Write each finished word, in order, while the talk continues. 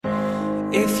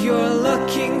If you're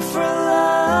looking for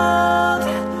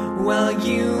love, well,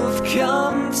 you've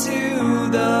come to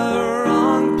the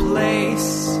wrong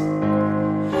place.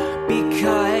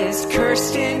 Because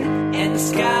Kirsten and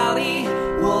Scally,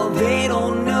 well, they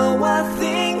don't know a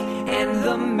thing. And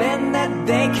the men that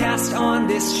they cast on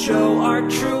this show are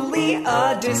truly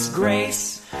a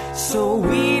disgrace. So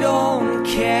we don't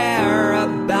care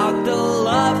about the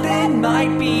love that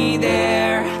might be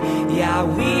there. Yeah,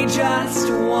 we just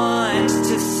want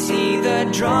to see the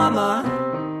drama.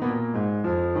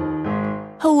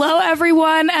 Hello,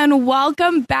 everyone, and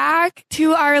welcome back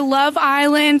to our Love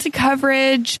Island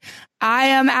coverage. I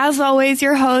am, as always,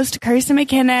 your host, Kirsten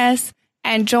McInnes,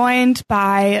 and joined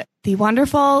by the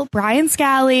wonderful Brian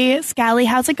Scally. Scally,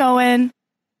 how's it going?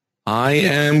 I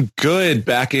am good.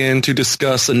 Back in to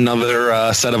discuss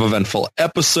another set of eventful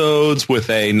episodes with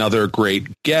another great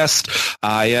guest.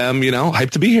 I am, hyped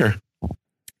to be here.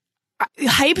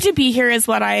 Hyped to be here is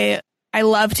what I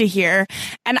love to hear.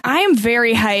 And I am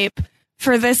very hype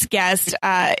for this guest.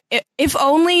 If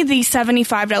only the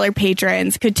 $75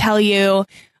 patrons could tell you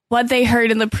what they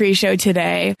heard in the pre-show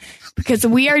today, because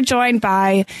we are joined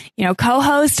by,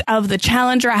 co-host of the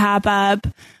Challenge Wrap Up,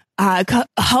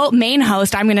 main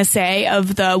host, I'm going to say,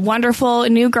 of the wonderful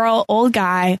New Girl, Old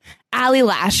Guy, Allie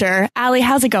Lasher. Allie,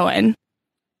 how's it going?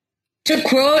 To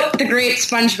quote the great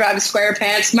SpongeBob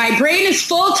SquarePants, my brain is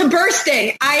full to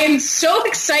bursting. I am so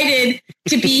excited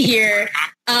to be here.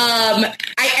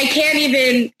 I can't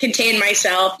even contain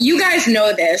myself. You guys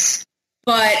know this,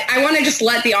 but I want to just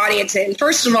let the audience in.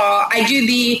 First of all, I do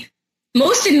the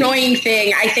most annoying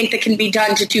thing I think that can be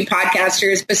done to two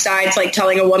podcasters besides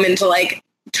telling a woman to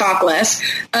talk less.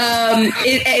 I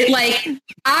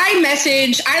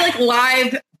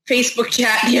live Facebook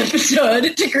chat the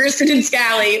episode to Kirsten and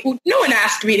Scally. No one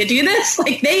asked me to do this.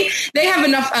 They have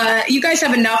enough. You guys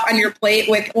have enough on your plate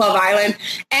with Love Island,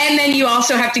 and then you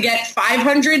also have to get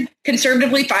 500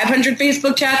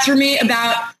 Facebook chats from me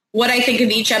about what I think of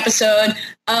each episode.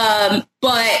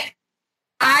 But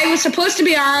I was supposed to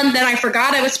be on, then I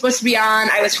forgot I was supposed to be on.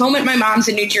 I was home at my mom's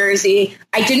in New Jersey.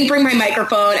 I didn't bring my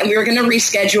microphone, and we were going to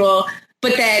reschedule.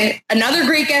 But then another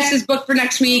great guest is booked for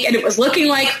next week, and it was looking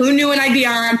like who knew when I'd be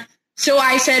on. So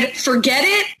I said, forget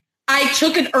it. I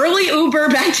took an early Uber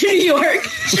back to New York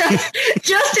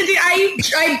just to do. I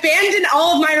abandoned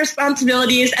all of my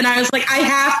responsibilities, and I was like, I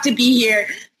have to be here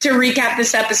to recap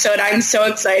this episode. I'm so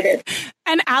excited.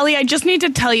 And Allie, I just need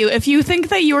to tell you, if you think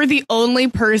that you're the only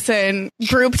person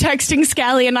group texting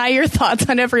Scally and I your thoughts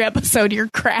on every episode, you're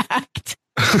cracked.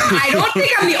 I don't think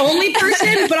I'm the only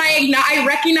person, but I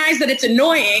recognize that it's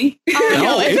annoying.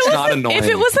 No, it's not annoying. If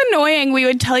it was annoying, we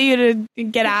would tell you to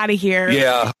get out of here.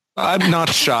 Yeah, I'm not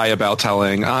shy about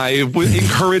telling. I would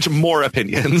encourage more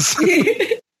opinions.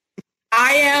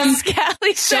 I am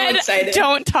Scally so said, excited.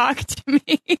 Don't talk to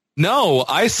me. No,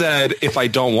 I said, if I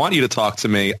don't want you to talk to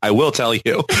me, I will tell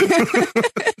you.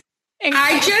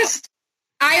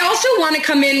 I also want to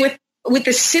come in with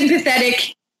a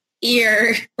sympathetic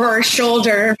ear or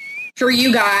shoulder for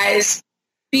you guys,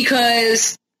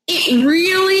 because it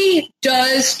really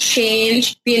does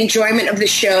change the enjoyment of the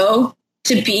show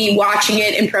to be watching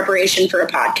it in preparation for a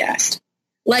podcast.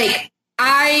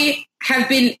 I've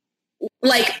been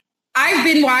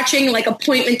watching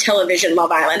appointment television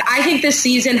Love Island. I think this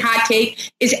season, hot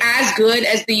take, is as good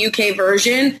as the UK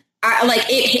version.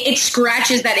 It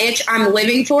scratches that itch. I'm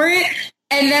living for it.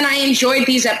 And then I enjoyed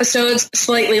these episodes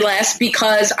slightly less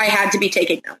because I had to be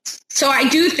taking notes. So I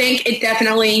do think it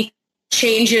definitely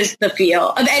changes the feel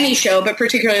of any show, but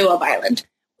particularly Love Island.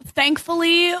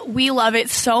 Thankfully, we love it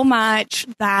so much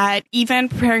that even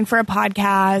preparing for a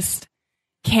podcast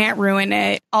can't ruin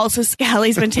it. Also,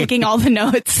 Scally's been taking all the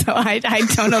notes, so I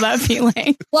don't know that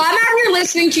feeling. Well, I'm out here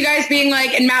listening to you guys being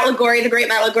and Matt Lagori, the great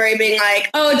Matt Lagori, being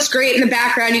oh, it's great in the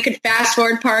background. You could fast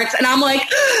forward parts. And I'm my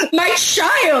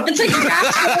child. It's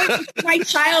fast forward my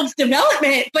child's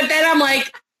development. But then I'm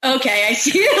okay, I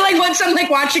see it. Once I'm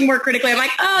watching more critically, I'm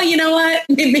oh, you know what?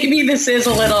 Maybe this is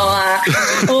a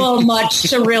little much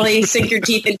to really sink your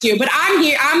teeth into. But I'm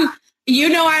here.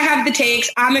 I have the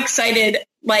takes. I'm excited.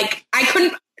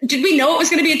 Did we know it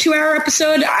was going to be a 2-hour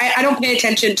episode? I don't pay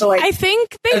attention to I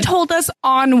think they told us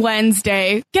on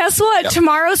Wednesday. Guess what? Yep.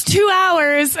 Tomorrow's 2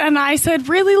 hours. And I said,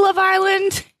 really, Love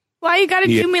Island? Why you got to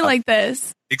do me like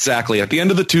this? Exactly. At the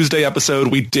end of the Tuesday episode,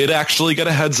 we did actually get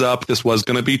a heads up. This was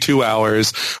going to be 2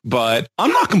 hours, but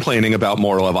I'm not complaining about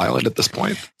more Love Island at this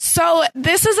point. So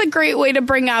this is a great way to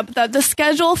bring up that the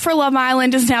schedule for Love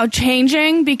Island is now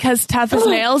changing because Tough as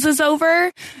Nails is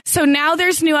over. So now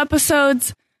there's new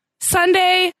episodes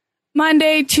Sunday,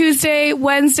 Monday, Tuesday,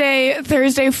 Wednesday,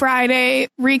 Thursday, Friday,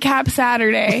 recap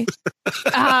Saturday.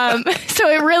 So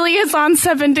it really is on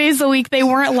 7 days a week. They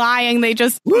weren't lying. They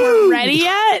just weren't ready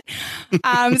yet.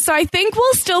 So I think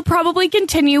we'll still probably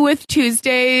continue with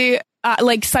Tuesday,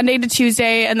 like Sunday to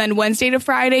Tuesday and then Wednesday to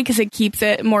Friday because it keeps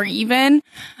it more even.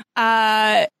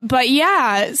 But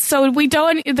yeah, so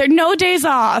there are no days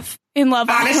off in Love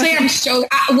Island. Honestly, I'm so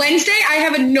Wednesday. I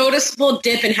have a noticeable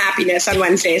dip in happiness on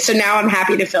Wednesday, so now I'm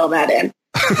happy to fill that in.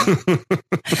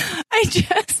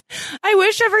 I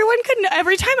wish everyone could.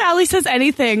 Every time Allie says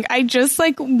anything, I just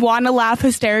like want to laugh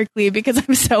hysterically because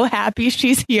I'm so happy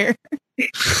she's here.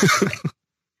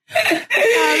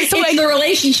 So it's the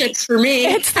relationships for me.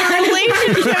 It's the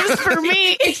relationships for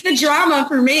me. It's the drama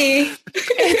for me.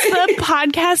 It's the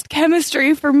podcast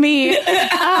chemistry for me. So,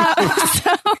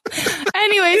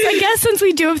 anyways, I guess since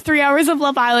we do have 3 hours of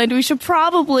Love Island, we should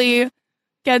probably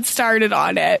get started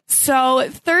on it. So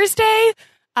Thursday,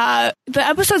 the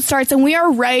episode starts, and we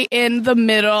are right in the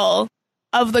middle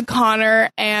of the Connor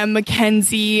and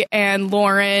Mackenzie and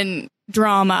Lauren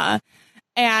drama,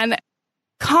 and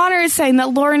Connor is saying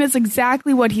that Lauren is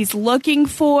exactly what he's looking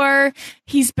for.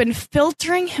 He's been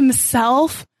filtering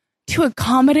himself to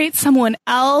accommodate someone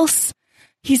else.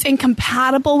 He's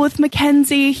incompatible with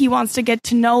Mackenzie. He wants to get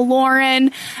to know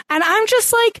Lauren. And I'm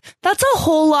just like, that's a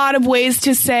whole lot of ways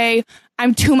to say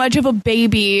I'm too much of a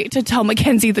baby to tell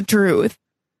Mackenzie the truth.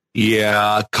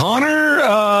 Yeah, Connor,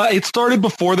 it started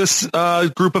before this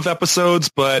group of episodes,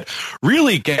 but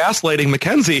really gaslighting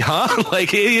Mackenzie, huh? Like,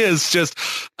 he is just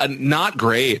not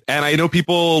great. And I know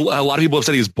a lot of people have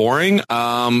said he's boring.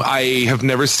 I have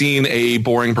never seen a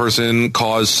boring person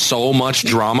cause so much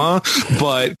drama,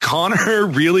 but Connor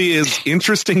really is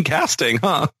interesting casting,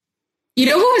 huh? You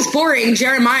know who was boring?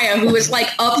 Jeremiah, who was like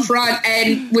up front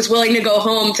and was willing to go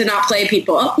home to not play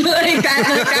people.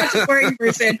 That's a boring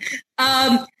person.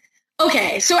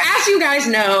 Okay, so as you guys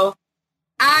know,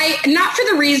 not for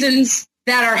the reasons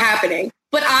that are happening,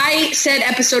 but I said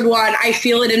episode 1, I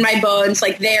feel it in my bones,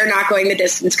 like they are not going the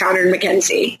distance, Connor and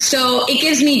Mackenzie. So it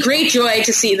gives me great joy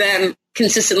to see them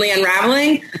consistently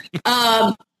unraveling.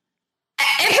 Everybody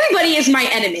is my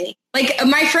enemy. Like,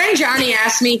 my friend Johnny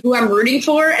asked me who I'm rooting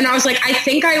for, and I was like, I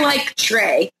think I like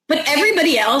Trey, but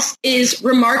everybody else is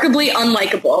remarkably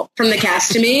unlikable from the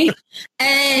cast to me.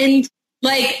 And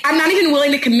like, I'm not even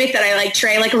willing to commit that I like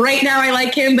Trey. Like, right now I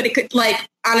like him, but it could, like,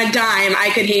 on a dime,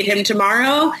 I could hate him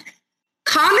tomorrow.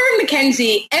 Connor and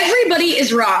Mackenzie, everybody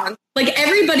is wrong. Like,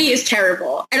 everybody is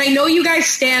terrible. And I know you guys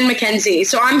stan Mackenzie,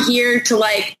 so I'm here to,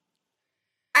 like,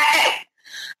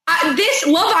 this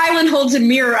Love Island holds a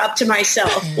mirror up to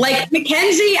myself. Like,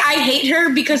 Mackenzie, I hate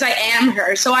her because I am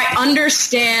her, so I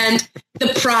understand the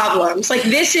problems. Like,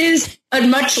 this is a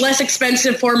much less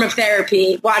expensive form of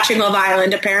therapy, watching Love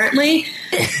Island, apparently.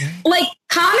 Like,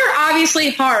 Connor,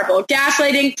 obviously horrible.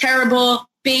 Gaslighting, terrible.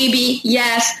 Baby,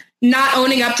 yes. Not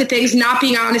owning up to things, not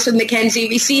being honest with Mackenzie.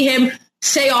 We see him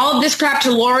say all of this crap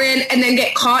to Lauren and then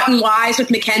get caught in lies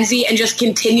with Mackenzie and just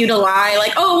continue to lie.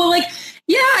 Like, oh, well, like,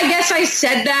 yeah, I guess I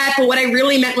said that, but what I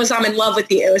really meant was I'm in love with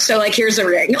you. So, like, here's a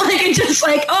ring. Like, it's just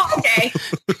like, oh, okay.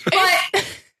 But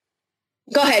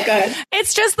go ahead.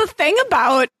 It's just the thing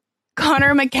about Connor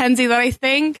and Mackenzie that I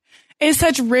think is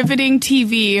such riveting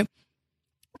TV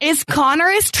is Connor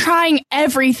is trying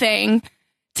everything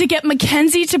to get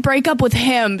Mackenzie to break up with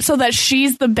him so that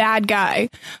she's the bad guy.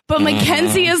 But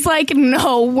Mackenzie is like,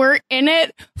 no, we're in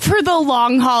it for the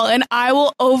long haul and I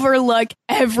will overlook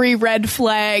every red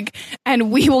flag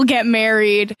and we will get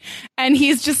married. And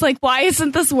he's just like, why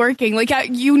isn't this working? Like,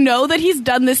 you know that he's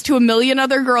done this to a million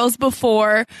other girls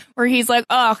before where he's like,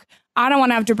 oh, I don't want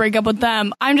to have to break up with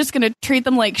them. I'm just going to treat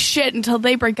them like shit until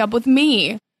they break up with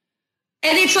me.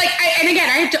 And it's like, and again,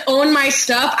 I have to own my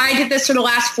stuff. I did this for the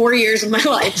last 4 years of my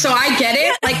life. So I get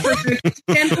it. Like, from a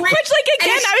standpoint. Which, like,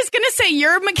 again, I was going to say,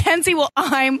 you're Mackenzie, well,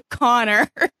 I'm Connor.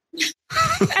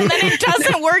 And then it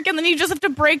doesn't work, and then you just have to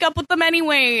break up with them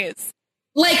anyways.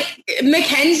 Like,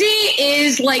 Mackenzie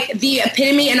is, like, the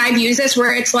epitome, and I've used this,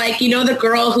 where it's like, you know, the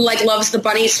girl who, like, loves the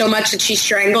bunny so much that she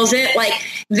strangles it? Like,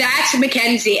 that's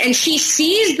Mackenzie. And she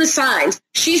sees the signs.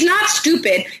 She's not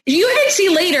stupid. You even see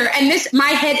later, and my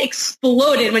head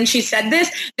exploded when she said this,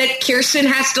 that Kirsten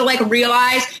has to, like,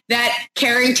 realize that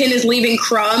Carrington is leaving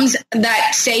crumbs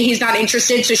that say he's not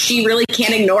interested, so she really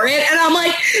can't ignore it. And I'm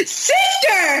like,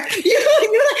 sister!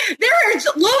 There are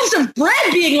loaves of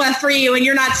bread being left for you, and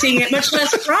you're not seeing it, much less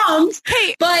crumbs.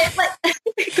 Hey, but like,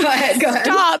 go ahead.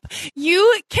 Stop.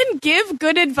 You can give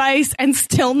good advice and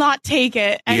still not take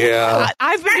it. And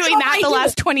I've been doing that the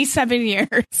last 27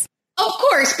 years. Of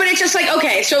course, but it's just like,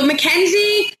 okay, so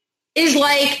Mackenzie is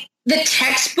like the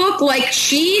textbook, like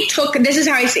this is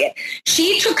how I see it.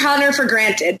 She took Connor for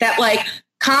granted that like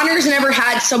Connor's never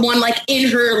had someone like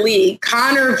in her league.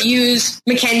 Connor views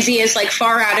Mackenzie as like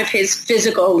far out of his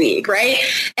physical league, right?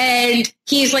 And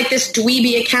he's like this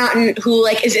dweeby accountant who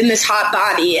like is in this hot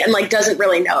body and like doesn't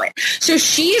really know it. So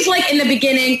she's like in the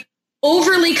beginning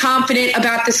overly confident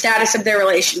about the status of their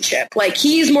relationship. Like,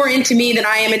 he's more into me than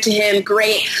I am into him.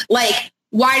 Great. Like,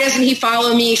 why doesn't he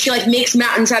follow me? She like makes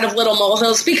mountains out of little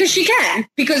molehills because she can,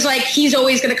 because like he's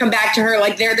always going to come back to her.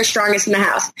 Like, they're the strongest in the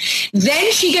house.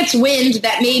 Then she gets wind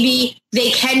that maybe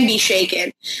they can be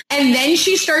shaken. And then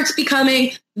she starts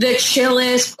becoming the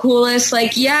chillest, coolest,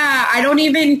 like, yeah, I don't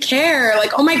even care.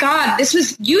 Like, oh my God,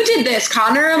 you did this,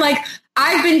 Connor. Like,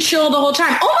 I've been chill the whole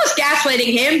time, almost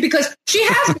gaslighting him because she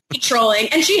has been trolling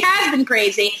and she has been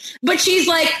crazy, but she's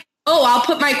like, oh, I'll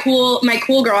put my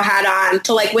cool girl hat on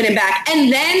to like win him back.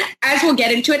 And then, as we'll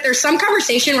get into it, there's some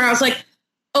conversation where I was like,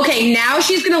 okay, now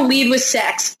she's going to lead with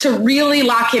sex to really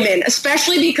lock him in,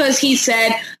 especially because he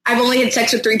said, I've only had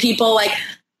sex with 3 people. Like,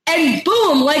 and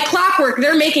boom, like clockwork,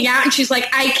 they're making out. And she's like,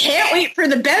 I can't wait for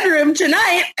the bedroom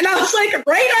tonight. And I was like,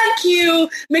 right on cue,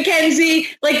 Mackenzie.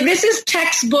 Like, this is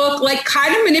textbook, like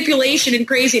kind of manipulation and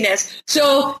craziness.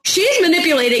 So she's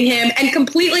manipulating him and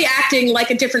completely acting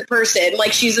like a different person.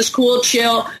 Like, she's this cool,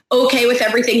 chill, okay with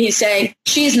everything he's saying.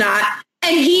 She's not.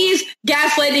 And he's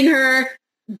gaslighting her,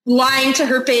 lying to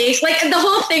her face. Like, the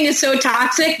whole thing is so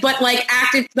toxic, but like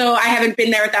acted though I haven't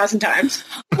been there 1,000 times.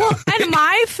 Well, and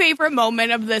my favorite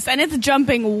moment of this, and it's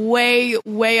jumping way,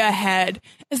 way ahead,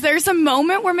 is there's a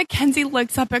moment where Mackenzie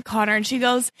looks up at Connor and she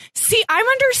goes, see, I'm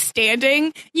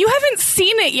understanding. You haven't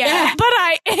seen it yet, but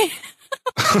I...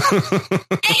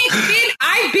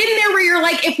 I've been there where you're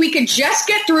like, if we could just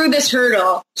get through this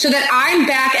hurdle so that I'm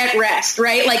back at rest,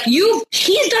 right? Like,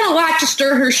 he's done a lot to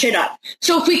stir her shit up.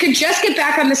 So if we could just get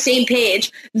back on the same page,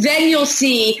 then you'll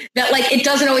see that like it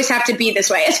doesn't always have to be this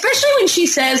way. Especially when she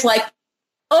says like,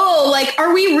 oh, like,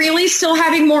 are we really still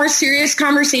having more serious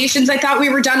conversations? I thought we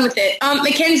were done with it.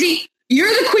 Mackenzie, you're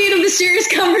the queen of the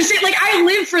serious conversation. Like, I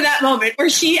live for that moment where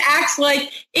she acts like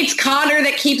it's Connor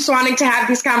that keeps wanting to have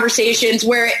these conversations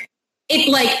where it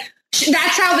like,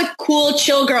 that's how the cool,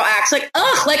 chill girl acts. Like,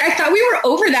 ugh, like, I thought we were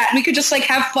over that. We could just like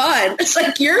have fun. It's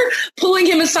like, you're pulling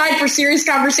him aside for serious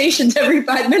conversations every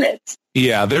 5 minutes.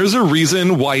 Yeah, there's a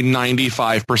reason why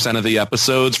 95% of the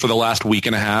episodes for the last week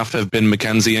and a half have been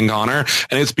Mackenzie and Connor.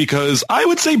 And it's because I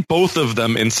would say both of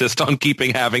them insist on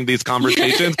having these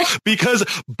conversations because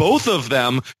both of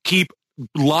them keep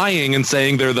lying and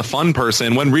saying they're the fun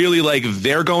person when really like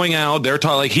they're going out,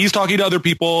 like he's talking to other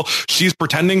people, she's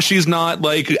pretending she's not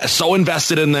like so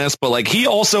invested in this, but like he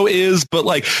also is, but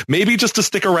like maybe just to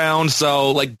stick around. So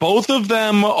like both of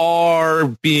them are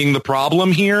being the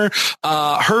problem here.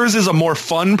 Hers is a more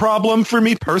fun problem for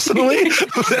me personally,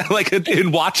 like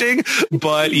in watching,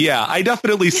 but yeah, I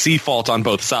definitely see fault on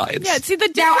both sides. Yeah, see the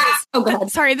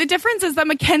difference. The difference is that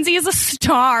Mackenzie is a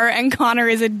star and Connor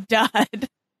is a dud.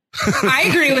 I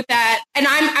agree with that. And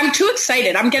I'm too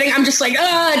excited. I'm just like,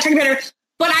 talking about her.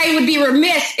 But I would be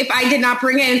remiss if I did not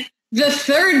bring in the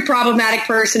third problematic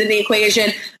person in the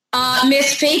equation,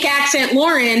 Miss Fake Accent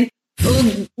Lauren,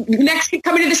 who next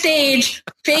coming to the stage,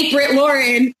 Fake Brit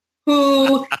Lauren,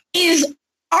 who is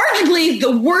arguably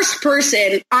the worst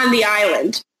person on the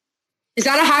island. Is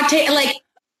that a hot take? Like,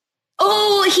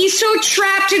 oh, he's so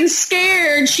trapped and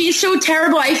scared. She's so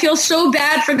terrible. I feel so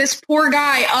bad for this poor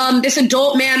guy, this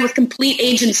adult man with complete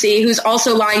agency who's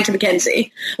also lying to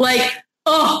Mackenzie. Like,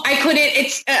 oh,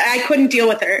 I couldn't deal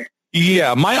with her.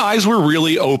 Yeah, my eyes were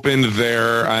really opened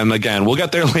there. And again, we'll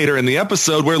get there later in the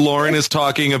episode where Lauren is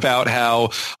talking about how,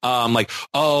 Lauren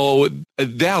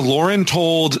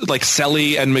told like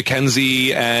Selly and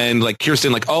Mackenzie and like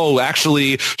Kirsten, like, oh,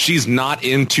 actually, she's not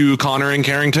into Connor and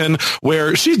Carrington,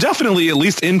 where she's definitely at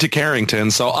least into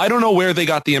Carrington. So I don't know where they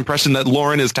got the impression that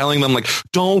Lauren is telling them, like,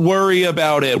 don't worry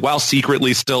about it, while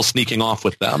secretly still sneaking off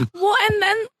with them. Well, and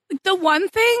then the one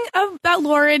thing that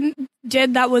Lauren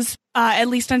did that was at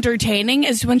least entertaining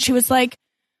is when she was like,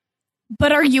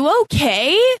 but are you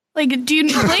okay? Like, do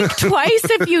you blink twice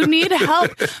if you need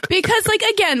help? Because, like,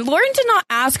 again, Lauren did not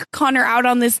ask Connor out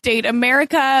on this date.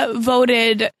 America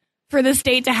voted for this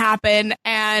date to happen.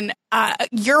 And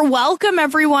you're welcome,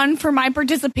 everyone, for my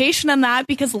participation in that,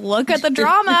 because look at the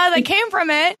drama that came from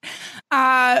it.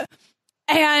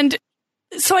 And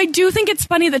so I do think it's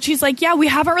funny that she's like, yeah, we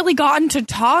haven't really gotten to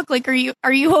talk. Like, are you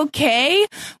okay?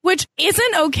 Which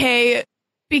isn't okay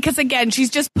because, again, she's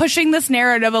just pushing this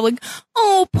narrative of like,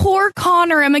 oh, poor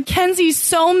Connor and Mackenzie's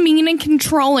so mean and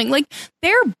controlling. Like,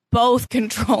 they're both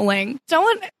controlling.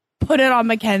 Don't put it on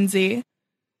Mackenzie.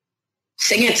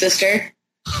 Sing it, sister.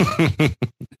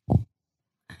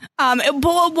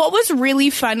 But what was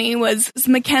really funny was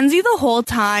Mackenzie the whole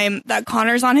time that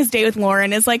Connor's on his date with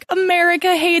Lauren is like,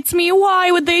 America hates me.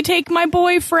 Why would they take my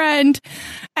boyfriend?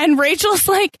 And Rachel's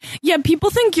like, yeah,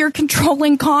 people think you're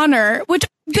controlling Connor, which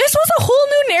this was a whole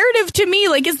new narrative to me.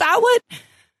 Like, is that what,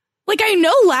 like, I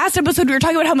know last episode we were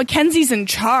talking about how Mackenzie's in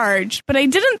charge, but I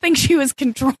didn't think she was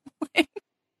controlling.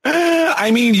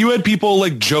 I mean, you had people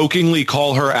like jokingly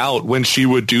call her out when she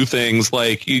would do things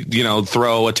like, you know,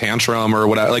 throw a tantrum or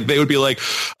whatever. Like they would be like,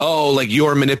 oh, like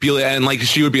you're manipulating. And like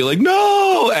she would be like,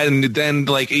 no. And then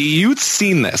like you'd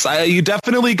seen this. You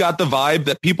definitely got the vibe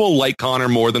that people like Connor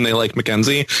more than they like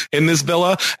Mackenzie in this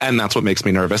villa. And that's what makes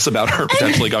me nervous about her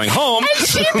potentially going home. And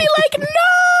she'd be like,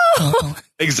 no.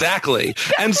 Exactly.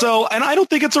 And I don't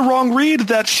think it's a wrong read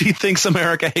that she thinks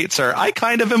America hates her. I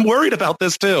kind of am worried about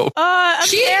this too.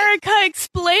 America,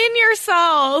 explain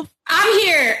yourself. I'm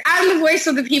here. I'm the voice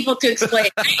of the people to explain.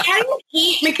 I don't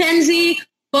hate Mackenzie, and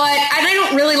I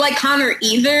don't really like Connor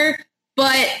either,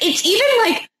 but it's even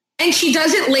like, and she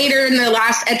does it later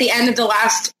at the end of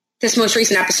this most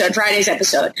recent episode, Friday's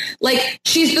episode. Like,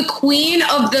 she's the queen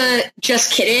of the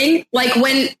just kidding. Like,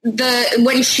 I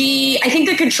think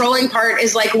the controlling part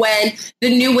is like when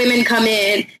the new women come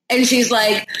in and she's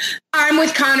like, I'm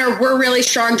with Connor. We're really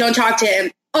strong. Don't talk to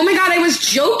him. Oh my God, I was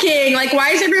joking. Like,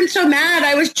 why is everyone so mad?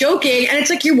 I was joking. And it's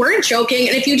like, you weren't joking.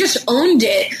 And if you just owned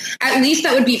it, at least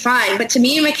that would be fine. But to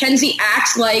me, Mackenzie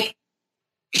acts like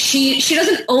she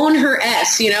doesn't own her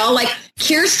S, you know? Like,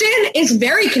 Kirsten is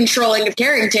very controlling of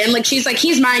Carrington. Like, she's like,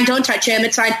 he's mine, don't touch him,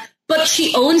 it's fine. But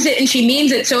she owns it and she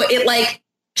means it, so it, like,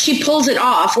 she pulls it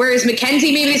off. Whereas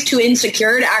Mackenzie maybe is too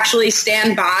insecure to actually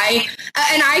stand by.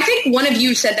 And I think one of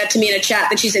you said that to me in a chat,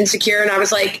 that she's insecure, and I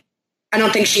was like, I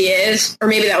don't think she is. Or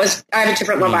maybe I have a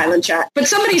different Love Island chat. But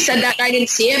somebody said that and I didn't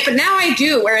see it, but now I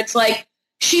do, where it's like,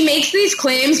 she makes these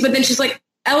claims, but then she's like,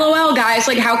 LOL, guys,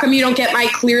 like, how come you don't get my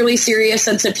clearly serious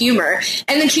sense of humor?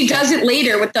 And then she does it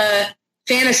later with the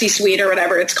fantasy suite or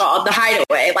whatever it's called, the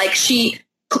hideaway. Like, she's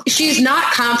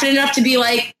not confident enough to be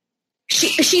like,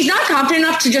 she's not confident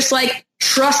enough to just like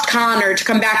trust Connor to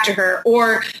come back to her,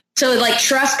 or to like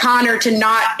trust Connor to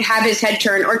not have his head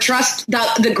turn, or trust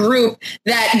the group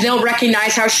that they'll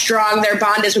recognize how strong their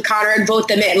bond is with Connor and vote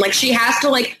them in. Like, she has to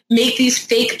like make these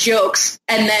fake jokes,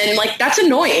 and then like, that's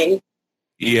annoying.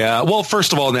 Yeah. Well,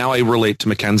 first of all, now I relate to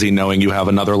Mackenzie knowing you have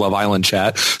another Love Island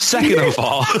chat. Second of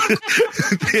all,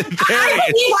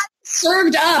 I be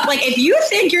served up. Like, if you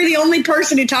think you're the only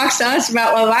person who talks to us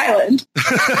about Love Island.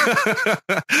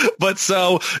 But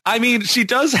so, I mean, she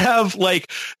does have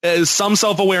like some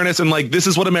self-awareness, and like, this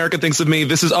is what America thinks of me.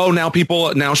 This is,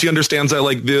 now she understands that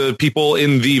like the people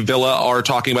in the villa are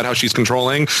talking about how she's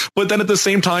controlling. But then at the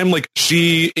same time, like,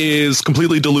 she is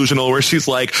completely delusional, where she's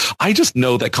like, I just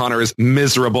know that Connor is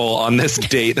miserable on this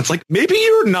date. It's like, maybe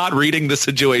you're not reading the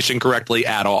situation correctly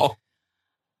at all.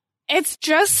 It's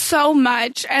just so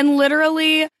much. And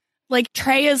literally, like,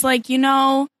 Trey is like, you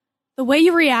know, the way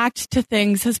you react to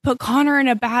things has put Connor in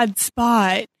a bad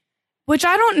spot, which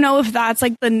I don't know if that's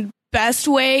like the best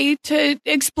way to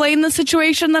explain the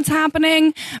situation that's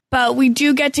happening. But we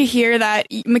do get to hear that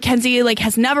Mackenzie like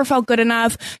has never felt good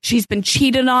enough. She's been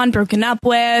cheated on, broken up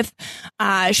with.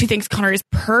 She thinks Connor is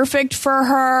perfect for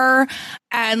her.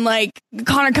 And like,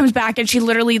 Connor comes back and she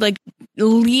literally like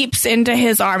leaps into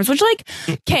his arms, which like,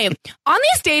 okay, on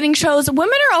these dating shows,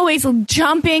 women are always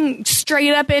jumping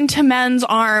straight up into men's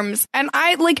arms. And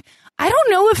I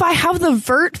don't know if I have the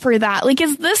vert for that. Like,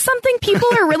 is this something people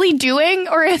are really doing,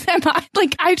 or am I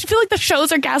like, I feel like the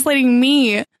shows are gaslighting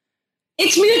me.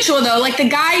 It's mutual though. Like, the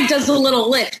guy does a little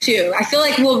lift too. I feel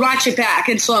like we'll watch it back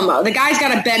in slow mo. The guy's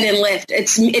got to bend and lift.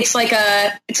 It's like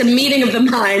it's a meeting of the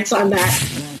minds on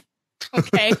that.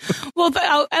 Okay. Well,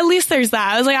 at least there's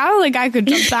that. I was like, I don't think I could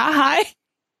jump that high.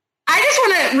 I just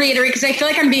want to reiterate, because I feel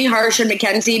like I'm being harsh on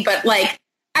Mackenzie, but like,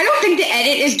 I don't think the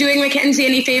edit is doing Mackenzie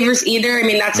any favors either. I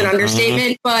mean, that's an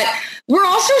understatement, but we're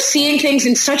also seeing things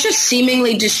in such a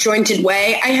seemingly disjointed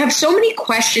way. I have so many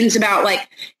questions about, like,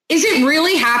 is it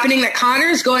really happening that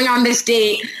Connor's going on this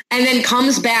date and then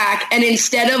comes back, and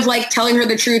instead of like telling her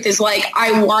the truth is like,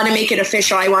 I want to make it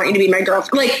official. I want you to be my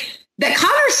girlfriend. Like, that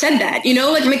Connor said that, you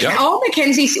know, like all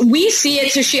Mackenzie, we see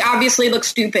it. So she obviously looks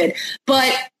stupid,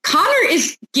 but Connor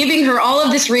is giving her all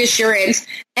of this reassurance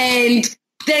and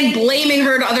then blaming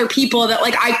her to other people that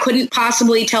like, I couldn't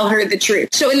possibly tell her the truth.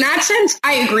 So in that sense,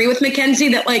 I agree with Mackenzie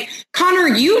that like, Connor,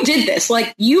 you did this,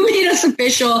 like, you made us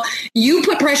official, you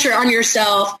put pressure on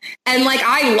yourself, and like,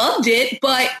 I loved it,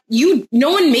 but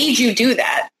no one made you do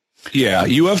that. Yeah,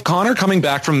 you have Connor coming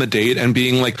back from the date and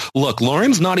being like, look,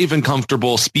 Lauren's not even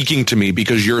comfortable speaking to me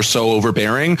because you're so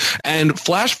overbearing. And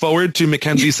flash forward to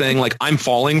Mackenzie saying like, I'm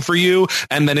falling for you.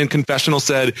 And then in confessional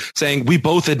saying, we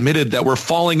both admitted that we're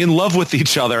falling in love with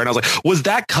each other. And I was like, was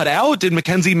that cut out? Did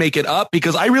Mackenzie make it up?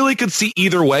 Because I really could see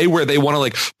either way where they want to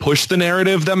like push the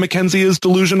narrative that Mackenzie is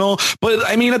delusional. But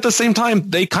I mean, at the same time,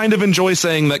 they kind of enjoy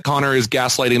saying that Connor is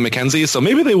gaslighting Mackenzie. So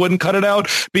maybe they wouldn't cut it out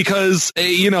because,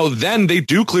 then they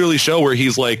do clearly show where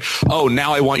he's like, oh,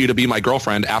 now I want you to be my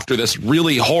girlfriend after this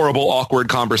really horrible, awkward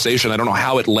conversation. I don't know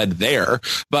how it led there,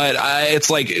 but it's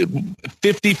like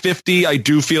 50-50. I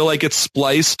do feel like it's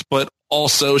spliced, but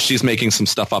also she's making some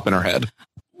stuff up in her head.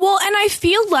 Well, and I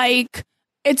feel like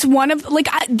it's one of like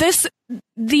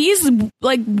these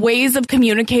like ways of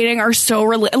communicating are so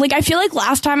like I feel like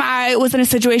last time I was in a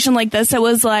situation like this, it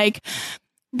was like,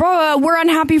 bro, we're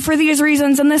unhappy for these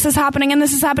reasons, and this is happening, and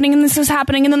this is happening, and this is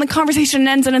happening, and then the conversation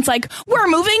ends, and it's like, we're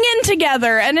moving in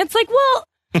together, and it's like, well,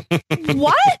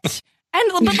 what?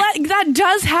 But that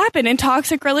does happen in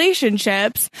toxic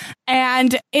relationships,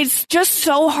 and it's just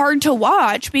so hard to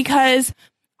watch because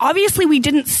obviously we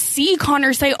didn't see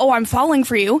Connor say, oh, I'm falling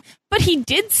for you, but he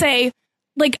did say,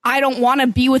 like, I don't want to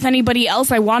be with anybody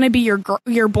else. I want to be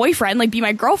your boyfriend, like, be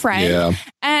my girlfriend. Yeah.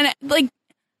 And, like,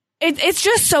 it's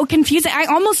just so confusing. I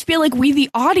almost feel like we, the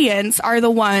audience, are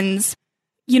the ones,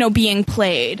 being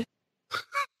played.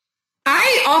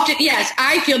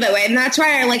 I feel that way. And that's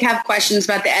why I like have questions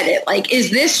about the edit. Like,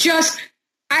 is this just,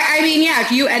 I mean, yeah,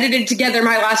 if you edited together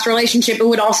my last relationship, it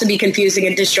would also be confusing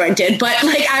and disjointed. But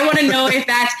like, I want to know if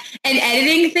that's an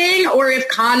editing thing or if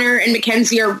Connor and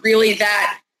Mackenzie are really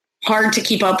that hard to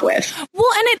keep up with.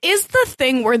 Well, and it is the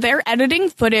thing where they're editing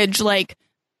footage like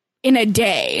in a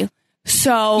day.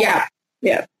 So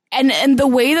yeah. And the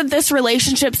way that this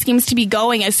relationship seems to be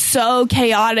going is so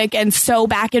chaotic and so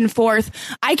back and forth.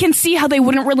 I can see how they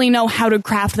wouldn't really know how to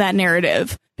craft that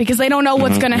narrative because they don't know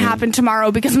what's going to happen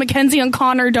tomorrow because Mackenzie and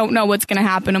Connor don't know what's going to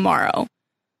happen tomorrow.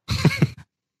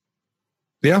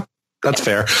 Yeah. That's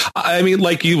fair. I mean,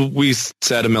 like we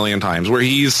said a million times where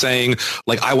he's saying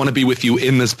like, I want to be with you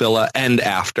in this villa and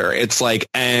after. It's like,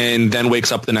 and then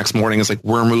wakes up the next morning. It's like,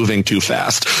 we're moving too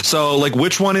fast. So like,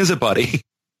 which one is it, buddy?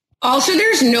 Also,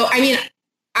 there's no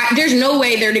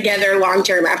way they're together long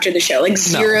term after the show, like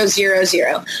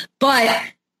 0. But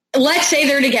let's say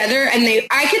they're together and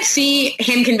I could see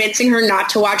him convincing her not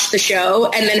to watch the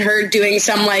show and then her doing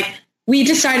some like, we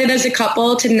decided as a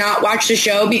couple to not watch the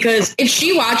show because if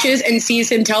she watches and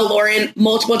sees him tell Lauren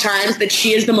multiple times that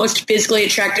she is the most physically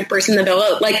attractive person in the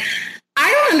villa, like,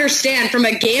 I don't understand from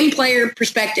a game player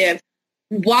perspective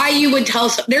why you would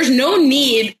there's no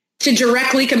need to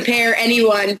directly compare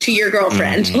anyone to your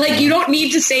girlfriend. Like, you don't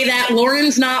need to say that.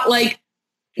 Lauren's not going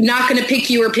to pick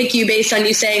you based on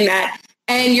you saying that.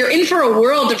 And you're in for a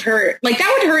world of hurt. Like,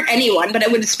 that would hurt anyone, but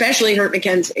it would especially hurt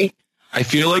Mackenzie. I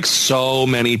feel like so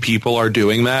many people are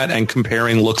doing that and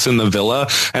comparing looks in the villa.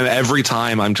 And every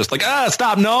time I'm just like,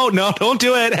 stop. No, don't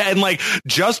do it. And like,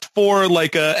 just for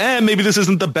like, maybe this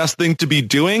isn't the best thing to be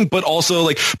doing, but also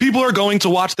like people are going to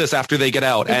watch this after they get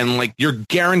out. And like, you're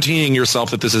guaranteeing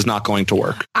yourself that this is not going to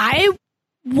work. I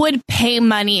would pay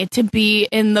money to be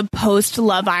in the post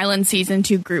Love Island season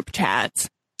 2 group chats.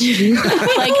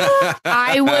 Like,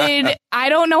 I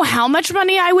don't know how much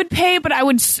money I would pay, but I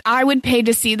would pay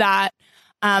to see that.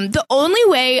 The only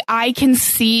way I can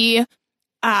see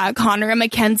Connor and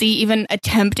Mackenzie even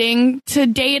attempting to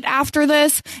date after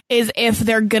this is if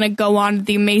they're going to go on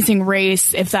The Amazing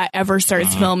Race, if that ever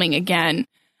starts filming again.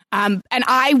 And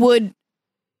I would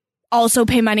also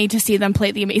pay money to see them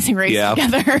play The Amazing Race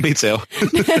together. Me too.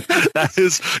 That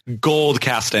is gold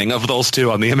casting of those two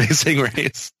on The Amazing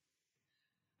Race.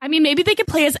 I mean, maybe they could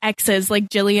play as exes like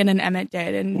Jillian and Emmett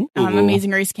did in Amazing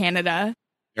Race Canada.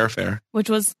 Fair. Which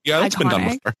was that's iconic. Been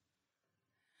done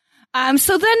before.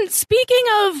 So then, speaking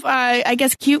of, I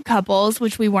guess, cute couples,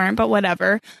 which we weren't, but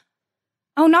whatever.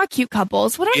 Oh, not cute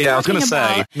couples. What am I talking about? I was going to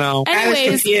say, no.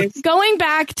 Anyways, going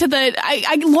back to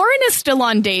Lauren is still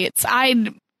on dates.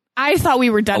 I thought we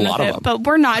were done with it, but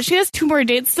we're not. She has 2 more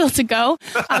dates still to go.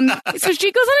 So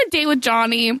she goes on a date with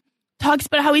Johnny. Talks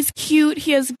about how he's cute.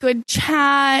 He has good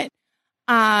chat.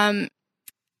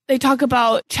 They talk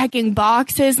about checking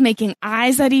boxes, making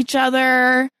eyes at each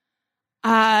other.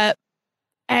 And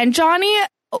Johnny,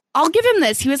 I'll give him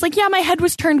this. He was like, yeah, my head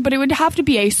was turned, but it would have to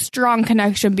be a strong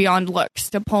connection beyond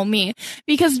looks to pull me.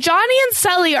 Because Johnny and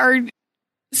Selly are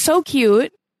so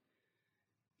cute.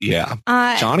 Yeah.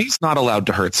 Johnny's not allowed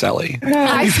to hurt Selly.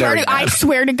 I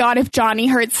swear to God, if Johnny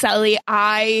hurts Selly,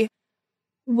 I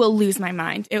will lose my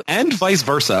mind. And vice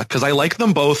versa, because I like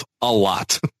them both a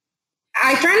lot.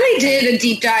 I finally did a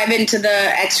deep dive into the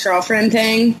ex-girlfriend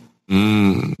thing.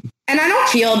 And I don't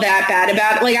feel that bad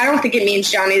about it. Like, I don't think it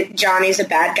means Johnny's a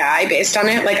bad guy based on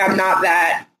it. Like, I'm not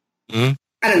that...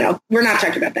 I don't know. We're not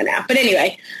talking about that now. But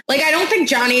anyway, like, I don't think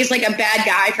Johnny's like a bad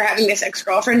guy for having this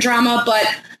ex-girlfriend drama, but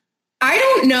I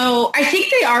don't know. I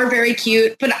think they are very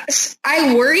cute, but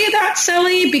I worry about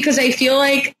Selly because I feel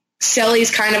like Selly's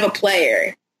kind of a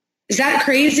player. Is that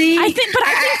crazy? I think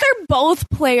they're both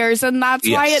players, and that's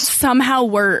why it somehow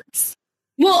works.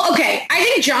 Well, okay. I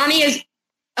think Johnny is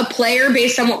a player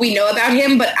based on what we know about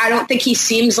him, but I don't think he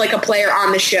seems like a player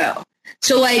on the show.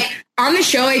 So, like, on the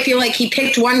show, I feel like he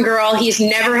picked one girl. He's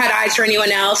never had eyes for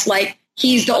anyone else. Like,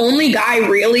 he's the only guy,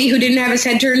 really, who didn't have his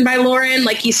head turned by Lauren,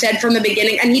 like he said from the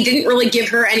beginning. And he didn't really give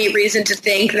her any reason to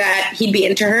think that he'd be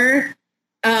into her.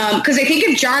 Because I think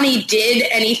if Johnny did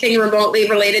anything remotely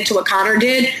related to what Connor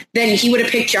did, then she would have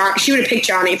picked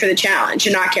Johnny for the challenge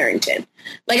and not Carrington.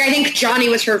 Like, I think Johnny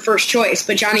was her first choice,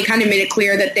 but Johnny kind of made it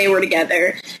clear that they were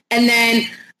together. And then,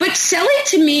 but Selly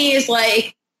to me is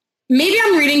like, maybe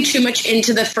I'm reading too much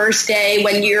into the first day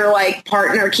when your like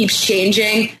partner keeps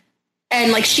changing.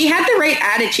 And like, she had the right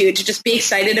attitude to just be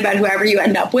excited about whoever you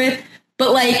end up with.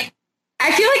 But like,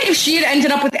 I feel like if she had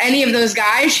ended up with any of those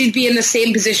guys, she'd be in the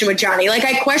same position with Johnny. Like,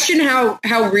 I question how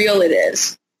real it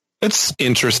is. It's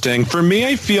interesting. For me,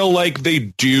 I feel like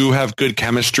they do have good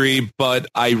chemistry, but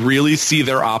I really see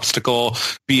their obstacle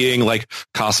being like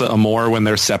Casa Amor when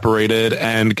they're separated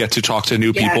and get to talk to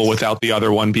new people without the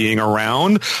other one being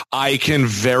around. I can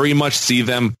very much see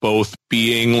them both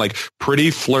being like pretty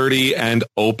flirty and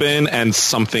open, and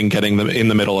something getting them in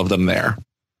the middle of them there.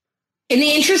 In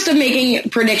the interest of making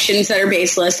predictions that are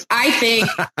baseless, I think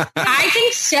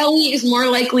Selly is more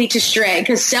likely to stray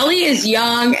because Selly is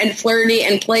young and flirty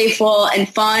and playful and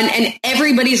fun, and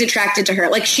everybody's attracted to her.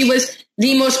 Like, she was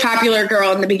the most popular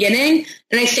girl in the beginning,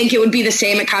 and I think it would be the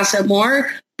same at Casa Amor.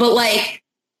 But like,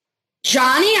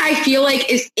 Johnny, I feel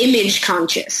like is image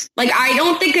conscious. Like, I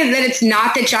don't think that it's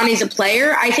not that Johnny's a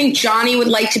player. I think Johnny would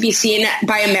like to be seen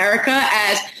by America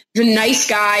as the nice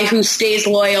guy who stays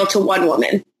loyal to one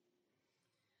woman.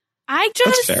 I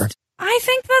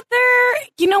think that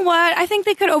you know what? I think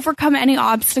they could overcome any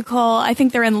obstacle. I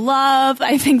think they're in love.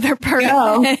 I think they're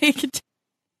perfect.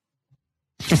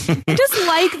 I just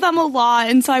like them a lot,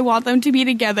 and so I want them to be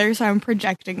together, so I'm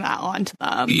projecting that onto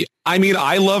them. I mean,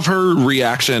 I love her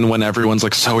reaction when everyone's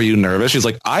like, so are you nervous? She's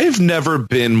like, I've never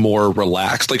been more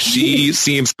relaxed. Like, she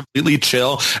seems completely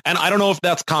chill. And I don't know if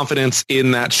that's confidence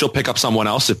in that she'll pick up someone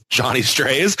else if Johnny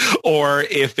strays, or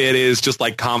if it is just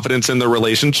like confidence in the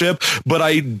relationship. But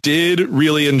I did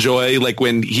really enjoy like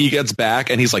when he gets back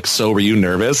and he's like, so were you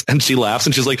nervous? And she laughs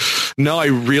and she's like, no, I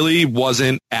really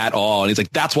wasn't at all. And he's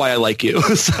like, that's why I like you.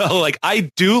 So like,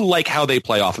 I do like how they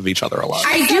play off of each other a lot.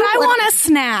 I want a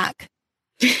snack.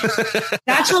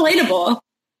 That's relatable.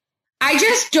 I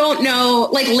just don't know,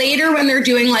 like later when they're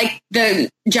doing like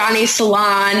the Johnny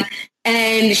salon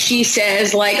and she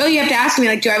says like, oh, you have to ask me,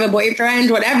 like, do I have a boyfriend,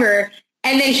 whatever.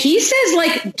 And then he says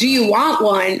like, do you want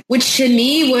one? Which to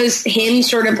me was him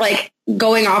sort of like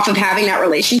going off of having that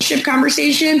relationship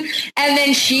conversation. And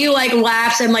then she like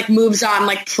laughs and like moves on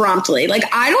like promptly. Like,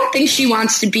 I don't think she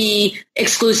wants to be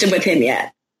exclusive with him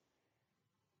yet.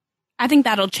 I think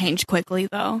that'll change quickly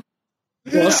though.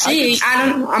 We'll see. I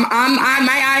don't know.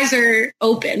 My eyes are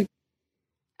open.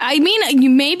 I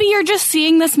mean, maybe you're just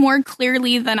seeing this more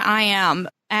clearly than I am.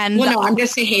 And well, no, I'm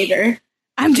just a hater.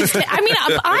 I'm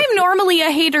I'm normally a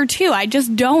hater too. I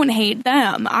just don't hate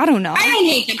them. I don't know. I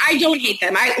don't hate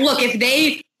them. Look, if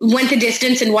they went the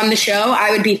distance and won the show,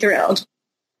 I would be thrilled.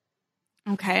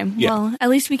 Okay. Yeah. Well, at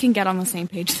least we can get on the same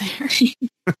page there.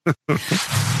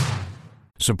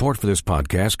 Support for this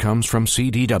podcast comes from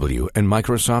CDW and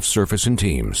Microsoft Surface and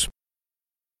Teams.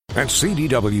 At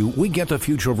CDW, we get the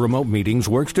future of remote meetings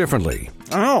works differently.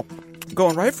 Oh,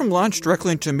 going right from lunch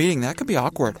directly into a meeting, that could be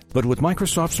awkward. But with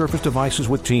Microsoft Surface devices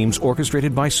with Teams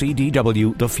orchestrated by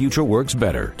CDW, the future works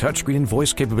better. Touchscreen and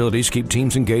voice capabilities keep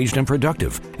teams engaged and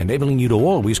productive, enabling you to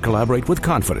always collaborate with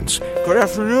confidence. Good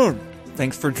afternoon.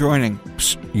 Thanks for joining.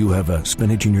 Psst, you have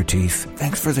spinach in your teeth.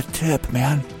 Thanks for the tip,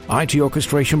 man. IT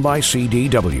orchestration by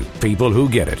CDW. People who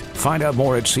get it. Find out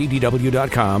more at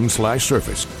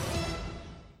cdw.com/surface.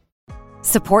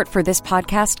 Support for this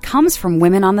podcast comes from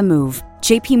Women on the Move,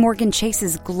 JP Morgan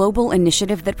Chase's global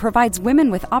initiative that provides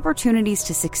women with opportunities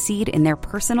to succeed in their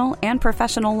personal and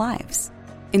professional lives.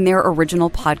 In their original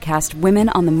podcast, Women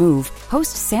on the Move,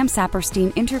 host Sam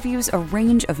Saperstein interviews a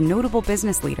range of notable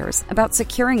business leaders about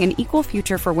securing an equal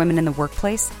future for women in the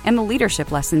workplace and the leadership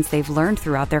lessons they've learned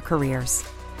throughout their careers.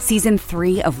 Season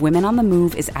 3 of Women on the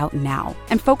Move is out now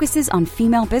and focuses on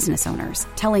female business owners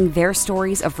telling their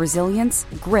stories of resilience,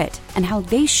 grit, and how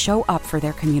they show up for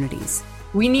their communities.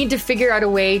 We need to figure out a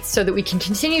way so that we can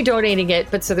continue donating it,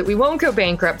 but so that we won't go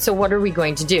bankrupt. So what are we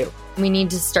going to do? We need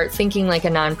to start thinking like a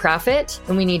nonprofit,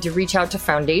 and we need to reach out to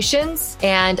foundations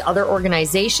and other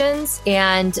organizations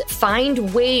and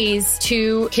find ways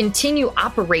to continue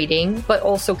operating, but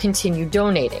also continue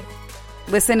donating.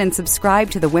 Listen and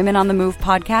subscribe to the Women on the Move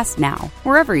podcast now,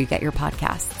 wherever you get your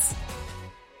podcasts.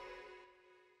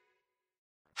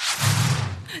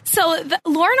 So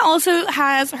Lauren also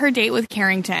has her date with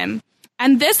Carrington.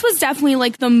 And this was definitely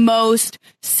like the most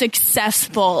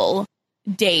successful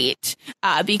date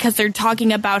because they're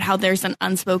talking about how there's an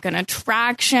unspoken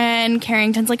attraction.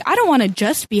 Carrington's like, I don't want to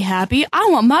just be happy. I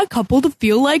want my couple to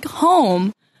feel like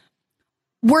home.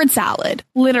 Word salad.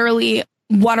 Literally,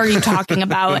 what are you talking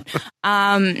about?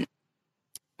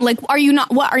 Like, are you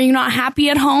not happy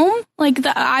at home? Like,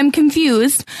 I'm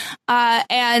confused.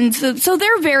 And so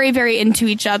they're very, very into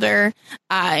each other.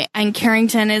 And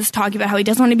Carrington is talking about how he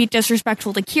doesn't want to be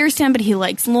disrespectful to Kirsten, but he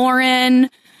likes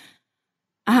Lauren.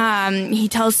 He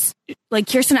tells, like,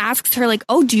 Kirsten asks her, like,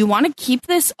 oh, do you want to keep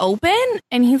this open?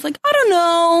 And he's like, I don't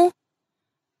know.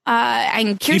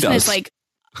 And Kirsten is like,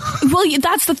 well,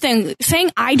 that's the thing.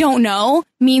 Saying I don't know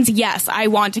means yes, I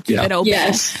want to keep it open.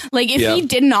 Yes. Like if he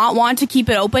did not want to keep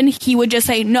it open, he would just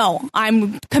say, no,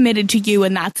 I'm committed to you.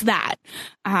 And that's that.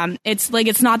 It's like,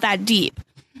 it's not that deep.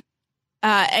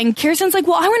 And Kirsten's like,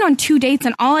 well, I went on 2 dates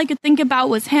and all I could think about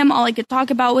was him. All I could talk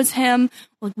about was him.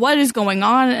 Like, what is going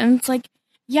on? And it's like,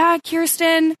 yeah,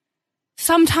 Kirsten,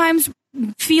 sometimes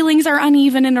feelings are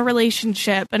uneven in a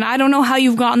relationship. And I don't know how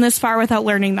you've gotten this far without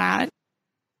learning that.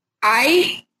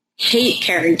 I hate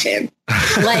Carrington.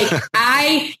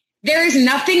 There's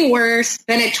nothing worse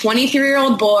than a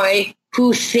 23-year-old boy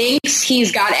who thinks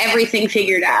he's got everything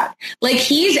figured out. Like,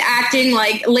 he's acting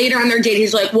like later on their date,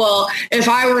 he's like, well, if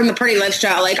I were in the party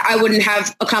lifestyle, like, I wouldn't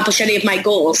have accomplished any of my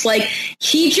goals. Like,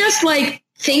 he just, like,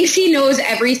 thinks he knows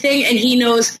everything and he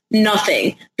knows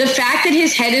nothing. The fact that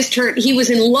his head is turned, he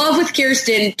was in love with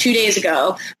Kirsten 2 days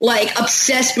ago, like,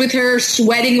 obsessed with her,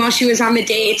 sweating while she was on the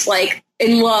dates, like,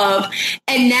 in love,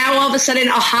 and now all of a sudden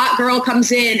a hot girl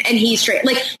comes in and he's straight.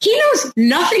 Like, he knows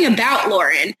nothing about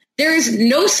Lauren. There is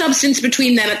no substance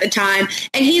between them at the time,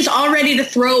 and he's all ready to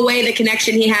throw away the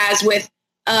connection he has with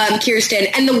Kirsten.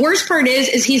 And the worst part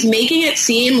is he's making it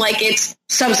seem like it's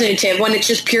substantive when it's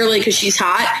just purely because she's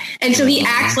hot. And so he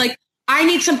acts like, I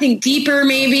need something deeper,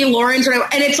 maybe Lauren's, and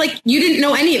it's like, you didn't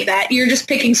know any of that. You're just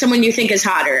picking someone you think is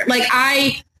hotter. Like,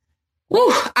 I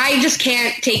just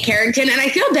can't take Carrington. And I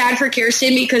feel bad for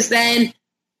Kirsten because then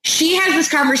she has this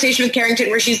conversation with Carrington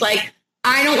where she's like,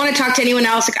 I don't want to talk to anyone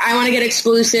else. Like, I want to get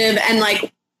exclusive. And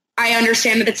like, I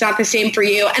understand that it's not the same for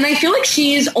you. And I feel like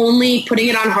she's only putting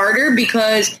it on harder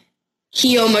because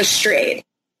he almost strayed.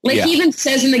 Like, he even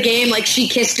says in the game, like, she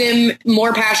kissed him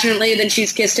more passionately than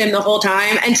she's kissed him the whole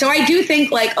time. And so I do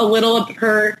think like a little of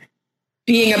her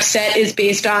being upset is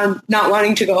based on not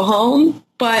wanting to go home.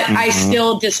 But I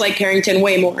still dislike Carrington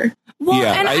way more. Well,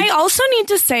 and I also need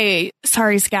to say,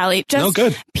 sorry, Scally, just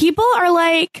good. People are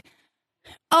like,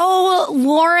 oh,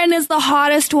 Lauren is the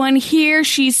hottest one here.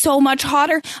 She's so much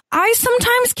hotter. I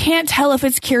sometimes can't tell if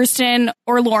it's Kirsten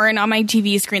or Lauren on my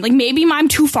TV screen. Like, maybe I'm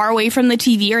too far away from the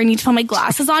TV or I need to put my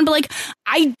glasses on, but like,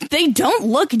 they don't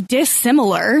look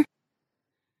dissimilar.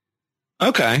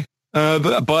 Okay.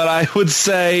 But I would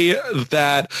say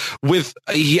that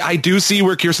I do see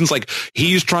where Kirsten's like,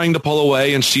 he's trying to pull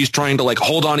away and she's trying to like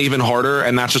hold on even harder.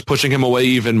 And that's just pushing him away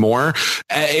even more.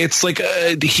 It's like,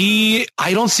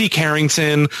 I don't see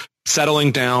Carrington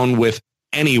settling down with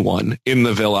anyone in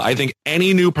the villa. I think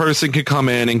any new person could come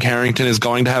in and Carrington is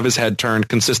going to have his head turned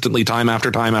consistently time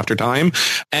after time after time.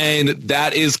 And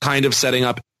that is kind of setting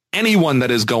up anyone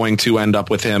that is going to end up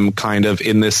with him kind of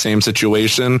in this same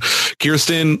situation.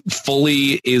 Kirsten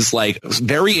fully is like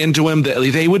very into him.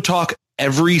 They would talk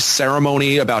every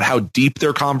ceremony about how deep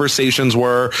their conversations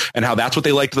were and how that's what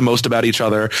they liked the most about each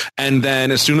other. And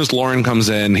then as soon as Lauren comes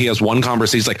in, he has one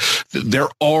conversation. He's like, they're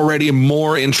already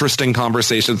more interesting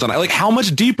conversations than I like. How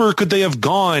much deeper could they have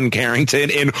gone, Carrington,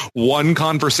 in one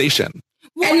conversation?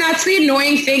 And that's the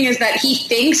annoying thing is that he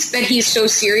thinks that he's so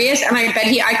serious. And I bet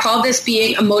I call this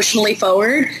being emotionally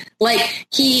forward. Like,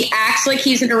 he acts like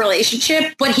he's in a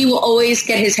relationship, but he will always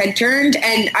get his head turned.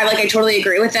 And I totally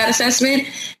agree with that assessment.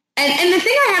 And the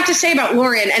thing I have to say about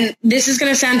Lauren, and this is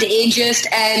going to sound ageist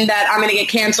and that I'm going to get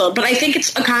canceled, but I think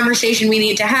it's a conversation we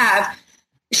need to have.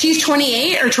 She's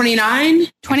 28 or 29?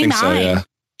 29. So, yeah.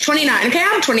 29. Okay,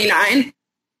 I'm 29.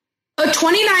 A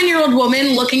 29-year-old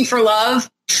woman looking for love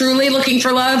truly looking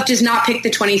for love does not pick the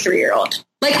 23-year-old.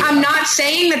 Like, I'm not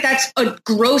saying that that's a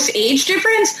gross age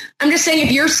difference. I'm just saying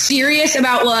if you're serious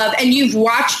about love and you've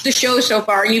watched the show so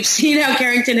far and you've seen how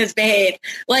Carrington has behaved,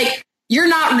 like, you're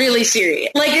not really serious.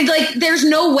 Like there's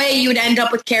no way you would end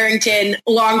up with Carrington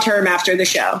long-term after the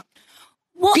show.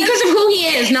 Well, because of who he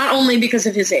is, not only because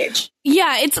of his age.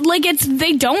 Yeah,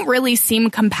 they don't really seem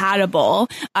compatible.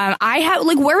 Where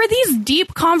are these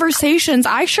deep conversations?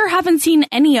 I sure haven't seen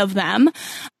any of them.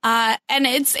 And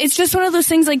it's just one of those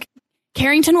things, like,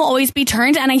 Carrington will always be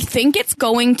turned, and I think it's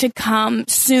going to come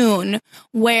soon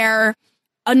where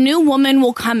a new woman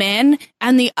will come in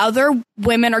and the other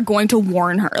women are going to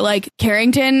warn her. Like,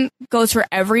 Carrington goes for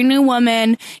every new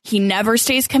woman. He never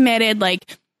stays committed.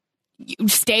 Like, you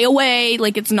stay away.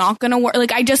 Like, it's not going to work.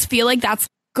 Like, I just feel like that's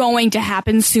going to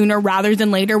happen sooner rather than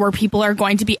later, where people are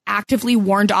going to be actively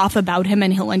warned off about him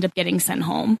and he'll end up getting sent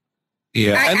home.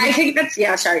 Yeah, I think that's,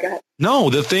 sorry, go ahead. No,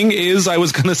 the thing is, I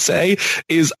was going to say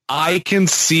is I can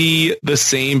see the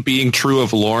same being true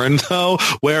of Lauren, though,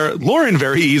 where Lauren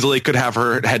very easily could have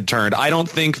her head turned. I don't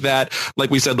think that, like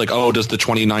we said, like, oh, does the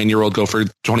 29-year-old go for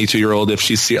 22-year-old if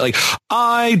she's like,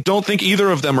 I don't think either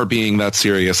of them are being that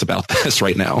serious about this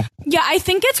right now. Yeah, I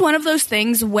think it's one of those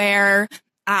things where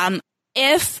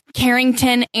if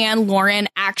Carrington and Lauren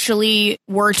actually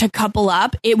were to couple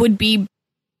up, it would be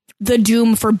the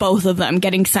doom for both of them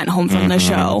getting sent home from the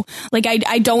show. Like,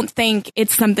 I don't think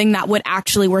it's something that would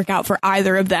actually work out for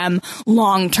either of them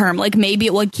long term. Like, maybe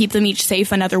it would keep them each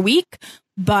safe another week,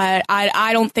 but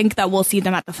I don't think that we'll see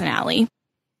them at the finale.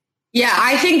 Yeah,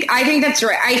 I think that's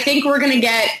right. I think we're going to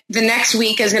get, the next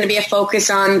week is going to be a focus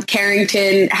on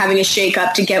Carrington having a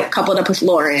shakeup to get coupled up with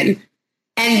Lauren.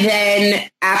 And then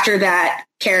after that,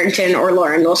 Carrington or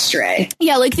Lauren will stray.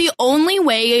 Yeah, like, the only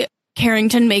way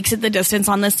Carrington makes it the distance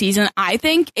on this season, I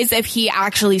think, is if he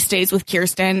actually stays with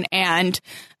Kirsten and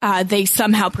they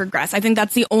somehow progress. I think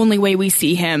that's the only way we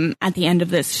see him at the end of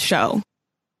this show.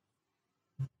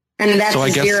 And that's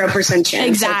 0% chance.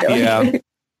 Exactly. Yeah.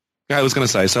 I was going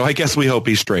to say, so I guess we hope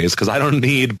he strays, because I don't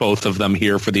need both of them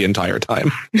here for the entire time.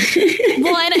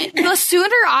 Well, and the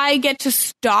sooner I get to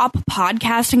stop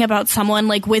podcasting about someone,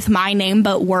 like, with my name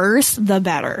but worse, the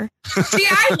better. See,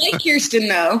 I like Kirsten,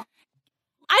 though.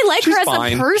 I like her as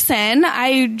a person.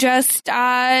 I just,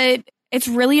 it's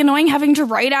really annoying having to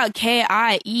write out Kierstan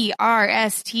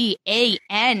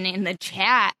in the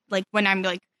chat. Like, when I'm,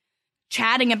 like,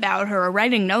 chatting about her or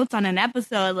writing notes on an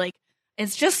episode, like,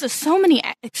 it's just so many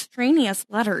extraneous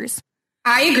letters.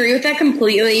 I agree with that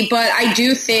completely, but I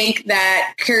do think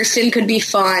that Kirsten could be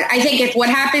fun. I think what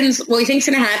we think's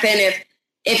going to happen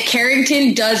if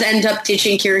Carrington does end up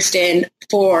ditching Kirsten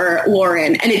for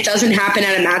Lauren and it doesn't happen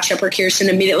at a matchup where Kirsten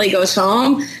immediately goes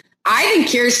home, I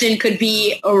think Kirsten could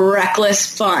be a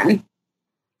reckless fun.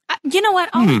 You know what?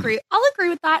 I'll agree. I'll agree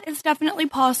with that. It's definitely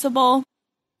possible.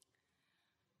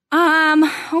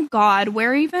 Oh God,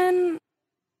 where even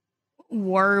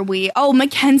were we? Oh,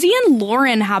 Mackenzie and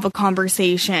Lauren have a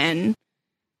conversation.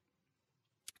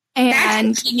 And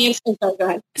that's genius. Oh, go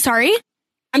ahead. Sorry?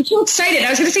 I'm so excited. I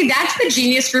was going to say, that's the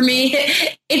genius for me.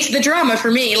 It's the drama for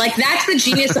me. Like, that's the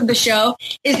genius of the show,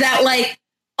 is that, like,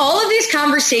 all of these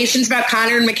conversations about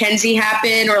Connor and Mackenzie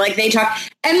happen, or, like, they talk,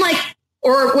 and, like,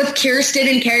 or with Kirsten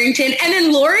and Carrington, and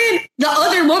then Lauren, the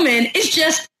other woman, is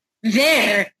just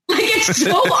there. Like, it's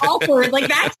so awkward. Like,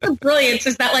 that's the brilliance,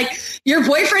 is that, like, your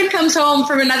boyfriend comes home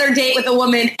from another date with a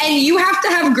woman, and you have to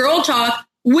have girl talk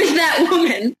with that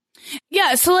woman.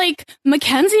 Yeah, so, like,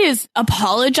 Mackenzie is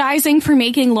apologizing for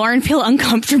making Lauren feel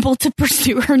uncomfortable to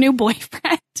pursue her new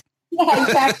boyfriend. Yeah,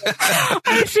 exactly.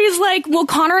 And she's like, well,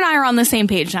 Connor and I are on the same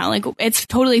page now. Like, it's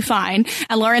totally fine.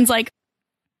 And Lauren's like,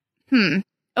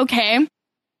 okay.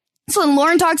 So then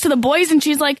Lauren talks to the boys and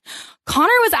she's like, Connor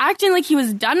was acting like he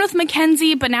was done with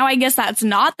Mackenzie, but now I guess that's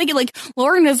not. Like,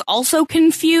 Lauren is also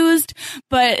confused,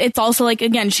 but it's also, like,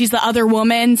 again, she's the other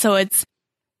woman, so it's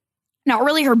not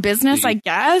really her business, I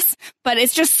guess, but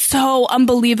it's just so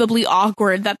unbelievably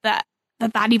awkward that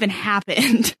even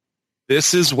happened.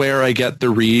 This is where I get the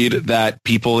read that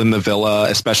people in the villa,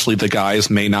 especially the guys,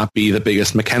 may not be the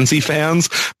biggest Mackenzie fans,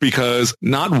 because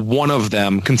not one of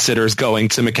them considers going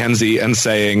to Mackenzie and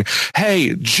saying,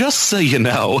 hey, just so you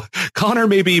know, Connor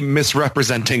may be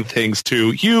misrepresenting things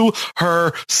to you,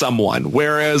 her, someone.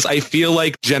 Whereas I feel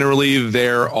like generally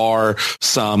there are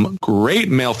some great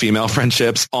male-female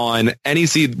friendships on any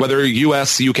seed, whether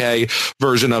US, UK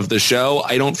version of the show.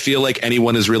 I don't feel like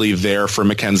anyone is really there for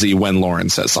Mackenzie when Lauren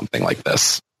says something like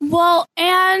this. Well,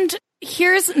 and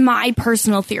here's my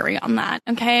personal theory on that,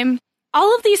 okay?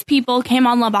 All of these people came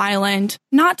on Love Island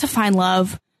not to find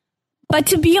love, but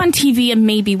to be on TV and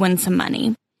maybe win some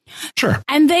money. Sure.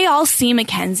 And they all see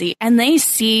Mackenzie and they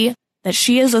see that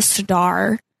she is a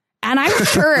star. And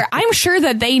I'm sure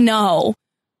that they know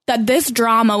that this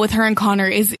drama with her and Connor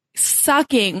is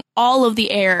sucking all of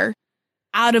the air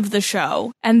out of the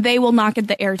show and they will not get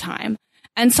the airtime.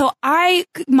 And so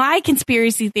my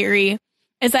conspiracy theory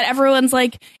is that everyone's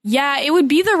like, yeah, it would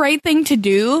be the right thing to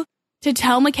do to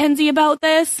tell Mackenzie about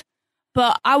this,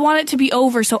 but I want it to be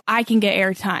over so I can get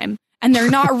airtime. And they're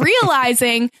not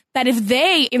realizing that if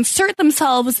they insert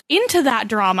themselves into that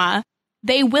drama,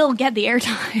 they will get the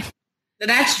airtime.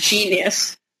 That's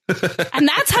genius. And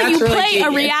that's how you really play genius.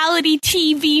 a reality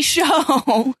TV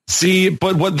show. See,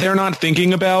 but what they're not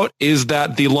thinking about is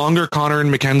that the longer Connor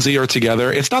and Mackenzie are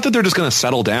together, it's not that they're just going to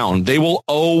settle down. They will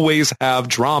always have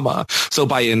drama. So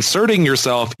by inserting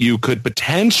yourself, you could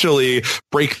potentially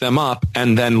break them up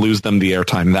and then lose them the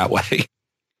airtime that way.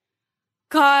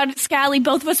 God, Scally,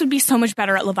 both of us would be so much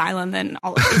better at Love Island than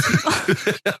all of these people.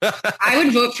 I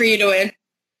would vote for you to win.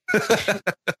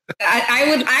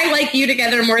 I like you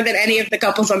together more than any of the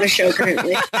couples on the show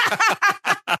currently.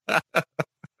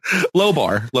 Low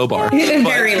bar.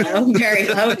 Very low.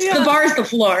 Yeah. The bar is the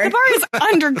floor. The bar is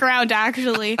underground,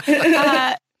 actually.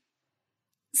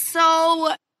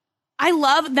 So I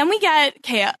love, then we get,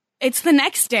 okay, it's the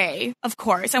next day, of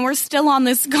course, and we're still on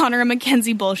this Connor and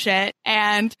Mackenzie bullshit.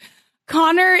 And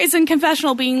Connor is in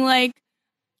confessional being like,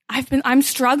 I'm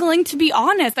struggling to be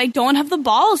honest. I don't have the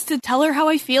balls to tell her how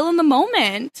I feel in the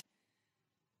moment.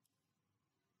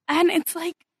 And it's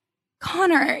like,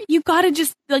 Connor, you gotta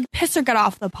just like piss or get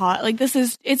off the pot. Like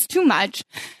it's too much.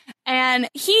 And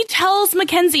he tells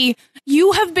Mackenzie,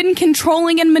 you have been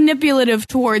controlling and manipulative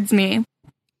towards me.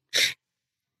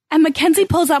 And Mackenzie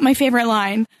pulls out my favorite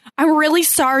line. I'm really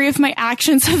sorry if my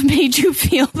actions have made you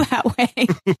feel that way.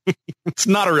 It's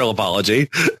not a real apology,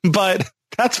 but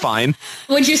that's fine.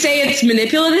 Would you say it's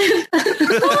manipulative?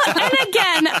 Well, and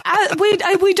again,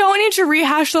 we don't need to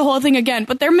rehash the whole thing again,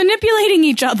 but they're manipulating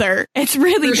each other. It's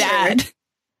really bad. Sure.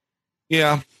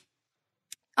 Yeah.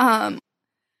 Then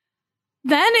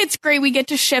it's great. We get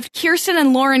to shift. Kirsten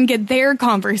and Lauren get their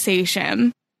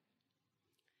conversation.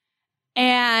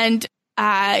 And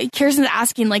Kirsten's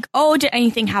asking, like, oh, did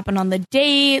anything happen on the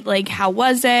date? Like, how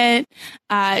was it?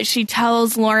 She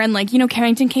tells Lauren, like,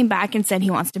 Carrington came back and said he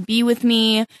wants to be with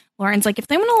me. Lauren's like, if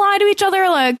they want to lie to each other,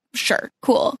 like, sure,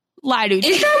 cool. Lie to each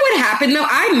other. Is that what happened, though?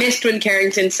 I missed when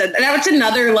Carrington said that. That was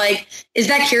another, like, is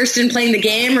that Kirsten playing the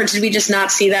game, or did we just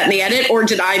not see that in the edit, or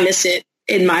did I miss it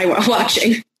in my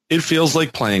watching? It feels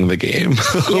like playing the game.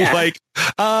 Yeah. Like,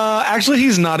 actually,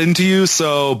 he's not into you,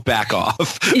 so back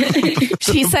off.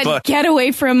 She said, get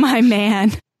away from my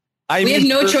man. We have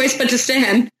no choice but to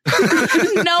stand.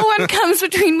 No one comes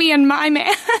between me and my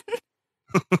man.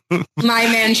 My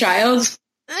man child.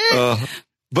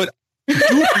 But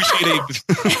do appreciate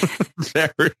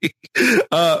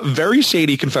a very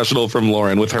shady confessional from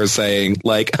Lauren with her saying,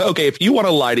 like, okay, if you want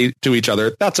to lie to each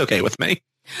other, that's okay with me.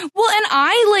 Well, and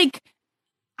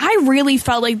I really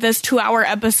felt like this 2-hour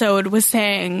episode was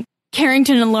saying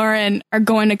Carrington and Lauren are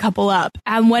going to couple up.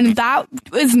 And when that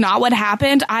is not what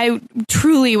happened, I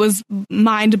truly was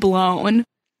mind blown.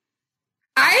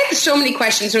 I have so many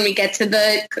questions when we get to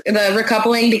the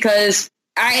recoupling, because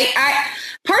I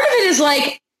part of it is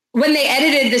like, when they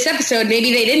edited this episode,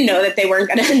 maybe they didn't know that they weren't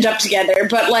going to end up together.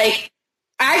 But like,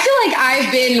 I feel like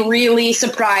I've been really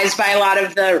surprised by a lot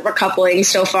of the recoupling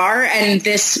so far. And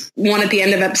this one at the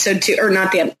end of episode 2, or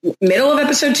not the middle of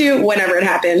episode 2, whenever it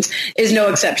happens, is no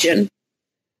exception.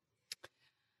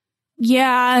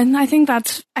 Yeah, I think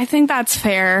that's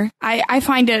fair. I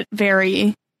find it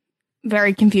very,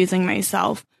 very confusing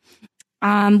myself.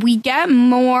 We get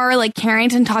more like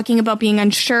Carrington talking about being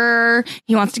unsure.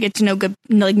 He wants to get to know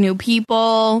new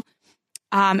people.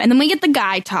 And then we get the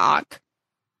guy talk,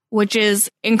 which is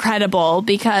incredible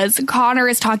because Connor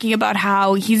is talking about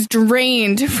how he's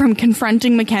drained from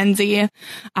confronting Mackenzie.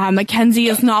 Mackenzie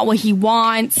is not what he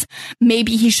wants.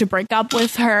 Maybe he should break up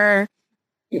with her.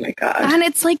 Oh my God. And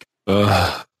it's like,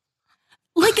 Ugh.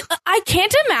 like, I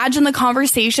can't imagine the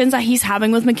conversations that he's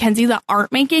having with Mackenzie that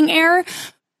aren't making air,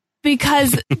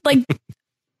 because like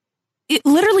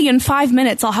literally in 5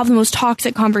 minutes, I'll have the most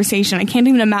toxic conversation. I can't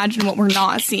even imagine what we're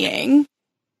not seeing.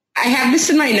 I have this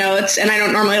in my notes, and I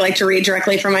don't normally like to read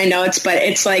directly from my notes, but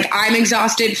it's like, I'm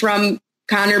exhausted from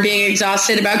Connor being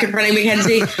exhausted about confronting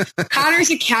Mackenzie. Connor's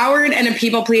a coward and a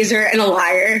people pleaser and a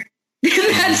liar.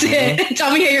 That's it.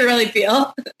 Tell me how you really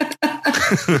feel.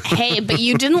 Hey, but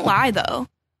you didn't lie, though.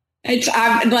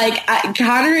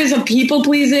 Connor is a people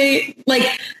pleaser. Like,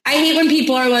 I hate when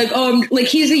people are like, oh, like,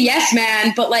 he's a yes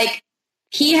man, but like,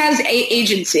 he has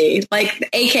agency, like,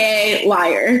 AKA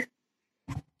liar.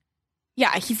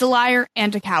 Yeah, he's a liar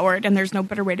and a coward, and there's no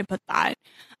better way to put that.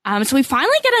 So we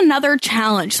finally get another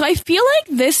challenge. So I feel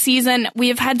like this season we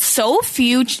have had so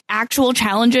few actual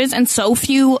challenges and so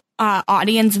few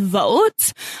audience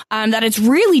votes that it's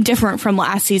really different from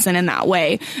last season in that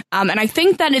way. And I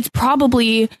think that it's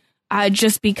probably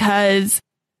just because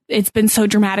it's been so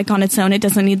dramatic on its own. It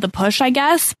doesn't need the push, I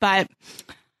guess. But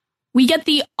we get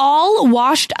the all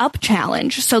washed up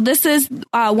challenge. So this is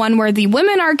one where the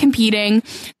women are competing.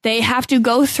 They have to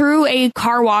go through a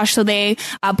car wash. So they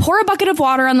pour a bucket of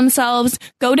water on themselves,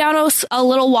 go down a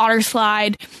little water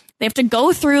slide. They have to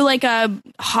go through like the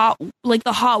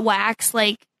hot wax,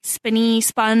 like spinny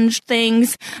sponge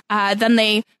things. Then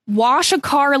they wash a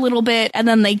car a little bit, and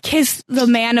then they kiss the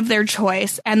man of their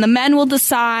choice. And the men will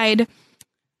decide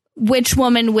which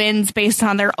woman wins based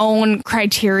on their own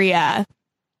criteria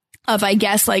of, I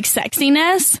guess, like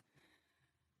sexiness.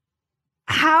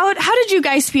 How did you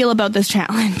guys feel about this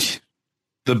challenge?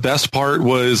 The best part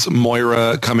was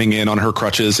Moira coming in on her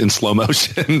crutches in slow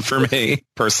motion for me,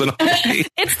 personally.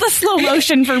 It's the slow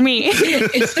motion for me.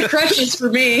 It's the crutches for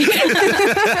me.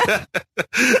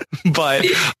 But,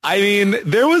 I mean,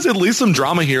 there was at least some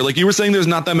drama here. Like you were saying, there's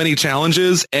not that many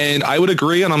challenges, and I would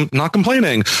agree, and I'm not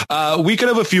complaining. We could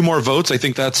have a few more votes. I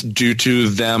think that's due to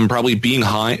them probably being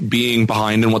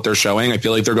behind in what they're showing. I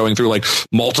feel like they're going through like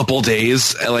multiple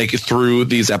days, like through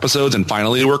these episodes, and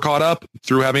finally we're caught up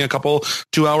through having a couple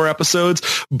 2-hour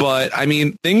episodes. But I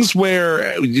mean, things where,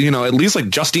 at least like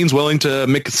Justine's willing to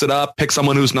mix it up, pick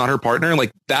someone who's not her partner.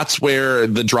 Like that's where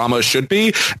the drama should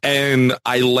be. And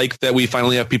I like that we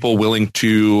finally have people willing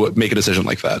to make a decision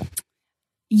like that.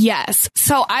 Yes.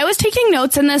 So I was taking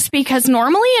notes in this because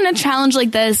normally in a challenge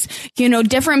like this,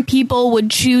 different people would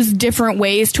choose different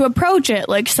ways to approach it.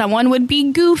 Like someone would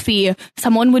be goofy,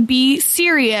 someone would be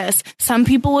serious, some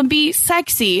people would be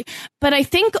sexy. But I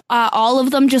think all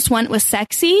of them just went with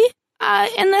sexy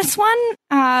in this one,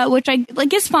 which I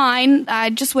like is fine.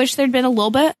 I just wish there'd been a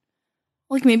little bit,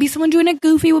 like maybe someone doing it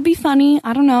goofy would be funny.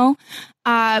 I don't know.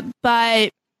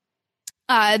 But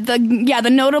the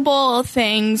notable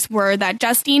things were that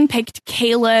Justine picked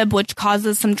Caleb, which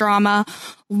causes some drama.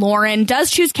 Lauren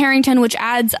does choose Carrington, which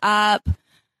adds up.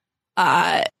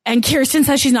 And Kirsten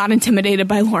says she's not intimidated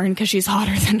by Lauren because she's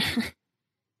hotter than her.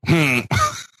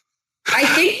 I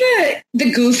think that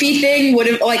the goofy thing would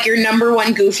have, like, your number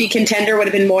one goofy contender would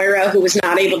have been Moira, who was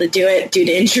not able to do it due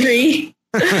to injury.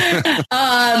 But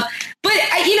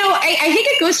I think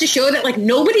it goes to show that like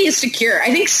nobody is secure.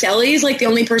 I think Selly is like the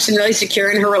only person really secure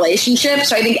in her relationship.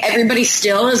 So I think everybody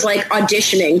still is like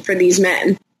auditioning for these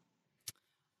men.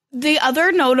 The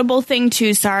other notable thing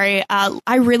too,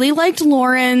 I really liked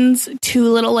Lauren's 2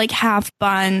 little like half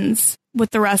buns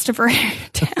with the rest of her hair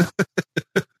down.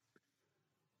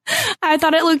 I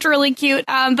thought it looked really cute.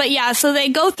 But yeah, so they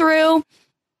go through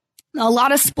a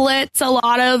lot of splits, a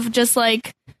lot of just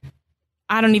like,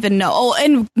 I don't even know. Oh,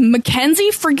 and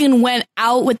Mackenzie freaking went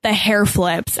out with the hair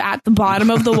flips at the bottom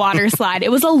of the water slide.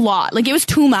 It was a lot. Like, it was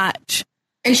too much.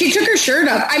 And she took her shirt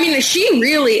up. I mean, she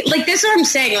really, like, this is what I'm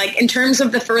saying. Like, in terms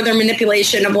of the further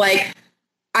manipulation of, like,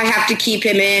 I have to keep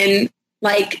him in.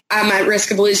 Like, I'm at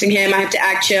risk of losing him. I have to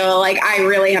act chill. Like, I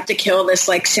really have to kill this,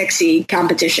 like, sexy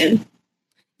competition.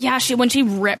 Yeah, when she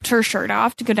ripped her shirt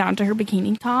off to go down to her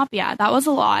bikini top. Yeah, that was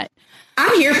a lot.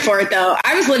 I'm here for it, though.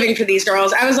 I was living for these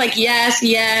girls. I was like,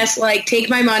 yes, like, take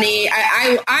my money.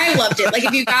 I loved it. Like,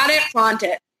 if you got it, flaunt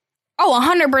it. Oh,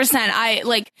 100%. I,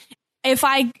 like, if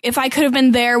I could have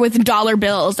been there with dollar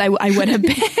bills, I would have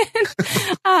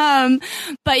been.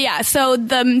 But yeah, so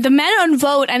the men on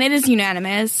vote, and it is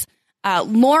unanimous.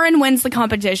 Lauren wins the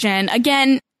competition.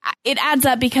 Again, it adds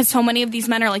up because so many of these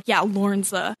men are like, yeah,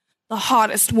 Lauren's the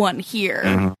hottest one here.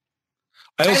 Mm-hmm.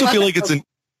 I also feel like it's an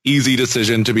easy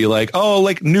decision to be like, oh,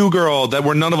 like new girl that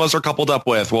none of us are coupled up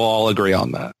with. We'll all agree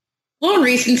on that. A little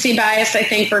recency bias, I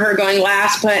think, for her going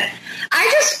last, but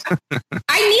I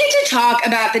need to talk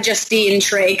about the Justine,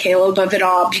 Trey, Caleb of it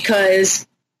all, because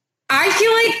I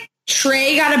feel like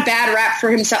Trey got a bad rap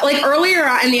for himself. Like earlier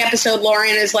in the episode,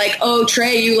 Lauren is like, oh,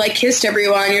 Trey, you like kissed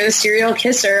everyone. You're the serial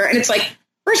kisser. And it's like,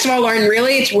 first of all, Lauren,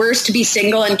 really, it's worse to be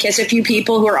single and kiss a few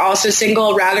people who are also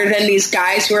single rather than these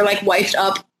guys who are like wifed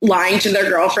up, lying to their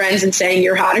girlfriends and saying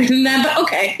you're hotter than them. But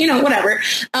okay, whatever.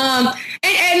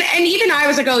 And even I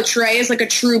was like, oh, Trey is like a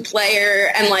true player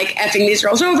and like effing these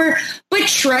girls over. But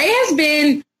Trey has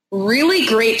been really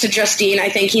great to Justine. I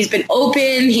think he's been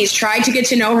open. He's tried to get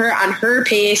to know her on her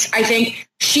pace. I think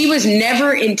she was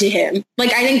never into him.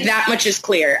 Like, I think that much is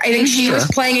clear. I think she was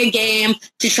playing a game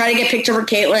to try to get picked over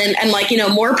Caitlyn, and like,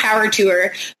 more power to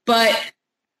her. But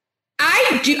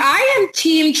I am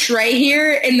team Trey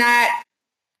here in that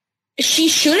she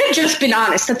should have just been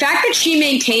honest. The fact that she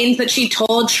maintains that she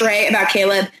told Trey about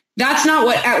Caleb, that's not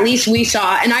what at least we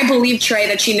saw. And I believe Trey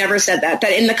that she never said that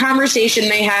in the conversation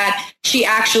they had, she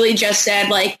actually just said,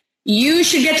 like, you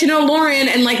should get to know Lauren,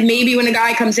 and like maybe when a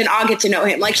guy comes in, I'll get to know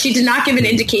him. Like, she did not give an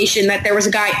indication that there was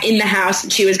a guy in the house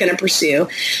that she was going to pursue.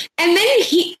 And then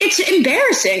it's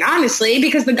embarrassing, honestly,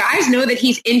 because the guys know that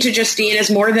he's into Justine as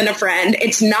more than a friend.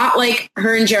 It's not like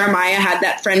her and Jeremiah had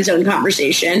that friend zone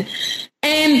conversation.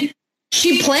 And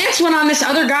she plants one on this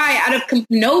other guy out of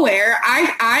nowhere.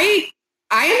 I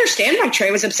understand why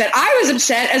Trey was upset. I was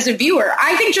upset as a viewer.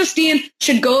 I think Justine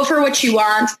should go for what she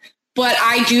wants. But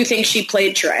I do think she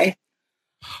played Trey.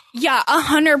 Yeah,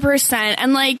 100%.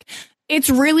 And like, it's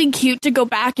really cute to go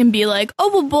back and be like,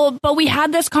 oh, but we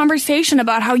had this conversation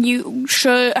about how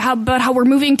we're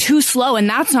moving too slow, and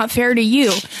that's not fair to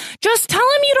you. Just tell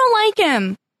him you don't like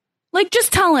him. Like,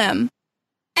 just tell him.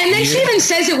 And then she even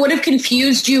says it would have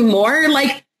confused you more.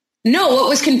 Like, no, what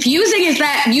was confusing is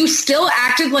that you still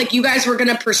acted like you guys were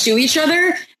going to pursue each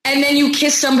other, and then you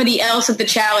kiss somebody else at the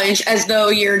challenge as though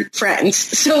you're friends.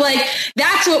 So, like,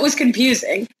 that's what was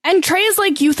confusing. And Trey's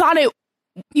like, you thought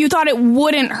it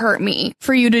wouldn't hurt me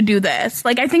for you to do this.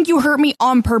 Like, I think you hurt me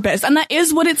on purpose. And that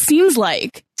is what it seems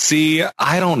like. See,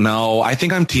 I don't know. I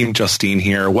think I'm Team Justine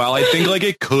here. While I think like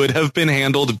it could have been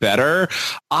handled better,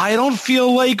 I don't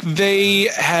feel like they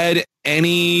had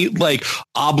any like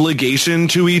obligation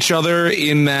to each other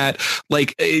in that,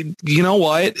 like, you know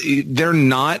what? They're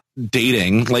not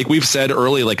dating. Like we've said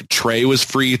earlier, like Trey was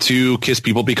free to kiss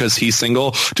people because he's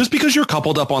single. Just because you're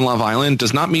coupled up on Love Island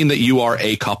does not mean that you are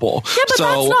a couple. Yeah, but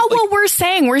that's not what we're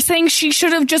saying. We're saying she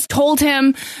should have just told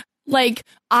him, like,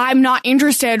 I'm not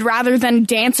interested, rather than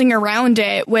dancing around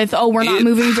it with, oh, we're not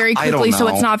moving very quickly, so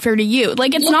it's not fair to you.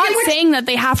 Like, it's not saying that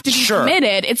they have to be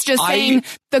committed. It's just saying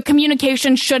the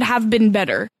communication should have been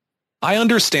better. I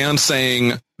understand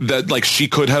saying that, like, she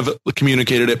could have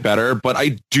communicated it better, but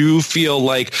I do feel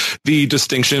like the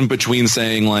distinction between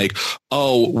saying, like,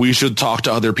 oh, we should talk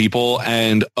to other people,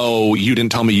 and, oh, you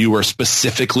didn't tell me you were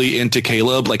specifically into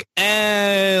Caleb, like,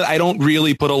 I don't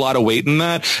really put a lot of weight in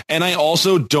that. And I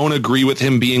also don't agree with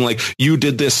him being like, you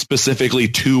did this specifically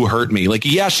to hurt me. Like,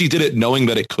 yeah, she did it knowing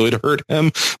that it could hurt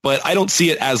him, but I don't see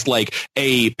it as like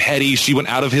a petty, she went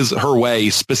out of her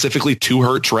way specifically to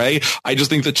hurt Trey. I just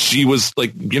think that she was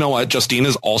like, you know what, Justine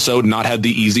has also not had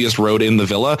the easiest road in the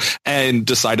villa and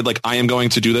decided, like, I am going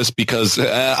to do this because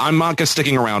I'm not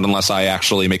sticking around unless I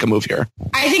actually make a move here.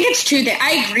 I think it's true that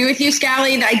I agree with you,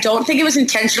 Scally. I don't think it was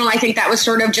intentional. I think that was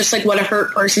sort of just like what a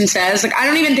hurt person says. Like, I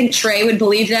don't even think Trey would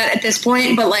believe that at this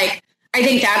point, but like, I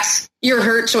think that's, you're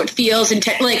hurt, so it feels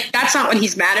like that's not what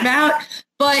he's mad about.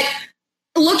 But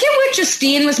look at what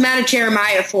Justine was mad at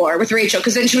Jeremiah for with Rachel,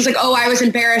 because then she was like, oh, I was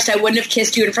embarrassed. I wouldn't have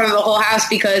kissed you in front of the whole house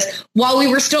because while we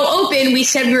were still open, we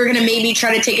said we were going to maybe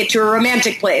try to take it to a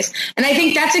romantic place. And I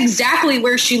think that's exactly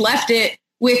where she left it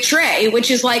with Trey,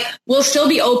 which is like, we'll still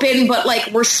be open, but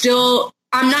like,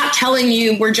 I'm not telling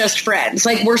you we're just friends.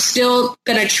 Like, we're still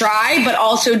going to try, but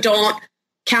also don't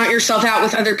count yourself out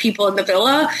with other people in the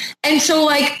villa. And so,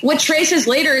 like, what Trey says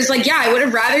later is like, yeah, I would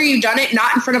have rather you done it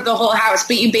not in front of the whole house,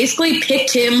 but you basically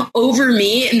picked him over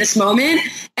me in this moment.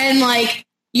 And like,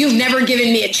 you've never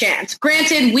given me a chance.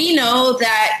 Granted, we know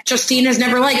that Justine has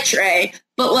never liked Trey,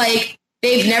 but like,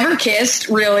 they've never kissed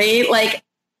really. Like,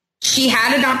 she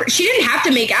didn't have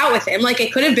to make out with him. Like,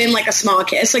 it could have been like a small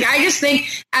kiss. Like, I just think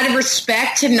out of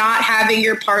respect to not having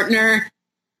your partner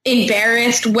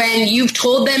embarrassed when you've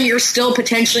told them you're still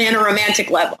potentially on a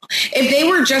romantic level. If they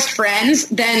were just friends,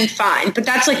 then fine. But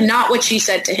that's like not what she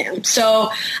said to him. So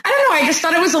I don't know. I just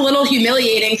thought it was a little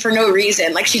humiliating for no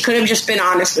reason. Like, she could have just been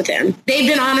honest with him. They've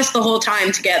been honest the whole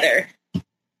time together.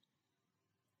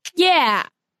 Yeah.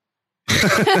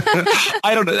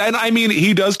 I don't know. And I mean,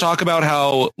 he does talk about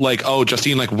how, like, oh,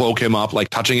 Justine like woke him up, like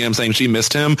touching him, saying she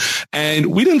missed him. And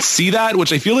we didn't see that,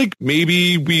 which I feel like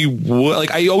maybe we would.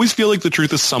 Like, I always feel like the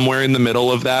truth is somewhere in the middle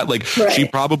of that. Like, right. She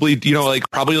probably,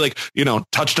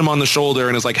 touched him on the shoulder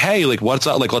and is like, hey, like, what's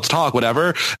up? Like, let's talk,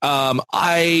 whatever.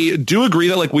 I do agree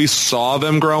that like we saw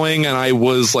them growing and I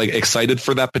was like excited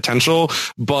for that potential,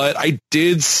 but I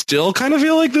did still kind of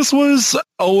feel like this was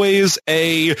always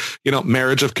a,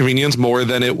 marriage of convenience more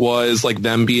than it was like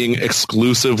them being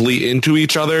exclusively into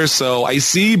each other. So I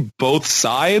see both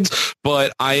sides,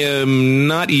 but I am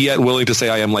not yet willing to say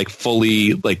I am like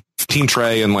fully like Team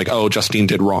Trey and like, oh, Justine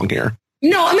did wrong here.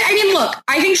 No, I mean, look,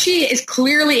 I think she is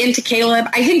clearly into Caleb.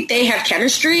 I think they have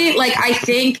chemistry. Like, I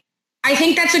think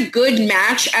that's a good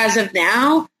match as of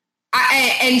now.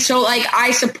 And so, like,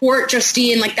 I support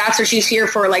Justine. Like, that's what she's here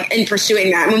for, like, in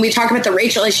pursuing that. When we talk about the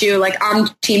Rachel issue, like, I'm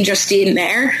Team Justine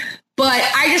there. But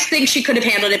I just think she could have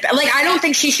handled it. Like, I don't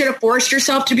think she should have forced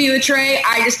herself to be with Trey.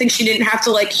 I just think she didn't have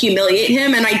to, like, humiliate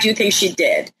him, and I do think she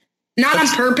did. Not on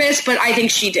purpose, but I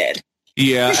think she did.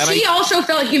 Yeah. She also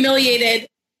felt humiliated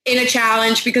in a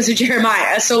challenge because of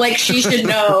Jeremiah. So, like, she should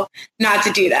know not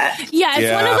to do that. Yeah,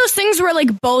 it's one of those things where,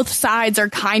 like, both sides are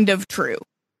kind of true.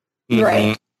 Mm-hmm.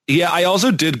 Right. Yeah, I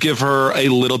also did give her a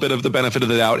little bit of the benefit of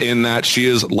the doubt in that she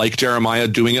is, like Jeremiah,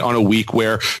 doing it on a week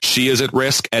where she is at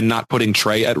risk and not putting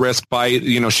Trey at risk by,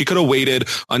 she could have waited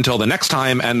until the next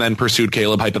time and then pursued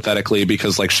Caleb hypothetically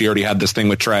because, like, she already had this thing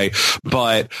with Trey.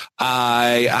 But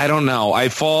I don't know. I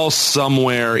fall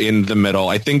somewhere in the middle.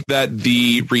 I think that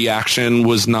the reaction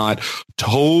was not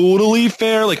totally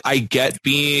fair. Like, I get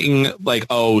being like,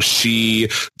 oh, she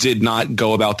did not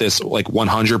go about this like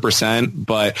 100%,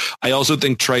 but I also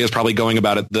think Trey is probably going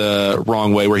about it the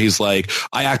wrong way where he's like,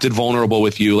 I acted vulnerable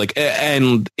with you. Like,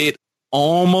 and it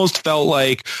almost felt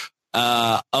like,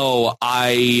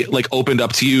 I like opened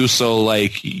up to you. So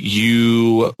like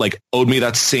you like owed me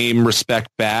that same respect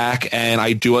back. And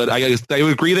I do it. I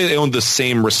would agree that they owned the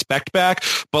same respect back,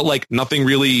 but like nothing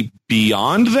really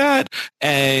beyond that.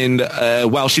 And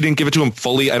while she didn't give it to him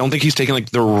fully, I don't think he's taking like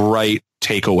the right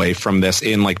takeaway from this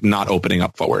in like not opening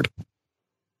up forward.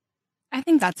 I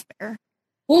think that's fair.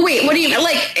 Well, wait, what do you mean?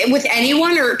 Like with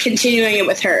anyone or continuing it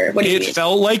with her? What do you mean? It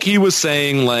felt like he was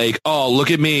saying like, oh, look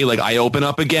at me. Like I open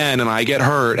up again and I get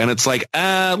hurt. And it's like,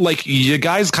 like you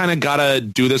guys kind of got to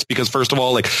do this because first of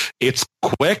all, like it's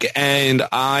quick. And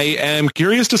I am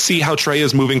curious to see how Trey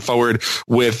is moving forward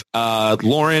with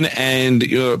Lauren and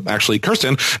actually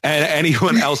Kirsten and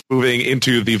anyone else moving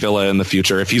into the villa in the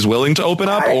future. If he's willing to open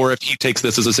up or if he takes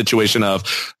this as a situation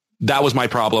of that was my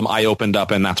problem. I opened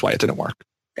up and that's why it didn't work.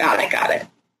 Got it.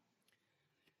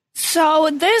 So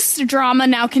this drama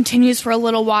now continues for a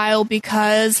little while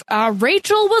because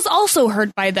Rachel was also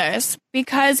hurt by this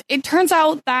because it turns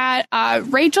out that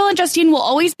Rachel and Justine will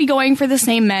always be going for the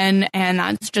same men, and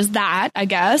that's just that, I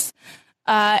guess.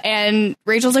 And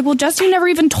Rachel's like, well, Justine never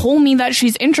even told me that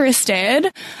she's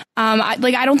interested.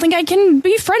 I don't think I can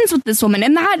be friends with this woman,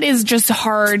 and that is just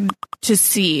hard to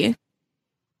see.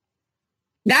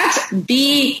 That's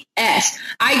BS.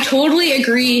 I totally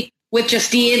agree with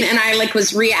Justine, and I like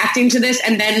was reacting to this,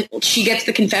 and then she gets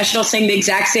the confessional saying the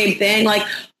exact same thing, like,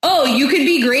 oh, you could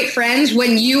be great friends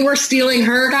when you were stealing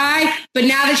her guy, but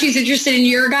now that she's interested in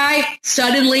your guy,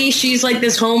 suddenly she's like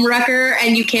this home wrecker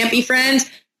and you can't be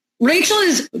friends. Rachel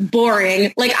is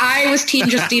boring. Like, I was team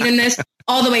Justine in this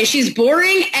all the way. She's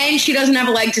boring and she doesn't have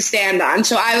a leg to stand on.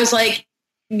 So I was like,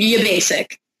 you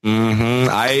basic. Mm-hmm.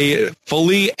 I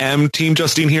fully am team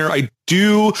Justine here. I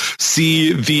do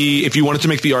see if you wanted to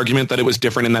make the argument that it was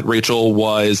different in that Rachel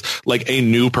was like a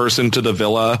new person to the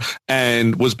villa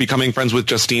and was becoming friends with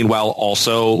Justine while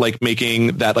also like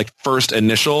making that like first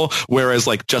initial, whereas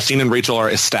like Justine and Rachel are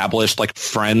established like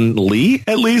friendly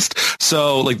at least.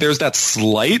 So like there's that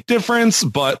slight difference,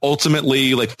 but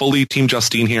ultimately like fully team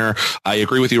Justine here. I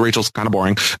agree with you. Rachel's kind of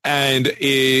boring. And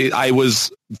I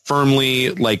was firmly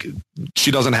like,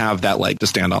 she doesn't have that leg to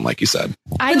stand on, like you said.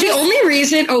 The only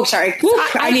reason,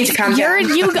 I need to calm down.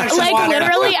 You like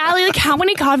literally, Allie, like how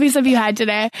many coffees have you had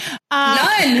today?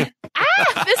 None.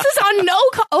 This is on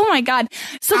oh my God.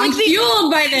 So I'm like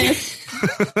fueled by this.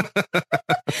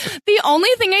 The only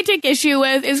thing I take issue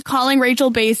with is calling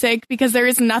Rachel basic because there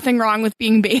is nothing wrong with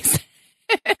being basic.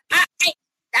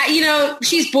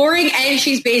 She's boring and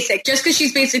she's basic. Just because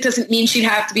she's basic doesn't mean she'd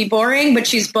have to be boring, but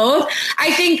she's both.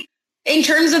 I think in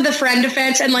terms of the friend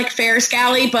defense and like fair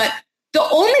Scally, but the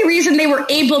only reason they were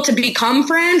able to become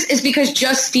friends is because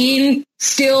Justine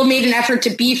still made an effort to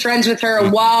be friends with her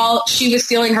while she was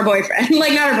stealing her boyfriend.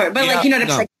 Like, not her boyfriend, but like, you know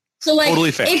what I'm saying? So like,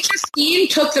 totally fair. If Justine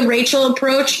took the Rachel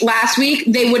approach last week,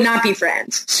 they would not be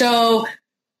friends. So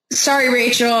sorry,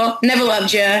 Rachel, never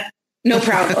loved you. No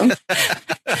problem.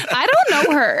 I don't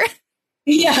know her.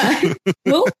 Yeah.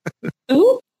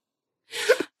 Ooh.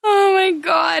 Oh my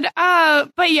God.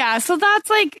 But yeah, so that's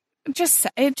like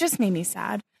it just made me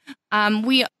sad.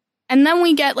 And then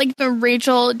we get like the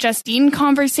Rachel Justine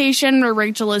conversation where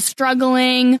Rachel is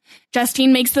struggling.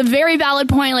 Justine makes the very valid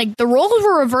point, like the roles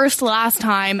were reversed last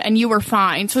time and you were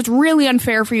fine. So it's really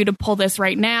unfair for you to pull this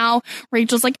right now.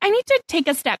 Rachel's like, I need to take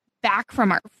a step back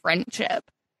from our friendship.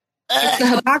 It's the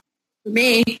hypocrisy for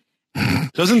me.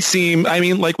 Doesn't seem, I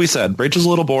mean, like we said, Rachel's a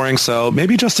little boring, so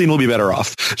maybe Justine will be better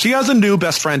off. She has a new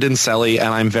best friend in Selly, and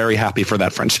I'm very happy for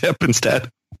that friendship instead.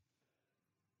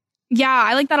 Yeah,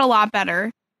 I like that a lot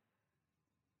better.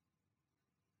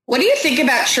 What do you think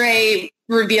about Trey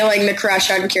revealing the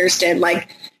crush on Kirsten? Like,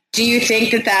 do you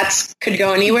think that could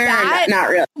go anywhere? That or not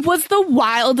really? Was the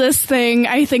wildest thing,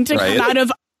 I think, to come out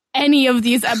of any of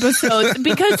these episodes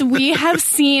because we have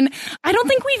seen, I don't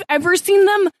think we've ever seen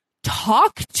them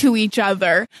talk to each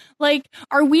other. Like,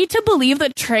 are we to believe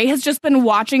that Trey has just been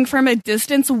watching from a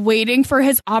distance, waiting for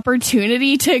his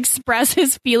opportunity to express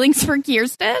his feelings for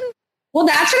Kirsten? Well,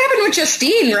 that's what happened with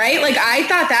Justine, right? Like, I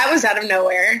thought that was out of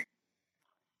nowhere.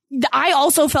 I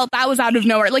also felt that was out of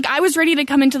nowhere. Like, I was ready to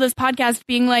come into this podcast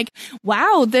being like,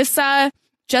 wow, this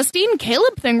Justine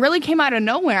Caleb thing really came out of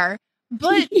nowhere.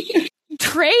 But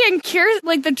Trey and Kirsten,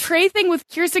 like the Trey thing with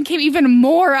Kirsten came even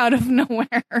more out of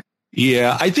nowhere.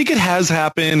 Yeah, I think it has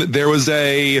happened. There was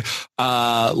a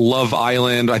Love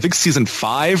Island, I think season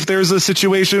 5, there's a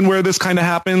situation where this kind of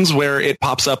happens, where it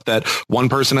pops up that one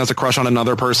person has a crush on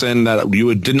another person that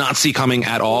you did not see coming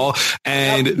at all.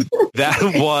 And that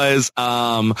was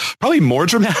probably more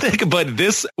dramatic, but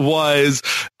this was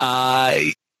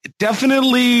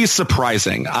definitely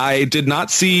surprising. I did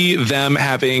not see them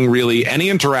having really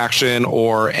any interaction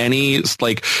or any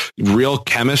like real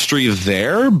chemistry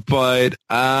there. But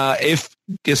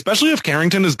especially if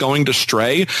Carrington is going to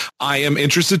Stray, I am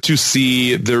interested to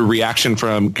see the reaction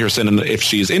from Kirsten and if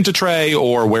she's into Trey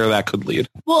or where that could lead.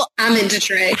 Well, I'm into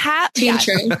Trey. Team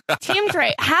Trey. Team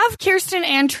Trey. Have Kirsten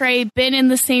and Trey been in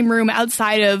the same room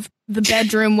outside of the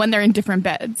bedroom when they're in different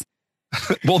beds?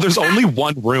 Well, there's only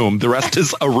one room. The rest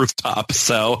is a rooftop.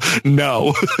 So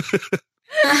no.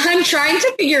 I'm trying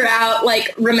to figure out,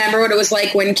 like, remember what it was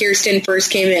like when Kirsten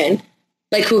first came in,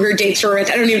 like who her dates were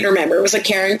with. I don't even remember. It was like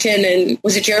Carrington and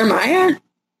was it Jeremiah?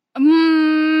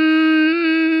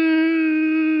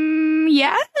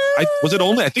 Yeah. I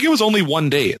think it was only one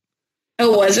date.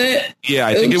 Oh, was it? Yeah,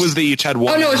 I think it was they each had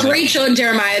one. Oh, no, it was Rachel and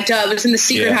Jeremiah Tubbs in the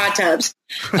secret hot tubs.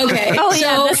 Okay.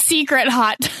 The secret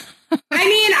hot I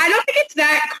mean, I don't think it's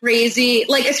that crazy.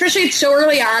 Like, especially it's so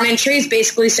early on and Trey's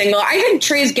basically single. I think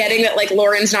Trey's getting that, like,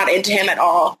 Lauren's not into him at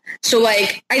all. So,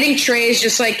 like, I think Trey's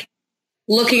just, like,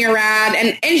 looking around.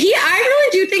 And I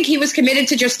really do think he was committed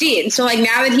to Justine. So, like,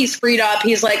 now that he's freed up,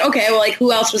 he's like, okay, well, like,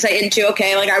 who else was I into?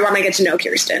 Okay, like, I want to get to know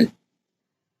Kirsten.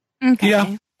 Okay.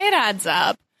 Yeah. It adds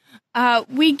up.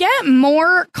 We get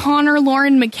more Connor,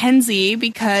 Lauren, Mackenzie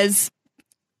because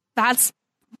that's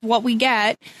what we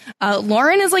get.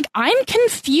 Lauren is like, I'm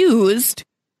confused.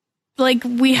 Like,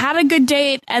 we had a good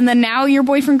date and then now you're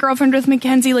boyfriend, girlfriend with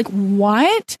Mackenzie. Like,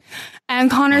 what? And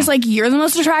Connor's like, you're the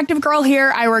most attractive girl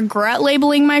here. I regret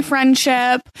labeling my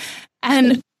friendship.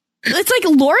 And it's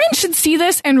like, Lauren should see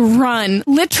this and run.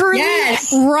 Literally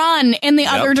run in the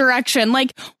other direction.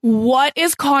 Like, what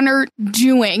is Connor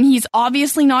doing? He's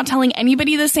obviously not telling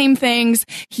anybody the same things.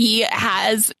 He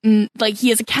is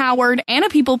a coward and a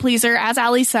people pleaser, as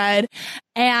Allie said.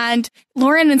 And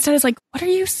Lauren instead is like, what are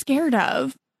you scared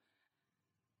of?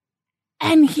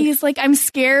 And he's like, I'm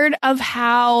scared of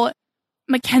how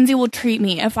Mackenzie will treat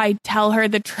me if I tell her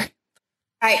the truth.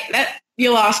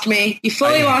 You lost me. You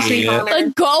fully lost me, Connor.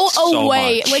 Like, go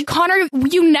away. Like, Connor,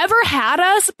 you never had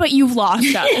us, but you've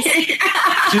lost us.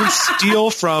 Dude, steal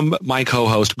from my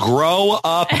co-host. Grow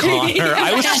up, Connor.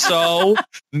 I was so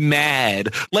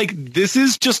mad. Like, this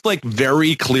is just, like,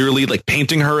 very clearly, like,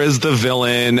 painting her as the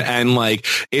villain. And, like,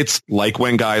 it's like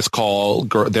when guys call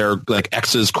their, like,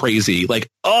 exes crazy. Like,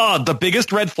 the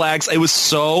biggest red flags. It was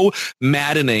so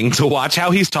maddening to watch how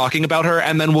he's talking about her.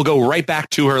 And then we'll go right back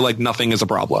to her like nothing is a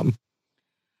problem.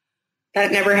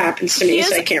 That never happens to me,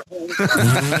 so I can't really.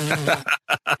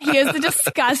 He is a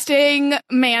disgusting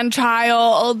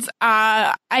man-child.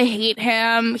 I hate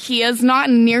him. He is not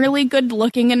nearly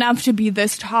good-looking enough to be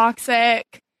this toxic.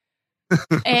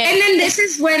 And then this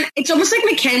is when it's almost like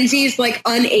Mackenzie's like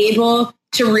unable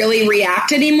to really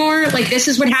react anymore. Like, this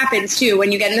is what happens too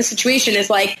when you get in this situation, is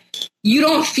like you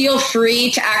don't feel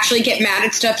free to actually get mad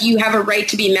at stuff you have a right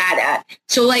to be mad at.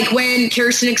 So like when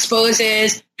Kirsten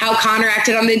exposes how Connor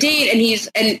acted on the date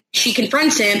and she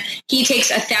confronts him, he takes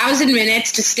 1,000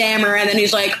 minutes to stammer and then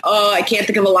he's like, oh, I can't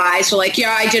think of a lie. So like,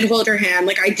 yeah, I did hold her hand.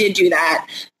 Like, I did do that.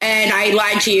 And I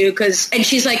lied to you and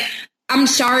she's like, I'm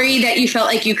sorry that you felt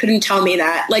like you couldn't tell me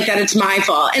that, like that it's my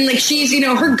fault. And like, she's,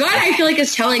 her gut, I feel like,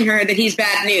 is telling her that he's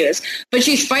bad news, but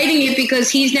she's fighting it because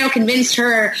he's now convinced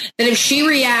her that if she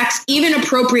reacts even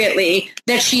appropriately,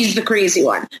 that she's the crazy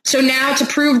one. So now to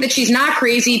prove that she's not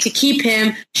crazy, to keep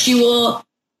him, she will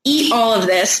eat all of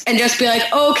this and just be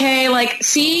like, okay, like,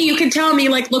 see, you can tell me,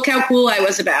 like, look how cool I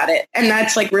was about it. And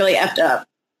that's like really effed up.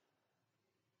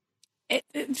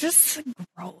 It just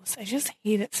gross. I just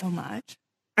hate it so much.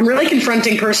 I'm really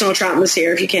confronting personal traumas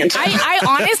here, if you can't tell. I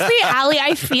honestly, Allie,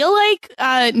 I feel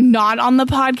like not on the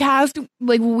podcast,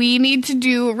 like, we need to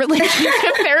do relationship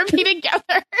therapy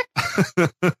together.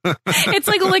 It's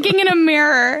like looking in a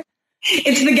mirror.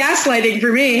 It's the gaslighting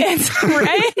for me. It's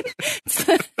right.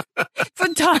 It's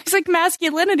a toxic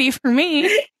masculinity for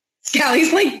me.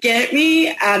 Scally's like, get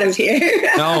me out of here.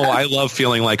 No, I love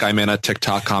feeling like I'm in a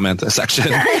TikTok comment section.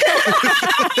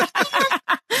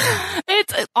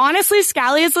 It's honestly,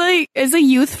 Scally is a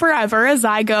youth forever, a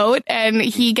zygote, and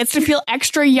he gets to feel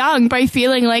extra young by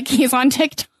feeling like he's on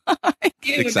TikTok.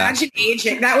 Dude, imagine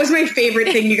aging. That was my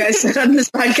favorite thing you guys said on this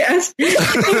podcast.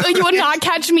 You would not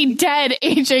catch me dead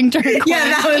aging during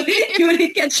quarantine. You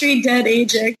wouldn't catch me dead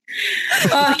aging.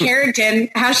 Carrington,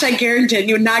 hashtag Carrington.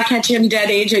 You would not catch him dead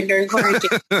aging during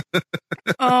quarantine.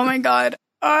 Oh my god.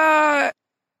 Oh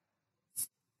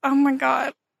my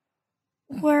god.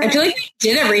 I feel like we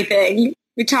did everything.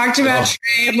 We talked about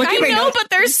Trey. I know, but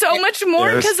there's so much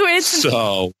more because it's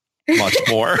so much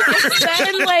more.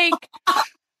 Then, like,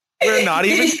 we're not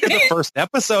even in the first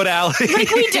episode, Allie.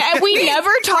 Like we never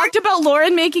talked about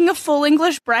Lauren making a full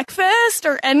English breakfast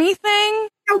or anything.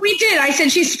 No, we did. I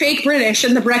said she's fake British,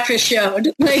 and the breakfast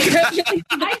showed. Like,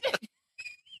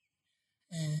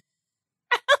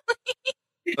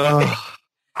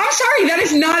 I'm sorry, that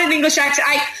is not an English accent.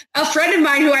 A friend of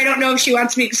mine who I don't know if she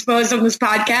wants me exposed on this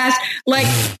podcast, like,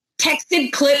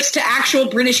 texted clips to actual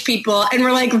British people and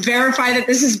were like, verify that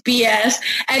this is BS.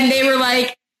 And they were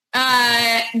like,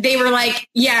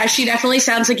 yeah, she definitely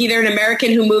sounds like either an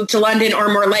American who moved to London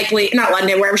or more likely, not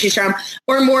London, wherever she's from,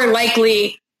 or more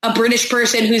likely a British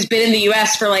person who's been in the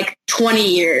US for like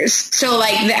 20 years. So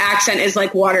like the accent is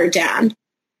like watered down.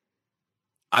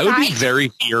 I would be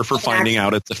very eager for finding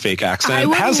out it's a fake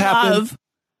accent.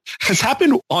 Has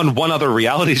happened on one other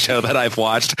reality show that I've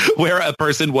watched where a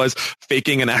person was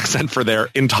faking an accent for their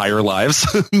entire lives,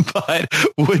 but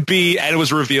and it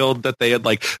was revealed that they had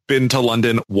like been to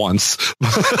London once.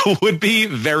 Would be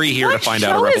very eager to find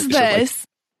out. What show is this?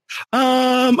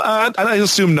 I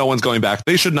assume no one's going back.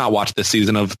 They should not watch this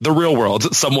season of The Real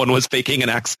World. Someone was faking an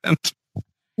accent.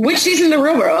 Which season of The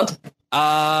Real World?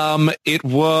 It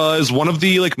was one of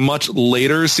the like much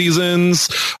later seasons,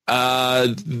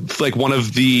 like one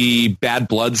of the Bad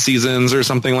Blood seasons or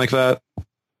something like that.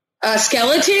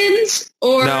 Skeletons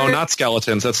or no, not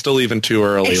Skeletons. That's still even too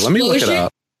early. Let me look it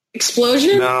up.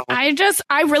 Explosion? No. I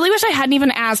really wish I hadn't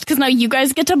even asked because now you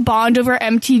guys get to bond over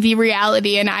MTV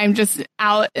reality and I'm just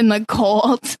out in the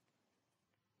cold.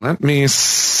 Let me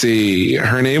see.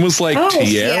 Her name was like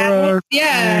Tiara.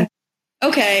 Yeah.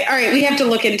 Okay, all right, we have to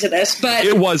look into this, but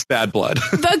it was Bad Blood.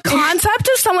 The concept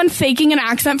of someone faking an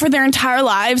accent for their entire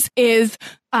lives is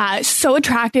so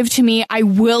attractive to me. I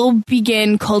will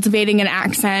begin cultivating an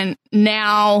accent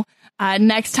now.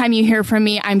 Next time you hear from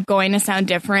me, I'm going to sound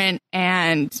different,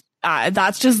 and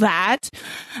that's just that.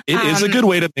 It is a good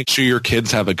way to make sure your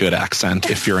kids have a good accent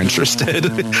if you're interested.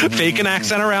 Fake an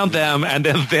accent around them and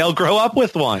then they'll grow up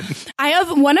with one. I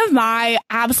have one of my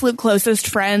absolute closest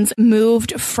friends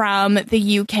moved from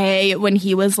the UK when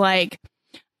he was like,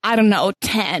 I don't know,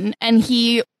 10. And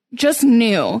he just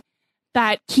knew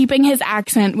that keeping his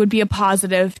accent would be a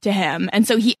positive to him. And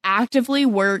so he actively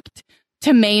worked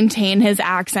to maintain his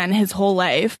accent his whole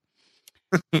life.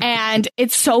 And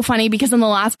it's so funny because in the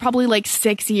last probably like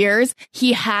 6 years,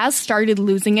 he has started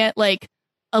losing it like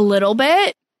a little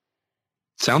bit.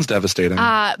 Sounds devastating.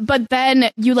 But then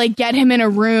you like get him in a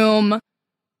room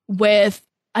with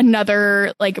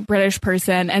another like British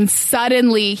person and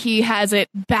suddenly he has it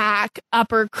back,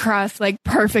 upper crust, like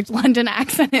perfect London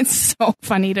accent. It's so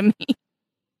funny to me.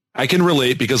 I can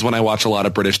relate because when I watch a lot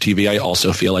of British TV, I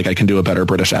also feel like I can do a better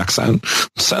British accent.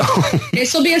 So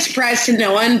this will be a surprise to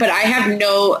no one, but I have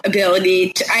no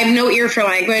ability I have no ear for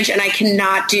language and I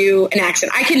cannot do an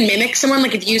accent. I can mimic someone.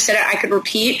 Like if you said it, I could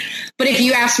repeat. But if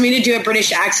you asked me to do a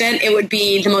British accent, it would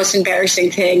be the most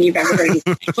embarrassing thing you've ever heard.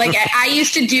 Like I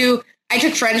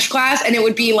took French class and it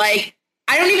would be like,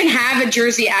 I don't even have a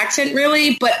Jersey accent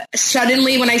really, but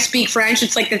suddenly when I speak French,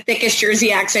 it's like the thickest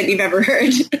Jersey accent you've ever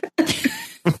heard.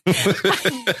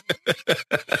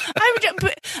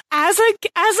 As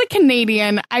a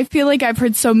Canadian, I feel like I've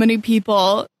heard so many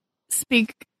people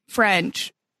speak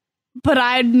French, but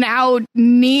I now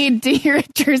need to hear a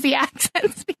Jersey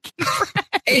accent speaking French.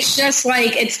 It's just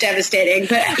like, it's devastating.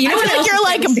 But you know what else? You're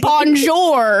like,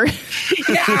 bonjour.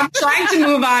 Yeah, I'm trying to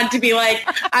move on to be like,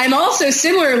 I'm also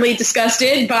similarly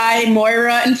disgusted by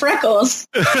Moira and Freckles.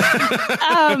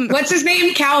 What's his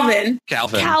name? Calvin.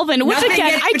 Which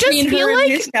again, I just feel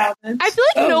like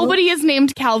nobody is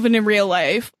named Calvin in real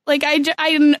life. Like I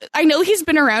know he's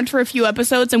been around for a few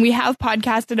episodes and we have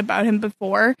podcasted about him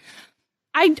before.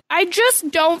 I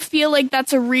just don't feel like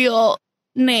that's a real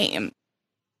name.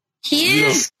 He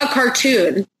is a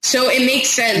cartoon, so it makes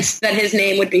sense that his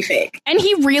name would be fake. And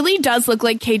he really does look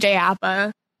like KJ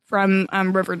Apa from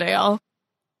Riverdale.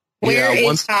 Where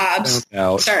is Hobbs?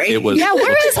 Sorry.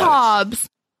 Where is Hobbs?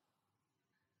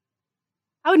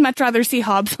 I would much rather see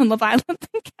Hobbs on Love Island than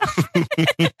Calvin.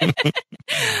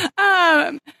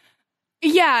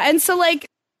 And so like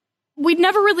we'd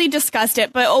never really discussed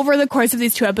it, but over the course of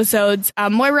these 2 episodes,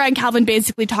 Moira and Calvin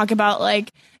basically talk about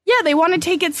like, they want to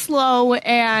take it slow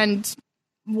and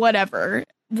whatever,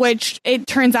 which it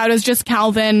turns out is just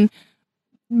Calvin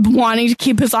wanting to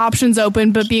keep his options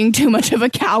open, but being too much of a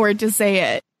coward to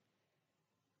say it.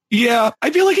 Yeah,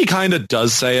 I feel like he kind of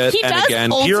does say it. And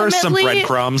again, here are some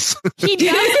breadcrumbs. He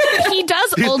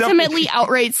does ultimately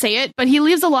outright say it, but he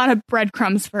leaves a lot of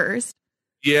breadcrumbs first.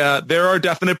 Yeah, there are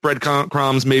definite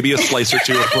breadcrumbs, maybe a slice or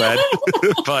 2 of bread,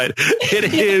 but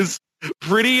it is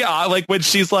pretty odd. Like when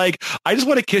she's like, I just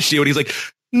want to kiss you. And he's like,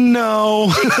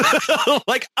 no.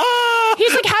 Like,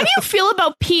 He's like, how do you feel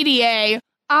about PDA?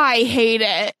 I hate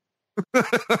it.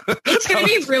 It's going to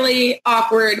be really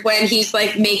awkward when he's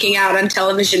like making out on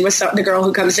television with the girl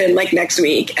who comes in like next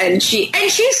week. And she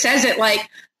says it like,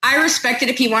 I respect it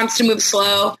if he wants to move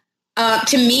slow.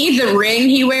 To me, the ring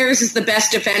he wears is the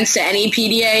best defense to any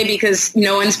PDA because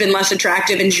no one's been less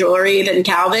attractive in jewelry than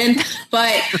Calvin.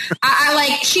 But I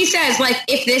like, she says, like,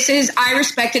 if this is, I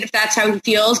respect it if that's how he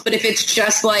feels. But if it's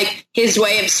just like his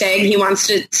way of saying he wants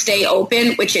to stay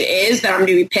open, which it is, then I'm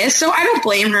going to be pissed. So I don't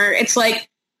blame her. It's like,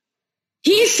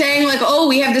 he's saying like, oh,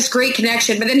 we have this great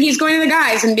connection. But then he's going to the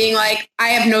guys and being like, I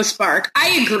have no spark.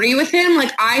 I agree with him.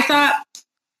 Like, I thought,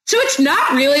 so it's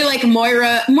not really like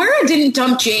Moira didn't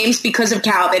dump James because of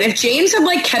Calvin. If James had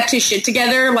like kept his shit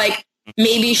together, like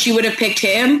maybe she would have picked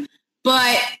him.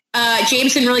 But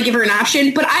James didn't really give her an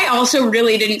option. But I also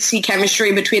really didn't see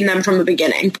chemistry between them from the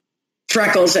beginning.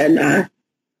 Freckles and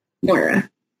Moira.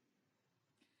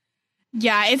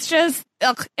 Yeah, it's just,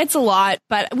 it's a lot.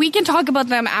 But we can talk about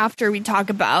them after we talk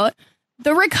about the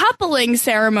recoupling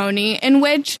ceremony, in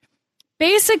which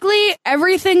basically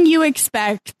everything you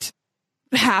expect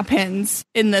happens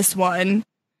in this one,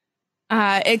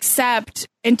 except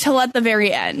until at the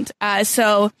very end.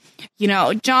 So, you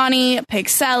know, Johnny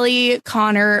picks Sally,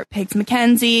 Connor picks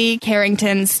Mackenzie,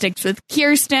 Carrington sticks with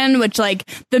Kirsten, which, like,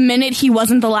 the minute he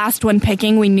wasn't the last one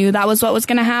picking, we knew that was what was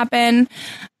going to happen.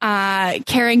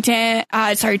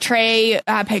 Trey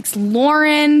picks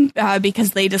Lauren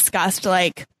because they discussed,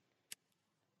 like,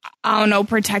 I don't know,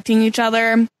 protecting each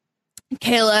other.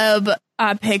 Caleb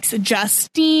picks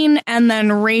Justine, and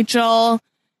then Rachel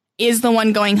is the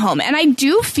one going home. And I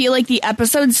do feel like the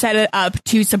episode set it up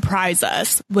to surprise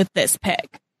us with this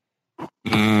pick.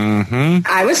 Mm-hmm.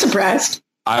 I was surprised.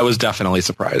 I was definitely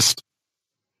surprised.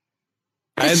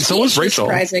 And so was Rachel.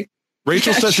 Surprising.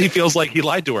 Rachel says he feels like he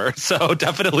lied to her, so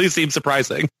definitely seems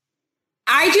surprising.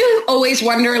 I do always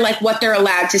wonder, like, what they're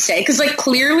allowed to say. Because, like,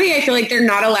 clearly I feel like they're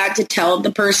not allowed to tell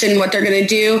the person what they're going to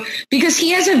do. Because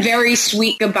he has a very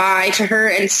sweet goodbye to her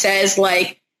and says,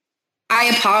 like, I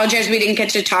apologize we didn't get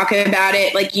to talk about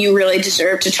it. Like, you really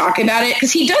deserve to talk about it.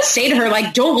 Because he does say to her,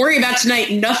 like, don't worry about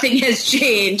tonight. Nothing has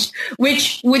changed.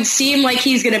 Which would seem like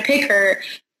he's going to pick her.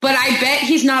 But I bet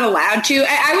he's not allowed to.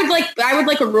 I would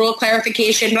like a rule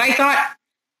clarification. But I thought,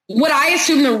 what I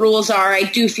assume the rules are, I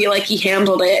do feel like he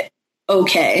handled it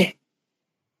okay.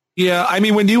 Yeah, I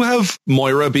mean, when you have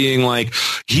Moira being like,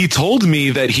 he told me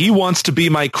that he wants to be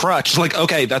my crutch, like,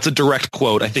 okay, that's a direct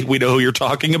quote. I think we know who you're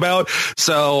talking about.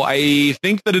 So I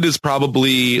think that it is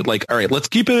probably like, all right, let's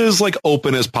keep it as like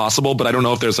open as possible, but I don't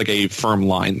know if there's like a firm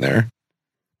line there.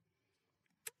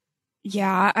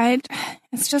 Yeah,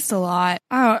 it's just a lot.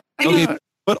 Okay.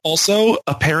 But also,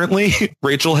 apparently,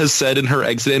 Rachel has said in her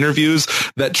exit interviews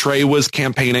that Trey was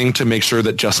campaigning to make sure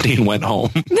that Justine went home.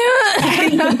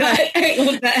 I love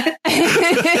that.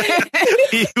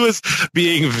 He was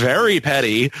being very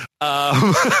petty.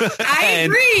 I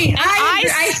agree.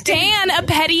 I stand a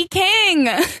petty king.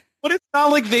 But it's not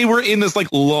like they were in this like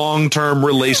long-term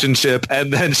relationship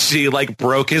and then she like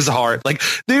broke his heart. Like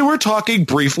they were talking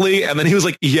briefly and then he was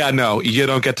like, yeah, no, you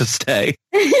don't get to stay.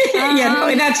 Yeah,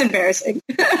 no, that's embarrassing.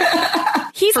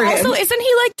 He's also, isn't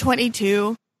he like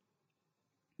 22?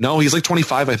 No, he's like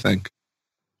 25, I think.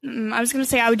 I was going to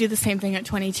say I would do the same thing at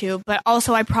 22, but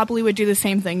also I probably would do the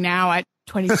same thing now at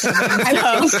 27.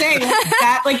 I was saying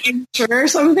that like immature or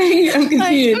something. I'm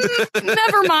confused.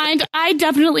 Never mind. I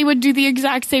definitely would do the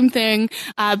exact same thing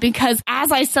because,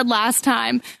 as I said last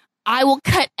time, I will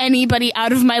cut anybody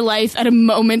out of my life at a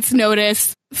moment's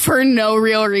notice for no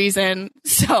real reason.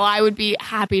 So I would be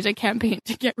happy to campaign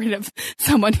to get rid of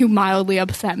someone who mildly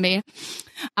upset me.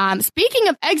 Speaking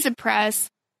of exit press,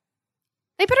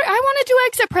 I want to do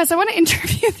exit press. I want to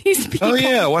interview these people. Oh,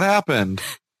 yeah. What happened?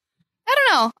 I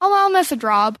don't know. I'll message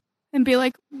Rob. and be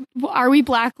like, are we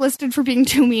blacklisted for being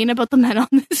too mean about the men on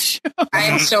this show? I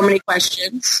have so many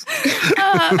questions.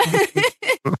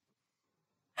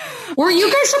 Were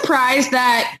you guys surprised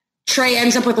that Trey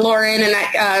ends up with Lauren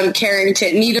and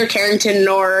Carrington? Neither Carrington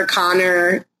nor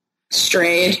Connor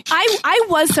strayed. I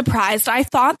was surprised. I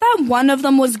thought that one of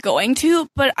them was going to,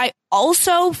 but I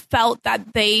also felt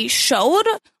that they showed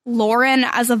Lauren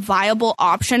as a viable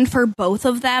option for both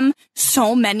of them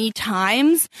so many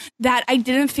times that I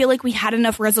didn't feel like we had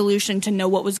enough resolution to know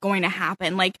what was going to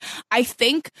happen. Like, I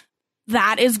think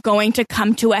that is going to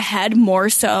come to a head more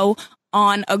so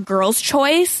on a girl's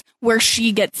choice where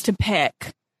she gets to pick.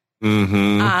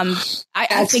 Mm-hmm.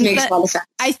 I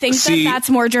think that's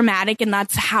more dramatic, and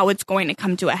that's how it's going to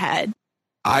come to a head.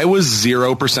 I was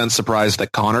 0% surprised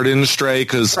that Connor didn't stray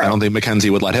because I don't think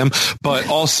Mackenzie would let him. But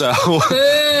also,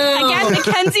 again,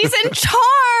 Mackenzie's in charge.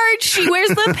 She wears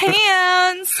the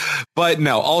pants. But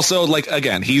no, also, like,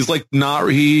 again, he's like not.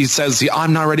 He says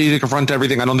I'm not ready to confront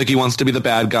everything. I don't think he wants to be the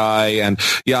bad guy. And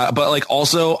yeah, but like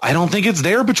also, I don't think it's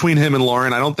there between him and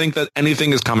Lauren. I don't think that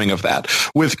anything is coming of that.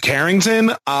 With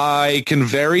Carrington, I can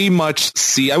very much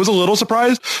see. I was a little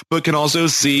surprised, but can also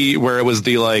see where it was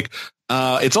the like.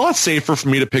 It's a lot safer for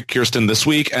me to pick Kirsten this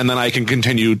week, and then I can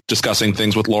continue discussing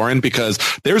things with Lauren because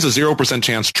there's a 0%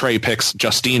 chance Trey picks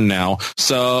Justine now.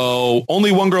 So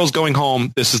only one girl's going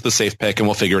home. This is the safe pick, and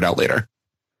we'll figure it out later.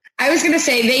 I was going to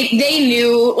say they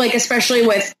knew, like, especially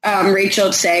with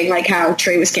Rachel saying like how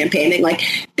Trey was campaigning, like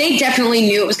they definitely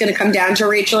knew it was going to come down to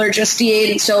Rachel or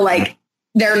Justine. So like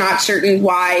they're not certain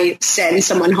why send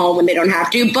someone home when they don't have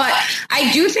to. But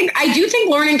I do think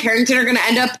Lauren and Carrington are going to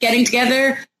end up getting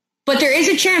together. But there is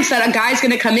a chance that a guy's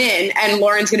going to come in and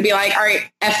Lauren's going to be like, all right,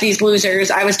 F these losers.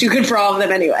 I was too good for all of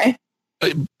them anyway.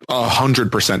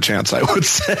 100% chance, I would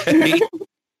say.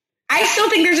 I still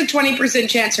think there's a 20%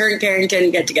 chance her and Carrington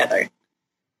get together.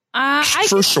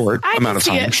 For a short amount of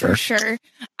time, for sure.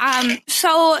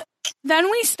 So then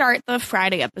we start the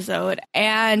Friday episode,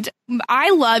 and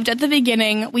I loved at the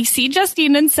beginning, we see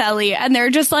Justine and Sally, and they're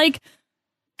just like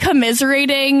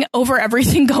commiserating over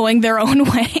everything going their own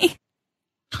way.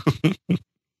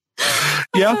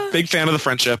 Yeah, big fan of the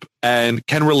friendship and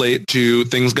can relate to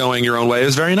things going your own way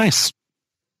is very nice.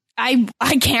 I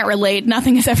can't relate.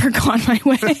 Nothing has ever gone my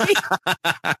way.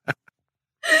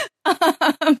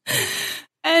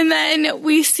 And then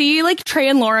we see like Trey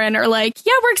and Lauren are like,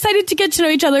 yeah, we're excited to get to know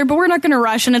each other, but we're not going to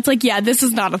rush. And it's like, yeah, this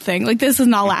is not a thing. Like, this is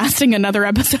not lasting another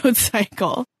episode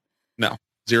cycle. No,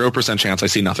 0% chance. I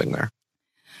see nothing there.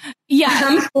 Yeah.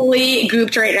 I'm fully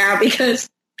gooped right now because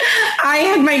I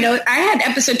had my note. I had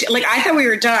episode 2. Like, I thought we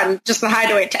were done. Just the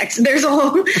hideaway text. There's a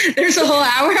whole hour.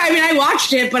 I mean, I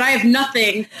watched it, but I have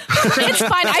nothing. It's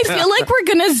fine. I feel like we're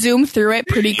gonna zoom through it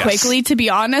pretty quickly, to be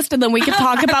honest, and then we can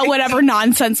talk about whatever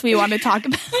nonsense we want to talk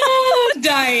about.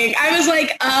 Dying. I was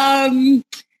like,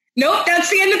 nope.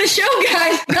 That's the end of the show,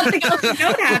 guys. Nothing else to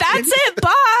note happened. That's it.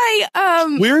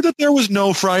 Bye. Weird that there was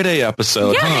no Friday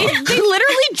episode. Yeah, they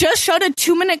literally just showed a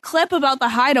 2-minute clip about the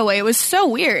hideaway. It was so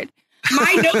weird.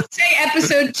 My notes say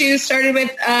episode 2 started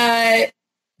with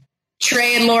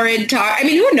Trey and Lauren talk. I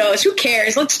mean, who knows? Who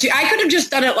cares? I could have just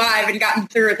done it live and gotten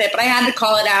through with it, but I had to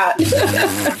call it out.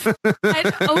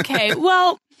 Okay,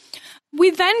 well, we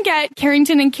then get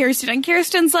Carrington and Kirsten, and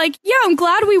Kirsten's like, yeah, I'm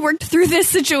glad we worked through this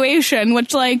situation,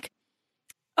 which, like,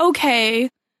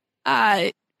 okay,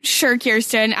 sure,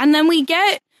 Kirsten. And then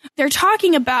they're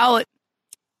talking about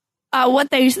what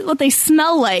they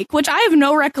smell like, which I have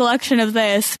no recollection of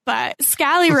this, but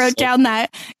Scally wrote down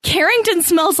that Carrington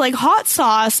smells like hot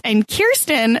sauce and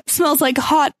Kirsten smells like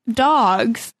hot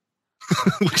dogs.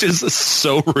 Which is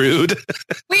so rude.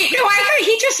 Wait, no, I thought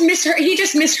he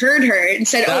just misheard her and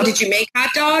said, "Oh, did you make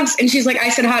hot dogs?" And she's like, "I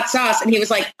said hot sauce," and he was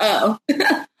like, "Oh."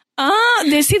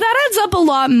 See, that adds up a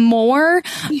lot more.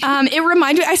 It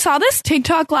reminded me, I saw this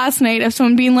TikTok last night of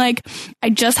someone being like, I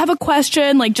just have a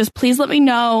question, like, just please let me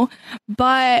know.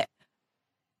 But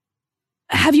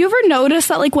have you ever noticed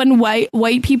that, like, when white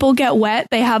people get wet,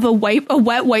 they have a wet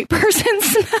white person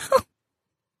smell?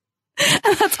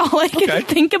 And that's all I can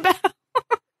think about.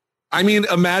 I mean,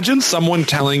 imagine someone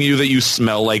telling you that you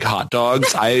smell like hot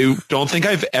dogs. I don't think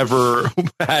I've ever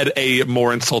had a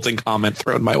more insulting comment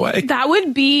thrown my way. That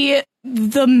would be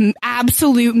the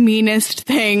absolute meanest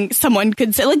thing someone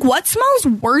could say. Like, what smells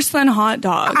worse than hot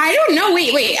dogs? I don't know.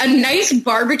 Wait. A nice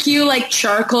barbecue, like,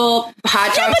 charcoal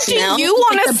hot dog smell. Do you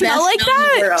want to smell like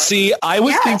that? See, I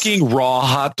was thinking raw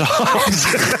hot dogs.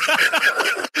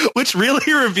 which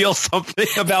really reveals something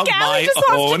about Scally my just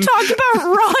own. wants to talk about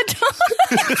raw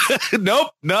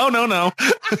dog. No.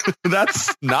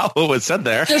 That's not what was said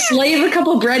there. Just leave a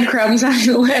couple breadcrumbs out of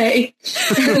the way.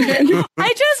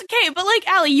 But like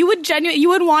Allie, you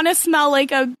would want to smell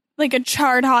like a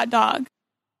charred hot dog.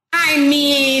 I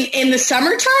mean, in the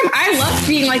summertime, I love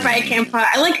being like by a campfire.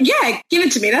 Give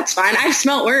it to me. That's fine. I've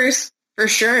smelled worse for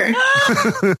sure.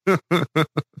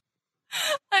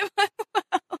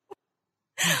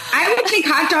 I would take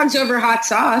hot dogs over hot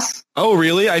sauce. Oh,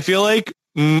 really? I feel like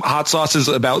hot sauce is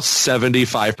about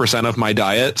 75% of my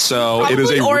diet, so Probably it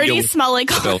is already smell like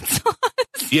hot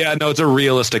sauce. Yeah, no, it's a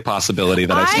realistic possibility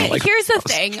that I smell like. Here's hot the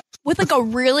sauce. thing with like a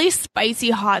really spicy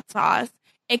hot sauce,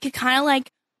 it could kind of like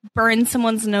burn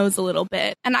someone's nose a little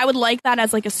bit, and I would like that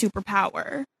as like a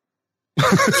superpower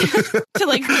to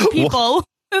like hurt people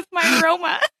with my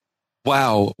aroma.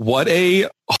 Wow, what a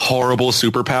horrible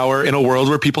superpower in a world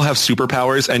where people have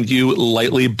superpowers and you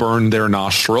lightly burn their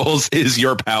nostrils is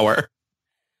your power.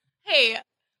 Hey,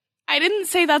 I didn't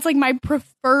say that's like my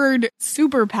preferred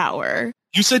superpower.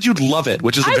 You said you'd love it,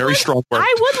 which is a very strong word.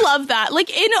 I would love that.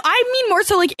 I mean more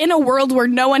so like in a world where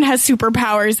no one has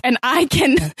superpowers and I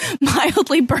can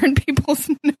mildly burn people's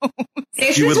nose.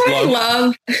 This is what I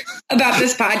love about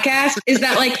this podcast is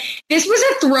that like this was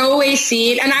a throwaway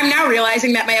scene, and I'm now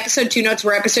realizing that my episode 2 notes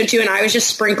were episode 2 and I was just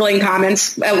sprinkling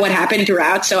comments at what happened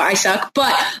throughout, so I suck.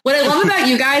 But what I love about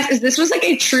you guys is this was like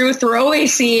a true throwaway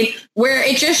scene where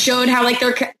it just showed how like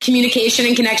their communication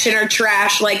and connection are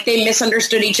trash, like they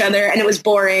misunderstood each other and it was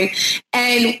boring,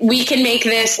 and we can make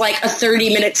this like a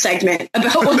 30-minute segment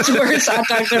about what's worse, hot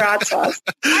dogs or hot sauce.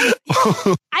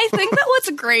 I think that what's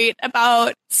great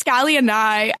about Scally and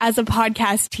I as a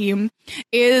podcast team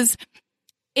is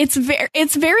it's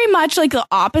very much like the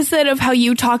opposite of how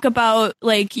you talk about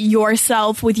like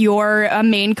yourself with your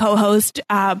main co-host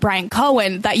Brian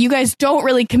Cohen, that you guys don't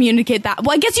really communicate that.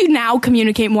 Well, I guess you now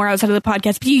communicate more outside of the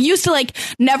podcast, but you used to like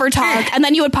never talk and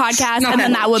then you would podcast and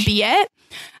then that would be it.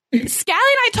 Scally and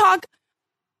I talk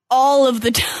all of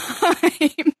the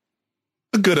time.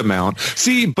 A good amount.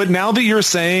 See, but now that you're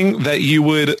saying that you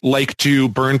would like to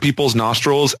burn people's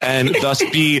nostrils and thus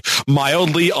be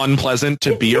mildly unpleasant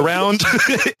to be around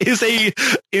is a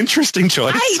interesting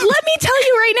choice. Let me tell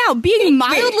you right now, being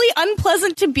mildly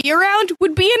unpleasant to be around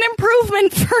would be an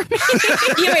improvement for me.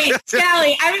 Wait,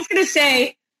 Scally, I was going to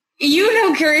say, you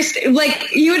know Kirsten,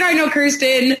 like you and I know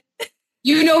Kirsten,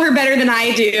 you know her better than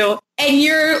I do, and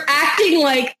you're acting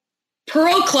like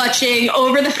pearl clutching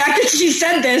over the fact that she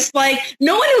said this. Like,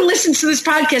 no one who listens to this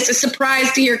podcast is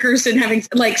surprised to hear Kirsten having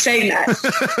like saying that.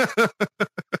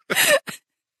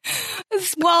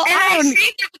 Well, and I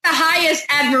say that with the highest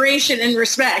admiration and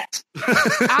respect.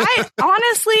 I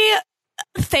honestly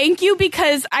thank you,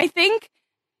 because I think,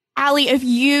 Allie, if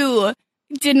you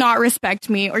did not respect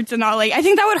me or did not like, I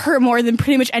think that would hurt more than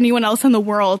pretty much anyone else in the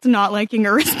world not liking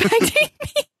or respecting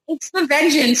me. It's the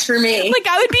vengeance for me. Like,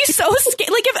 I would be so scared.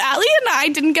 Like, if Allie and I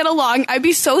didn't get along, I'd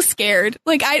be so scared.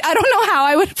 Like, I don't know how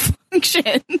I would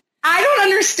function. I don't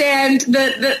understand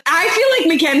I feel like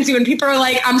Mackenzie when people are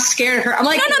like, I'm scared of her. I'm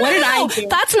like, what did I do?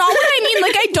 That's not what I mean.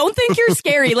 Like, I don't think you're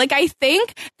scary. Like, I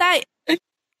think that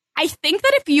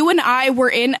if you and I were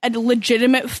in a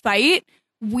legitimate fight,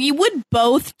 we would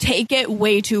both take it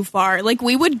way too far. Like,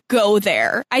 we would go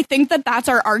there. I think that that's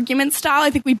our argument style. I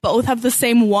think we both have the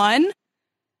same one.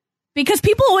 Because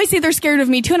people always say they're scared of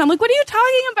me too, and I'm like, what are you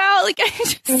talking about? Like,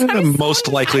 I'm most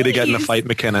likely to get in a fight,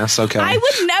 McInnes. Okay. I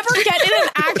would never get in an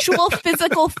actual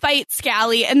physical fight,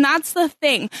 Scally, and that's the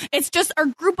thing. It's just our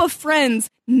group of friends.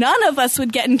 None of us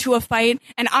would get into a fight,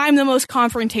 and I'm the most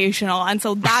confrontational, and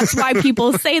so that's why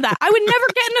people say that. I would never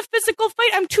get in a physical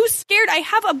fight. I'm too scared. I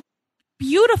have a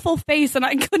beautiful face, and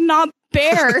I could not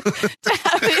bear to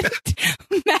have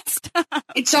it messed up.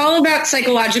 It's all about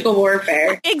psychological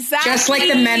warfare. Exactly. Just like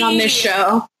the men on this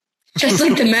show. Just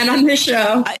like the men on this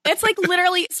show. It's like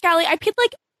literally, Scally, I paid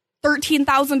like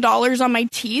 $13,000 on my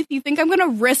teeth. You think I'm going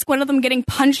to risk one of them getting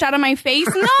punched out of my face?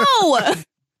 No!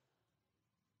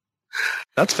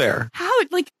 That's fair. How?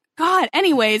 Like, God.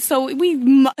 Anyway, so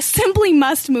we simply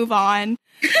must move on.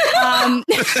 Well, I'm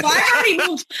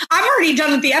already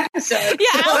done with the episode.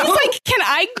 Yeah, I was like, can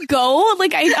I go?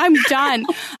 Like, I'm done.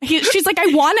 She's like, I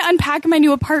want to unpack my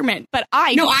new apartment, but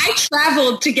I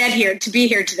traveled to get here, to be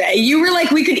here today. You were like,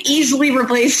 we could easily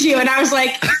replace you, and I was like,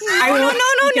 no.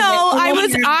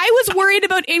 I was worried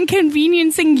about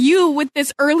inconveniencing you with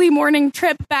this early morning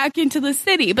trip back into the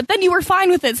city, but then you were fine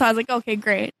with it, so I was like, okay,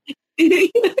 great.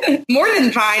 More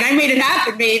than fine. I made it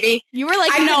happen, baby. You were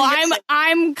like, no,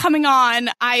 I'm coming on.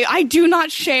 I do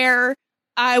not share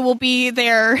I will be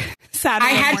there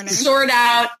Saturday I had morning. to sort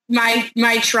out my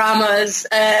traumas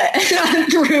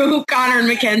through Connor and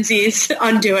Mackenzie's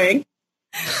undoing.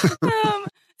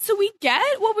 So we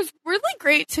get what was really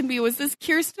great to me was this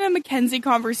Kirsten and Mackenzie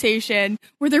conversation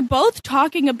where they're both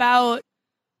talking about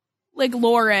like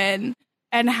Lauren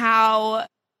and how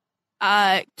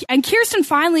and Kirsten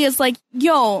finally is like,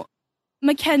 yo,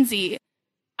 Mackenzie,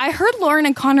 I heard Lauren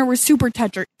and Connor were super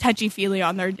touchy-feely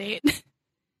on their date.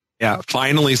 Yeah,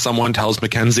 finally someone tells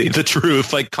Mackenzie the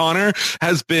truth. Like, Connor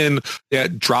has been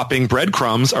dropping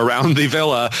breadcrumbs around the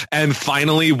villa, and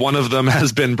finally one of them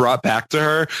has been brought back to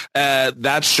her.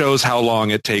 That shows how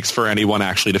long it takes for anyone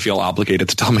actually to feel obligated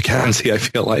to tell Mackenzie, I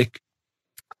feel like.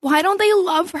 Why don't they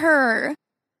love her?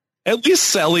 At least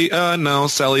Sally. No,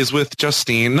 Sally's with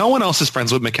Justine. No one else is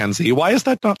friends with Mackenzie. Why is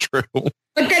that not true?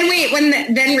 But then wait,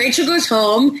 then Rachel goes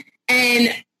home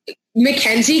and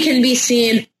Mackenzie can be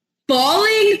seen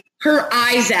bawling her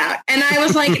eyes out. And I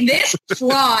was like, this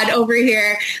fraud over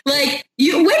here. Like, when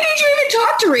did you even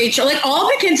talk to Rachel? Like, all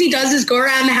Mackenzie does is go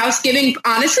around the house giving,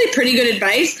 honestly, pretty good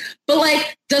advice, but,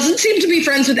 like, doesn't seem to be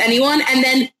friends with anyone, and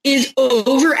then is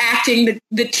overacting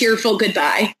the tearful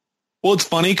goodbye. Well, it's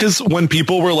funny because when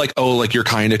people were like, oh, like, you're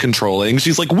kind of controlling,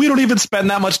 she's like, we don't even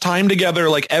spend that much time together.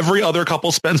 Like, every other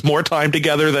couple spends more time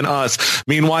together than us.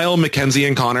 Meanwhile, Mackenzie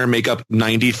and Connor make up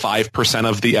 95%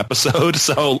 of the episode.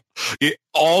 So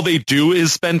all they do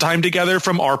is spend time together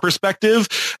from our perspective.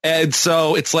 And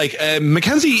so it's like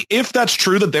Mackenzie, if that's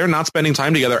true that they're not spending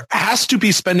time together, has to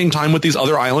be spending time with these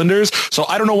other Islanders. So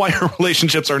I don't know why her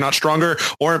relationships are not stronger,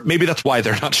 or maybe that's why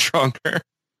they're not stronger.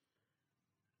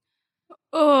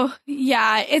 Oh,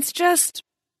 yeah, it's just,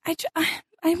 I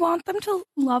want them to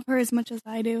love her as much as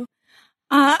I do.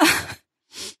 This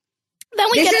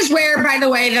is where, by the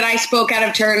way, that I spoke out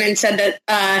of turn and said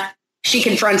that she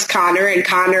confronts Connor, and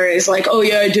Connor is like, oh,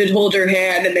 yeah, I did hold her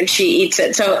hand, and then she eats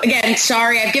it. So, again,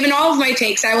 sorry, I've given all of my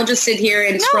takes. I will just sit here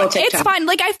and scroll TikTok. It's fine.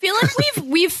 Like, I feel like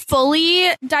we've fully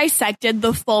dissected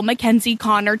the full Mackenzie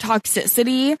Connor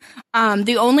toxicity.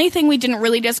 The only thing we didn't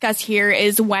really discuss here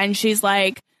is when she's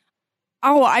like,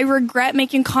 oh, I regret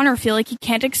making Connor feel like he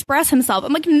can't express himself.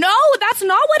 I'm like, no, that's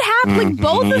not what happened. Like,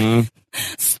 both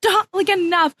stop, like,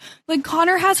 enough. Like,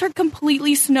 Connor has her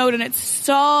completely snowed, and it's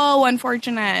so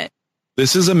unfortunate.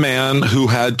 This is a man who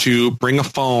had to bring a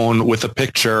phone with a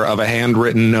picture of a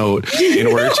handwritten note in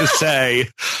order to say,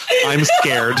 I'm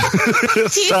scared. He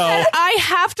said, I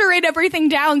have to write everything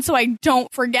down so I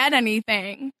don't forget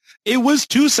anything. It was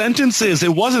 2 sentences.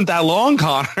 It wasn't that long,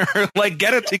 Connor. Like,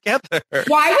 get it together.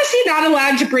 Why was he not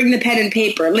allowed to bring the pen and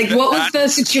paper? Like, what was the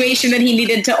situation that he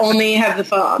needed to only have the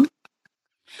phone?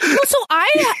 Well, so I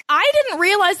didn't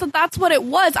realize that that's what it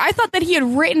was. I thought that he had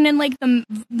written in, like,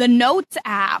 the notes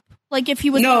app. Like, if he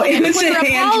was it was an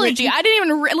apology. I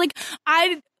didn't even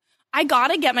I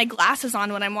gotta get my glasses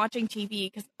on when I'm watching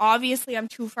TV because obviously I'm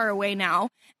too far away now,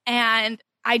 and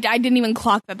I didn't even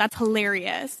clock that. That's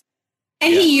hilarious.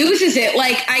 And he uses it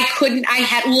like I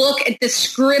had look at the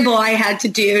scribble I had to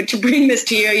do to bring this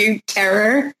to you, you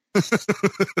terror.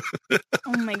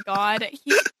 Oh my God.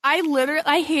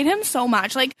 I hate him so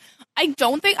much. Like, I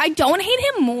don't hate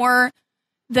him more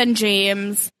than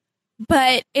James,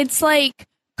 but it's like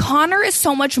Connor is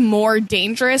so much more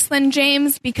dangerous than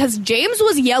James because James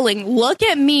was yelling, look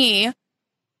at me.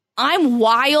 I'm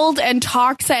wild and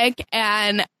toxic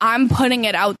and I'm putting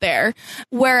it out there.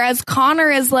 Whereas Connor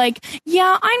is like,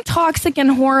 yeah, I'm toxic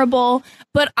and horrible,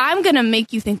 but I'm going to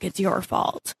make you think it's your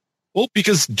fault. Well,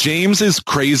 because James is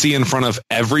crazy in front of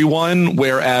everyone,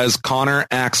 whereas Connor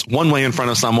acts one way in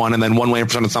front of someone and then one way in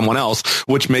front of someone else,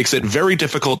 which makes it very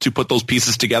difficult to put those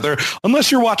pieces together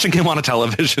unless you're watching him on a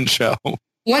television show.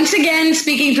 Once again,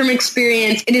 speaking from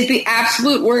experience, it is the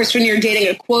absolute worst when you're dating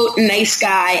a, quote, nice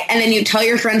guy, and then you tell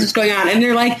your friends what's going on, and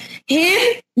they're like,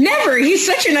 him? Never. He's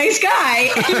such a nice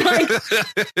guy. And you're like,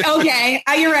 okay,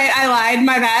 you're right. I lied.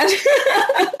 My bad.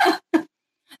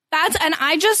 And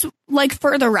I just, like,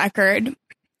 for the record,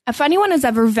 if anyone is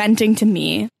ever venting to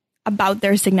me about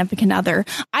their significant other,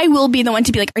 I will be the one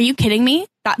to be like, are you kidding me?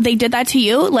 That they did that to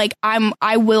you? Like,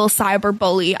 I will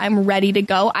cyberbully. I'm ready to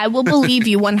go. I will believe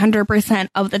you 100%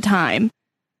 of the time.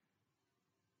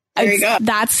 There you go.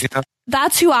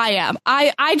 That's who I am.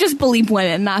 I just believe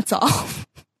women. That's all.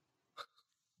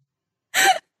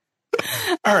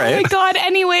 All right. Oh my God.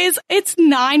 Anyways, it's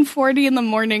 9:40 in the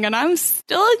morning and I'm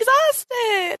still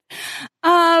exhausted.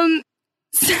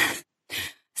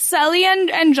 Sally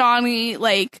and Johnny,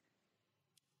 like,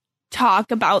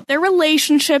 talk about their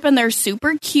relationship and they're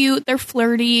super cute. They're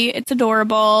flirty. It's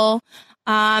adorable.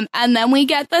 And then we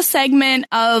get the segment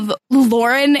of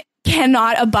Lauren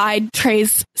cannot abide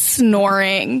Trey's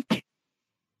snoring.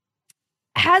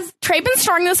 Has Trey been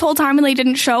snoring this whole time and they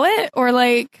didn't show it? Or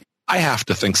like... I have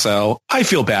to think so. I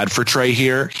feel bad for Trey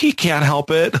here. He can't help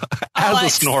it as a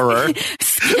snorer.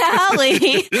 Scally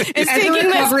is taking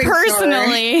this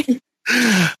personally.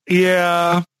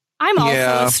 Yeah. I'm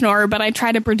also a snorer, but I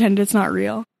try to pretend it's not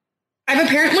real. I've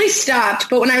apparently stopped,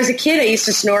 but when I was a kid, I used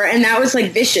to snore, and that was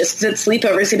like vicious because at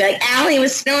sleepovers, he'd be like, Allie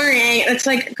was snoring. And it's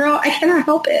like, girl, I cannot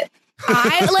help it.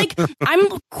 I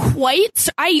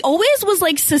always was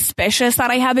like suspicious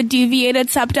that I have a deviated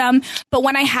septum, but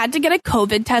when I had to get a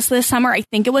COVID test this summer, I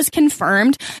think it was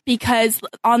confirmed because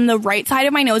on the right side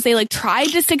of my nose, they like tried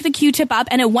to stick the Q-tip up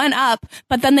and it went up,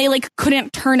 but then they like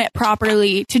couldn't turn it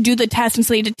properly to do the test. And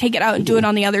so they had to take it out and do it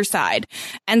on the other side.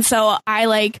 And so I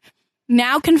like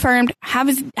now confirmed have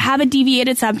a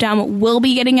deviated septum, will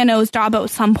be getting a nose job at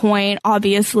some point,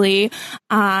 obviously.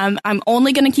 I'm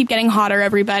only going to keep getting hotter,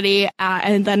 everybody,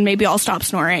 and then maybe I'll stop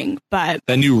snoring. But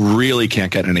then you really can't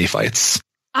get in any fights.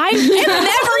 I'm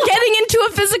never getting into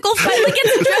a physical fight. Like,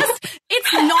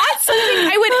 it's not something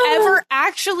I would ever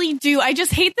actually do. I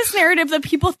just hate this narrative that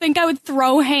people think I would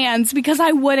throw hands because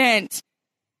I wouldn't.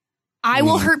 I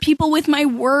will hurt people with my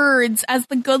words as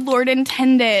the good Lord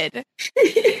intended.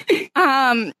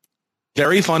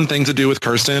 Very fun thing to do with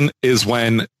Kirsten is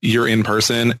when you're in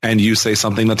person and you say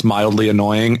something that's mildly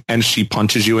annoying and she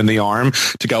punches you in the arm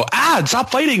to go,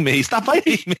 stop fighting me. So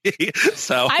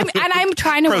I'm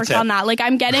trying to work on that. Like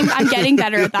I'm getting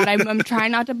better at that. I'm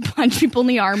trying not to punch people in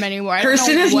the arm anymore.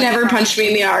 Kirsten has never punched me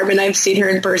in the arm, and I've seen her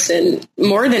in person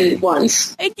more than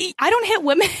once. I don't hit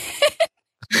women.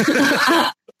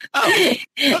 Oh,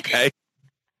 okay.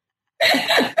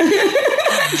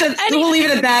 We'll leave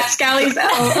it at that. Scally's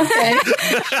out. Okay.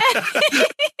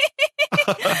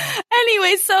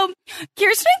 Anyway, so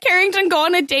Kirsten and Carrington go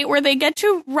on a date where they get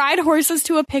to ride horses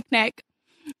to a picnic.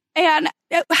 And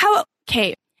have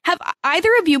either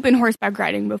of you been horseback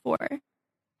riding before?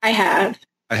 I have.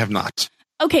 I have not.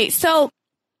 Okay, so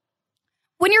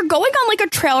when you're going on like a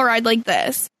trail ride like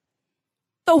this,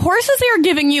 the horses they are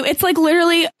giving you, it's like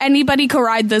literally anybody could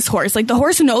ride this horse. Like the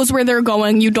horse knows where they're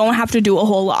going. You don't have to do a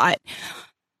whole lot.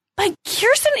 But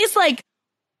Kirsten is like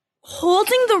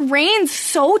holding the reins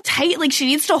so tight. Like she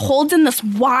needs to hold in this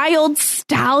wild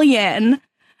stallion.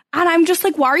 And I'm just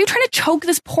like, why are you trying to choke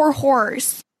this poor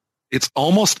horse? It's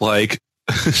almost like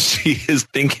she is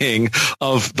thinking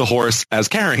of the horse as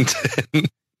Carrington.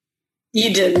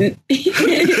 You didn't. She's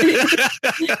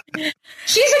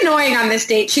annoying on this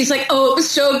date. She's like, oh, it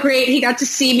was so great. He got to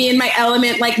see me in my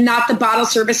element, like not the bottle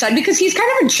service side, because he's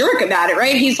kind of a jerk about it,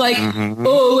 right? He's like,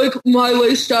 oh, like my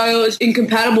lifestyle is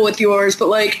incompatible with yours, but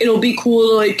like it'll be cool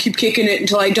to like keep kicking it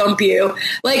until I dump you.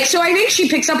 Like, so I think she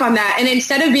picks up on that. And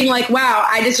instead of being like, wow,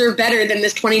 I deserve better than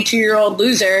this 22-year-old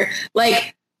loser,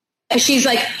 like, she's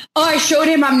like, oh, I showed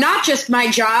him I'm not just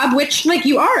my job, which like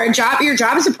you are a job. Your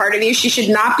job is a part of you. She should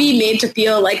not be made to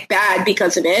feel like bad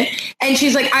because of it. And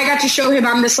she's like, I got to show him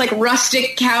I'm this like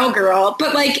rustic cowgirl.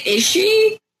 But like, is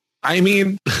she? I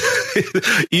mean,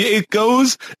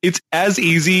 it's as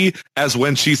easy as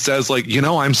when she says like,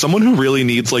 I'm someone who really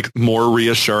needs like more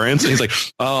reassurance. And he's like,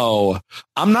 oh,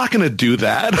 I'm not going to do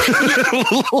that.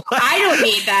 I don't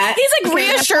need that. He's like,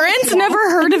 reassurance? Never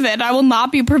heard of it. I will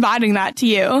not be providing that to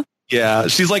you. Yeah,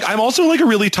 she's like, I'm also like a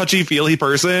really touchy-feely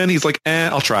person. He's like,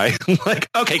 I'll try. Like,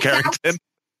 okay, Carrington.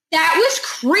 That was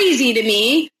crazy to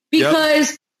me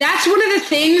because that's one of the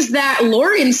things that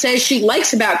Lauren says she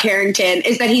likes about Carrington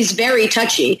is that he's very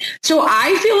touchy. So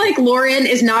I feel like Lauren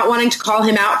is not wanting to call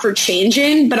him out for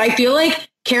changing, but I feel like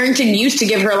Carrington used to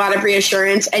give her a lot of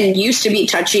reassurance and used to be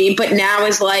touchy, but now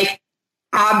is like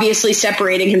obviously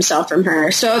separating himself from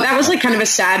her. So that was like kind of a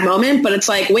sad moment, but it's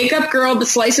like, wake up, girl, the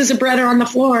slices of bread are on the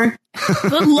floor.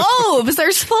 The loaves,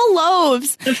 there's full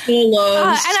loaves. The full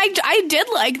loaves. And I did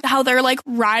like how they're like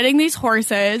riding these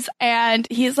horses and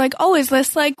he's like, oh, is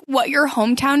this like what your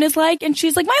hometown is like? And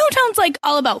she's like, my hometown's like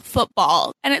all about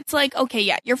football. And it's like, okay,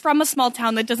 yeah, you're from a small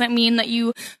town. That doesn't mean that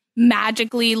you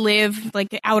magically live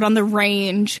like out on the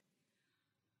range.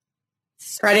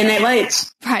 Friday Night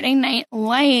Lights. Friday Night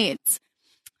Lights.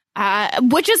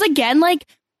 Which is again like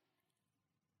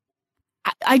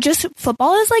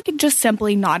football is like just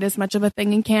simply not as much of a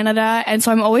thing in Canada, and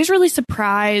so I'm always really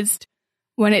surprised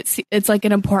when it's like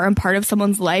an important part of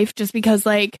someone's life, just because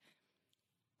like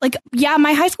yeah,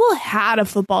 my high school had a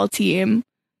football team,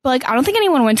 but like I don't think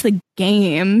anyone went to the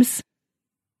games.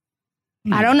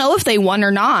 I don't know if they won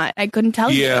or not. I couldn't tell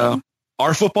you. Yeah,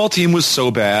 our football team was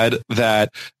so bad that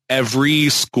every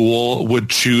school would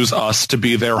choose us to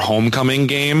be their homecoming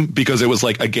game because it was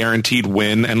like a guaranteed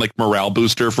win and like morale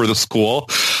booster for the school.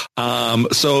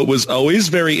 So it was always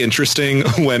very interesting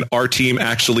when our team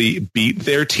actually beat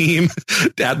their team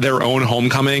at their own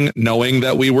homecoming, knowing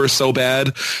that we were so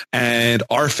bad. And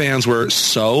our fans were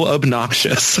so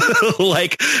obnoxious.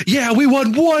 Like, yeah, we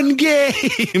won one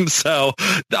game. So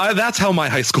that's how my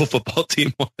high school football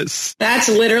team was. That's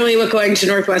literally what going to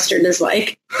Northwestern is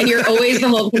like. And you're always the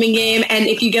homecoming game. And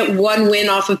if you get one win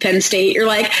off of Penn State, you're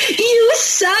like, you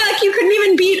suck. You couldn't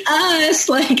even beat us.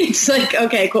 Like, it's like,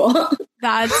 okay, cool.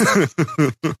 That's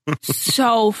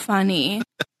so funny.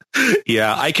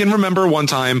 Yeah, I can remember one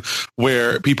time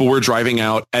where people were driving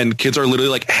out and kids are literally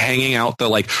like hanging out the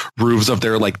like roofs of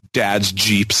their like dad's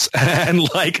Jeeps and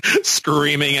like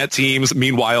screaming at teams.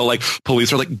 Meanwhile, like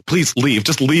police are like, please leave,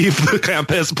 just leave the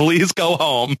campus, please go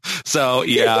home. So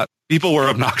yeah, people were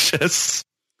obnoxious.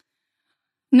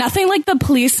 Nothing like the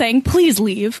police saying, please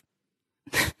leave.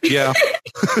 Yeah.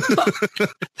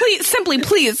 Please leave.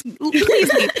 So,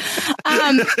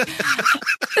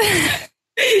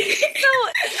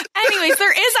 anyways,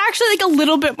 there is actually like a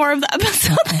little bit more of the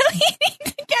episode that we need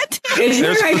to get to. Is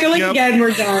there? I feel like again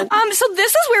we're done. So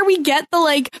this is where we get the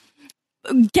like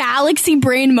galaxy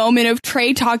brain moment of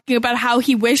Trey talking about how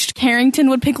he wished Carrington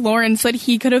would pick Lauren so that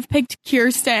he could have picked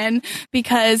Kirsten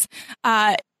because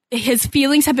his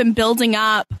feelings have been building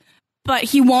up, but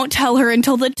he won't tell her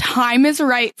until the time is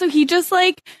right. So he just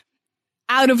like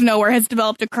out of nowhere has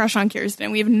developed a crush on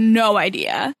Kirsten. We have no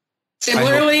idea.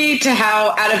 Similarly to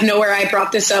how out of nowhere I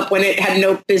brought this up when it had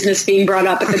no business being brought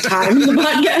up at the time of the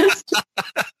podcast.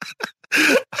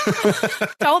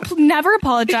 Never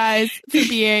apologize for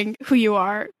being who you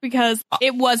are because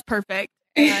it was perfect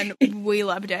and we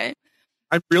loved it.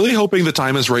 I'm really hoping the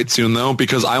time is right soon though,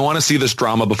 because I want to see this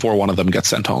drama before one of them gets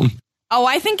sent home. Oh,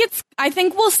 I think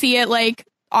we'll see it like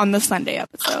on the Sunday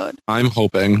episode. I'm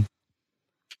hoping.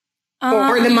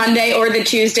 Or the Monday or the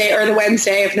Tuesday or the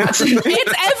Wednesday, if not Sunday. It's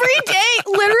every day,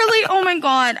 literally. Oh my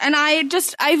God. And I've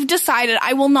decided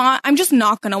I'm just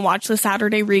not going to watch the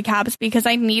Saturday recaps because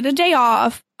I need a day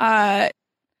off. Like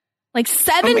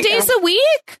 7 days a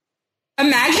week.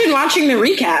 Imagine watching the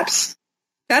recaps.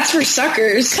 That's for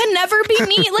suckers. Could never be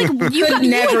me. Like you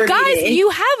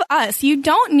have us. You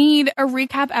don't need a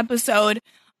recap episode.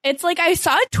 It's like I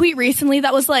saw a tweet recently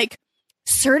that was like,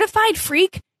 certified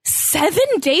freak 7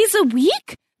 days a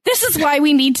week? This is why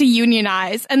we need to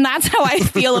unionize. And that's how I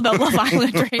feel about Love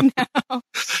Island right now.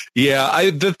 Yeah,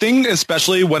 the thing,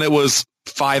 especially when it was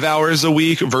 5 hours a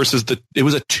week versus it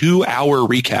was a 2 hour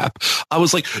recap. I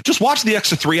was like, just watch the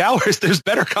extra 3 hours. There's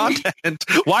better content.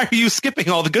 Why are you skipping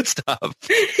all the good stuff?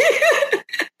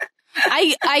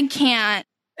 I can't.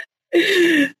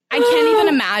 I can't even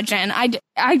imagine.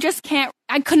 I just can't.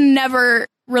 I could never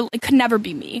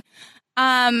be me.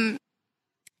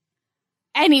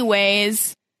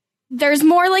 Anyways, there's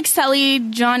more like Sully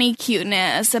Johnny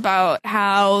cuteness about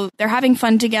how they're having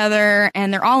fun together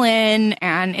and they're all in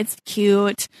and it's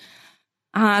cute.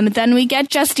 Then we get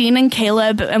Justine and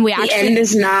Caleb and the end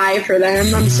is nigh for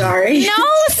them. I'm sorry. No,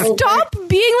 stop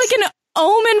being like an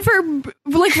omen for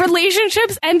like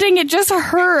relationships ending. It just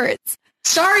hurts.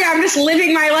 Sorry, I'm just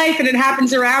living my life and it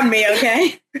happens around me,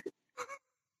 okay?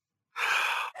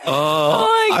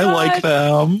 Oh I like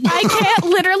them. I can't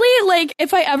literally, like,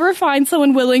 if I ever find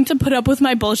someone willing to put up with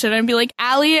my bullshit, I'd be like,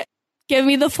 Allie, give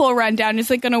me the full rundown.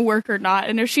 Is it going to work or not?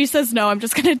 And if she says no, I'm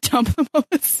just going to dump them on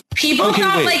the spot. People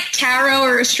thought like tarot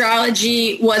or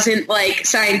astrology wasn't like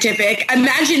scientific.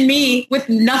 Imagine me with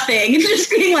nothing and just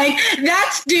being like,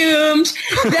 that's doomed.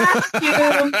 That's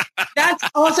doomed. That's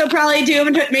also probably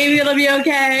doomed, but maybe it'll be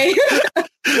okay.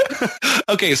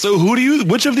 Okay, so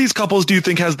which of these couples do you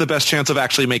think has the best chance of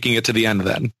actually making it to the end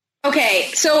then? Okay,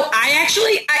 so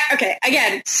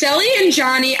again, Sully and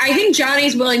Johnny, I think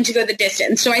Johnny's willing to go the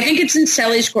distance. So I think it's in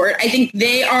Sully's court. I think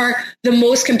they are the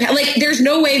most like, there's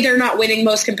no way they're not winning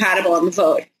most compatible on the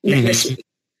vote this week.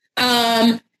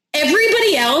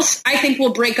 Everybody else, I think,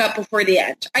 will break up before the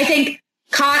end. I think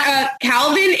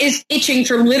Calvin is itching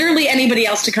for literally anybody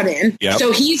else to come in. Yep.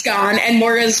 So he's gone and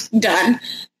Moira's done.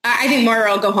 I think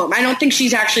Moira will go home. I don't think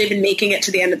she's actually been making it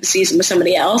to the end of the season with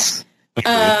somebody else.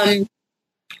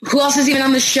 Who else is even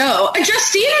on the show?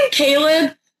 Justine and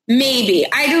Caleb, maybe.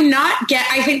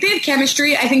 I think they have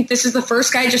chemistry. I think this is the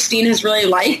first guy Justine has really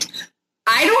liked.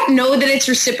 I don't know that it's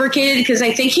reciprocated because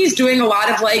I think he's doing a lot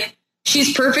of like,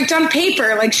 she's perfect on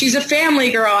paper. Like, she's a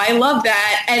family girl. I love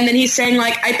that. And then he's saying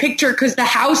like, I picked her because the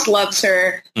house loves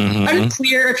her.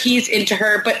 Unclear if he's into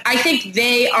her, but I think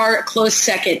they are a close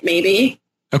second, maybe.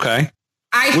 Okay.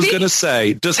 I was going to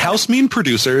say, does house mean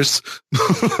producers?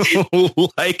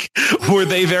 Like, were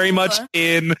they very much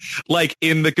in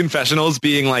the confessionals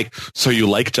being like, so you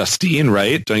like Justine,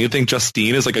 right? Don't you think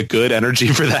Justine is like a good energy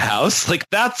for the house? Like,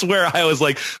 that's where I was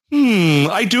like,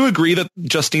 I do agree that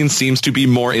Justine seems to be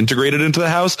more integrated into the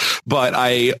house, but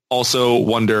I also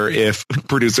wonder if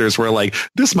producers were like,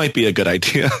 this might be a good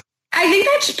idea. I think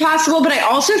that's possible, but I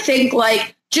also think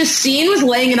like Justine was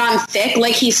laying it on thick,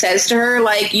 like he says to her,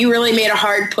 like, you really made a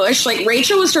hard push. Like,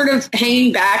 Rachel was sort of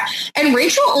hanging back, and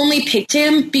Rachel only picked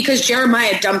him because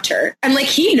Jeremiah dumped her. And, like,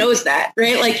 he knows that,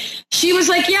 right? Like, she was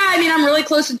like, yeah, I mean, I'm really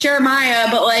close with Jeremiah,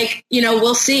 but, like, you know,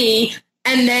 we'll see.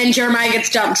 And then Jeremiah gets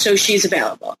dumped, so she's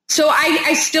available. So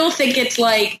I still think it's,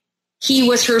 like, he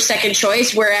was her second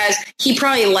choice, whereas he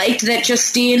probably liked that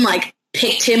Justine, like,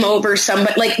 picked him over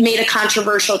somebody, like, made a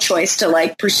controversial choice to,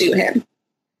 like, pursue him.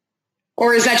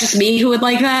 Or is that just me who would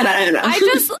like that? I don't know.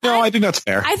 I think that's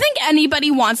fair. I think anybody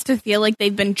wants to feel like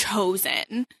they've been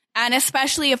chosen. And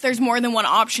especially if there's more than one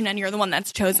option and you're the one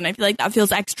that's chosen, I feel like that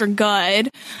feels extra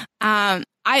good. I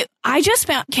just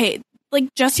found,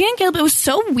 like Justine and Caleb, it was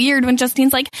so weird when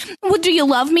Justine's like, well, do you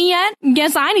love me yet?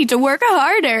 Guess I need to work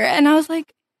harder. And I was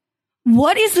like,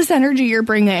 what is this energy you're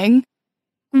bringing?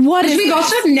 What is we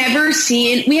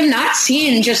have not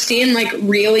seen Justine like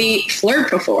really flirt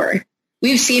before.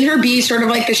 We've seen her be sort of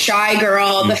like the shy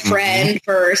girl, the friend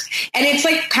first. And it's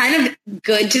like kind of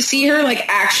good to see her like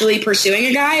actually pursuing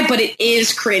a guy, but it is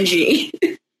cringy.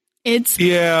 It's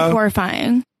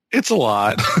horrifying. It's a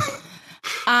lot.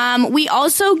 We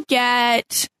also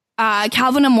get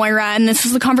Calvin and Moira, and this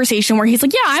is the conversation where he's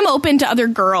like, yeah, I'm open to other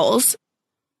girls.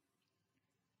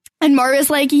 And Moira's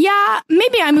like, yeah,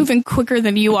 maybe I'm moving quicker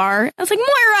than you are. I was like,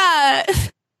 Moira!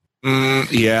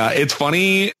 Yeah, it's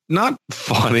funny. Not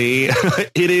funny.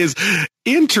 It is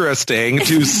interesting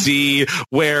to see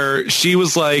where she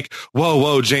was like,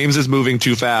 whoa, James is moving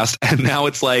too fast. And now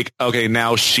it's like, okay,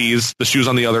 now the shoe's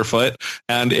on the other foot.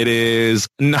 And it is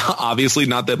obviously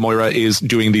not that Moira is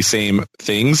doing the same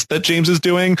things that James is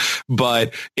doing,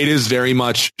 but it is very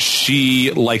much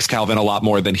she likes Calvin a lot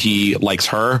more than he likes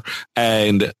her.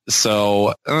 And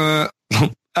so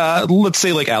let's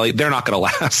say like Allie, they're not going to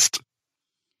last.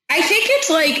 I think it's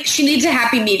like she needs a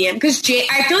happy medium because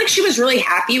I feel like she was really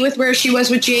happy with where she was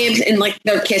with James and like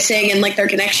their kissing and like their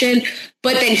connection.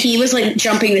 But then he was like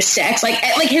jumping to sex, like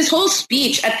his whole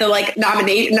speech at the like not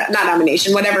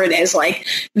nomination, whatever it is, like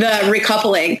the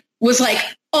recoupling was like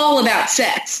all about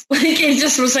sex. Like it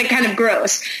just was like kind of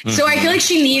gross. Mm-hmm. So I feel like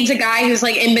she needs a guy who's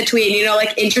like in between, you know,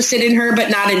 like interested in her, but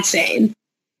not insane.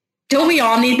 Don't we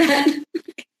all need that?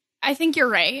 I think you're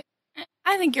right.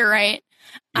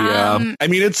 Yeah, I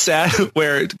mean, it's sad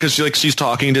because she's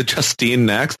talking to Justine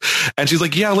next, and she's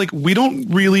like, yeah, like we don't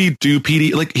really do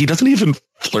PD. Like he doesn't even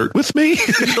flirt with me.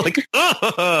 Like,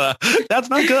 that's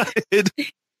not good.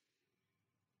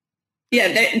 Yeah,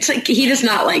 it's like he does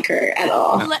not like her at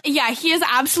all. Yeah, he is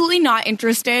absolutely not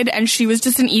interested, and she was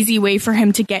just an easy way for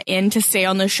him to get in to stay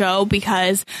on the show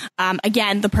because,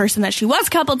 again, the person that she was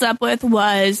coupled up with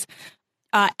was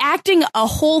acting a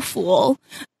whole fool,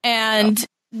 and.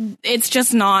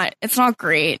 It's not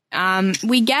great.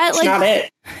 We get like not it.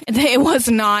 It was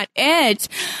not it.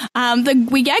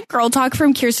 We get girl talk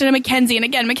from Kirsten and Mackenzie, and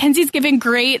again, Mackenzie's giving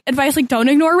great advice, like don't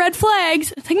ignore red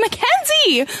flags. It's like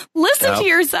Mackenzie, listen to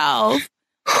yourself.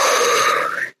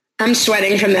 I'm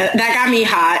sweating from that. That got me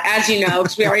hot, as you know,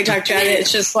 because we already talked about it.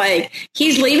 It's just like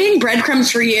he's leaving breadcrumbs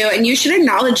for you, and you should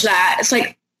acknowledge that. It's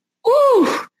like,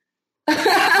 ooh,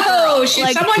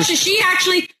 she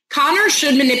actually? Connor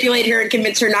should manipulate her and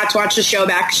convince her not to watch the show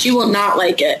back. She will not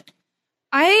like it.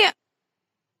 I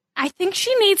think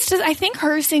she needs to. I think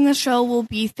her seeing the show will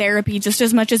be therapy just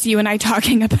as much as you and I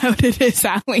talking about it is,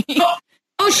 Allie.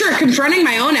 Oh, sure. Confronting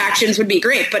my own actions would be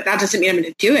great, but that doesn't mean I'm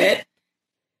going to do it.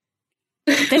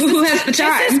 Who has the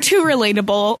time? This is too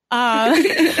relatable.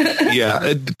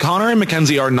 Yeah, Connor and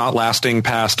Mackenzie are not lasting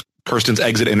past Kirsten's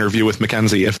exit interview with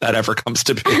Mackenzie, if that ever comes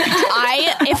to be.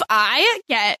 If I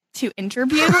get to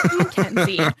interview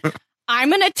Mackenzie, I'm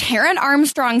going to Taryn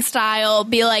Armstrong style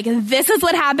be like, this is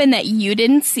what happened that you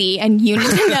didn't see and you need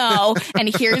to know,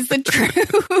 and here's the truth.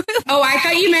 Oh, I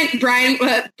thought you meant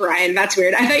Brian, that's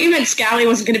weird. I thought you meant Scally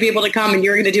wasn't going to be able to come and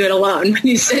you were going to do it alone when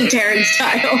you said Taryn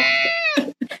style.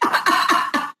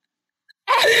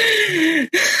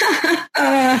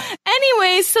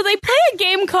 Anyways, so they play a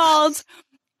game called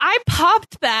I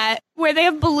Popped That, where they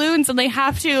have balloons and they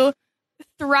have to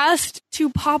thrust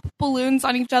to pop balloons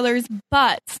on each other's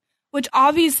butts, which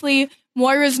obviously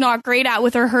Moira's not great at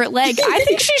with her hurt leg. I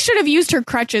think she should have used her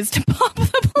crutches to pop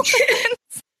the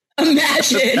balloons.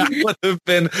 Imagine. That would have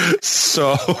been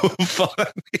so funny.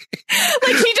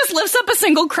 Like he just lifts up a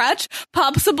single crutch,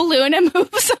 pops a balloon, and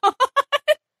moves on.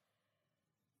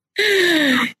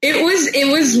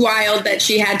 It was wild that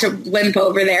she had to limp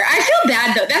over there. I feel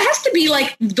bad though. That has to be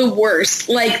like the worst.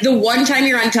 Like the one time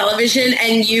you're on television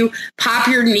and you pop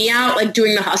your knee out, like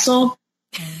doing the hustle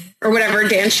or whatever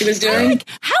dance she was doing. Like,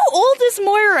 how old is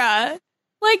Moira?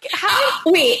 Like how?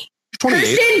 Wait, 28.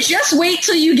 Kirsten, just wait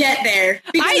till you get there.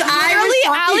 Because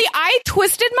I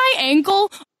twisted my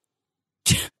ankle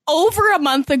over a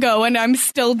month ago and I'm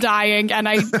still dying and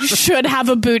I should have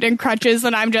a boot and crutches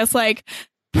and I'm just like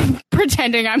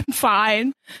pretending I'm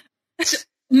fine.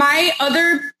 My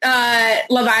other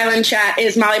Love Island chat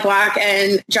is Molly Block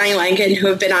and Johnny Langan, who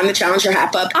have been on the Challenger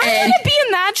Hap Up. I want to be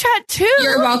in that chat too.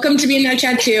 You're welcome to be in that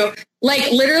chat too.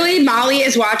 Like literally, Molly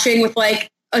is watching with like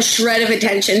a shred of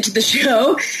attention to the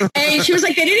show, and she was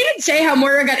like, "They didn't even say how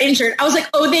Moira got injured." I was like,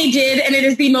 "Oh, they did," and it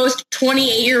is the most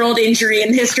 28-year-old injury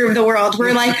in the history of the world.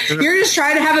 Where like you're just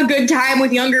trying to have a good time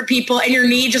with younger people, and your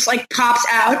knee just like pops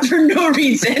out for no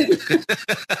reason.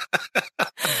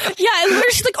 Yeah, and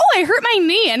literally she's like, "Oh, I hurt my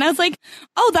knee," and I was like,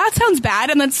 "Oh, that sounds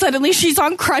bad." And then suddenly she's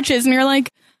on crutches, and you're like,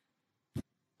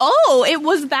 "Oh, it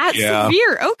was that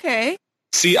severe." Okay.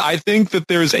 See, I think that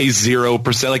there's a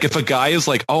 0%. Like, if a guy is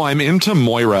like, "Oh, I'm into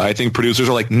Moira," I think producers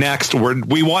are like, "Next,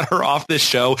 we want her off this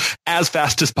show as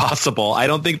fast as possible." I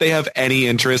don't think they have any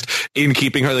interest in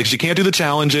keeping her. Like, she can't do the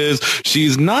challenges.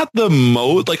 She's not the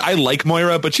most like I like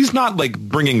Moira, but she's not like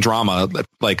bringing drama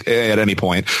like at any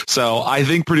point. So I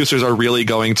think producers are really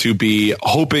going to be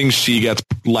hoping she gets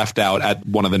left out at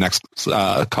one of the next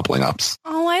coupling ups.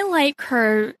 Oh, I like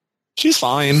her. She's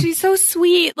fine. She's so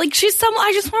sweet. Like I just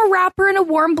want to wrap her in a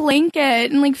warm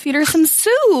blanket and like feed her some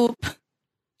soup.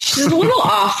 She's a little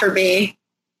off for me.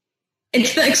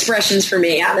 It's the expressions for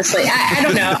me, honestly. I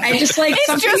don't know. I just like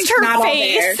it's just her not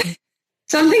face. All there.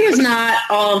 Something is not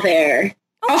all there.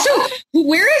 Also,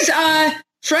 where is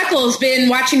Freckles been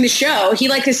watching the show? He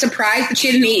like is surprised that she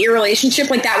had an 8-year relationship.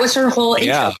 Like that was her whole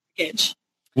intro package.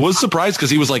 Was surprised because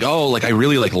he was like, "Oh, like I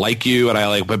really like you," and I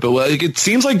like, but like, it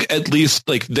seems like at least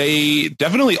like they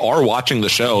definitely are watching the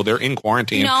show. They're in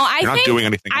quarantine. No, They're not doing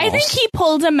anything else. I think he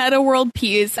pulled a Meta World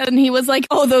piece and he was like,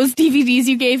 "Oh, those DVDs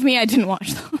you gave me, I didn't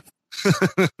watch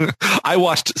those." I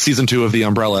watched season 2 of The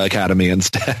Umbrella Academy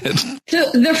instead.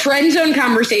 So the friend zone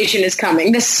conversation is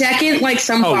coming. The second like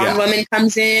some blonde woman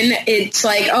comes in, it's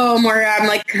like, "Oh, Moira, I'm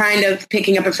like kind of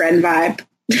picking up a friend vibe."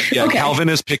 Yeah, okay. Calvin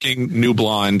is picking New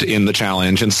Blonde in the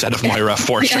challenge instead of Moira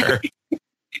for sure.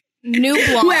 New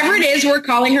Blonde. Whoever it is, we're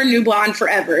calling her New Blonde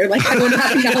forever. Like, I would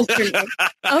not know her name.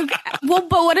 Okay. Well,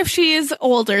 but what if she is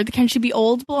older? Can she be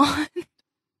Old Blonde?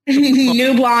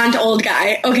 New Blonde, old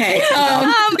guy. Okay.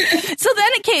 So then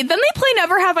they play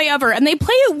Never Have I Ever, and they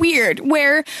play it weird,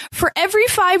 where for every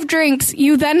 5 drinks,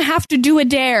 you then have to do a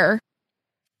dare.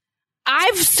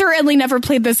 I've certainly never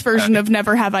played this version of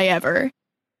Never Have I Ever.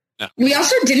 We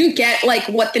also didn't get like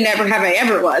what the Never Have I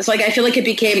Ever was. Like, I feel like it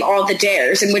became all the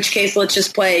dares, in which case let's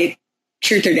just play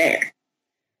Truth or Dare.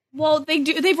 Well,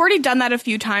 they've already done that a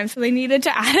few times, so they needed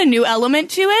to add a new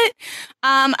element to it.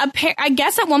 I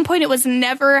guess at one point it was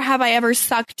Never Have I Ever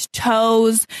Sucked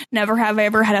Toes, Never Have I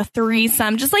Ever Had a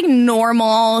Threesome, just like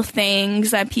normal things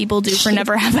that people do for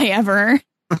Never Have I Ever.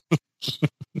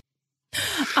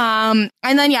 And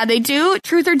then they do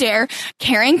Truth or Dare.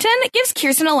 Carrington gives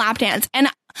Kirsten a lap dance, and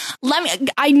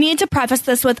I need to preface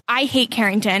this with I hate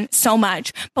Carrington so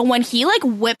much, but when he like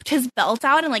whipped his belt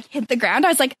out and like hit the ground, I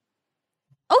was like,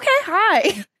 okay,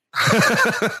 hi.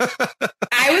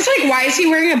 I was like, why is he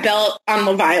wearing a belt on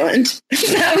Love Island?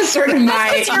 That was sort of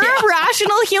my... You're a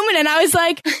rational human, and I was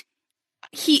like,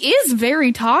 he is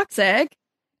very toxic.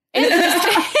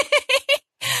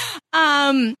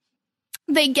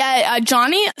 They get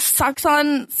Johnny sucks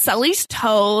on Sully's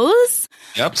toes.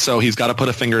 Yep, so he's got to put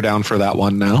a finger down for that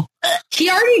one now. He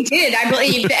already did, I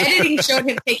believe. The editing showed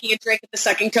him taking a drink at the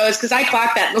sucking toes, because I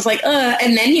clocked that and was like,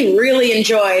 and then he really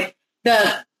enjoyed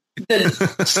the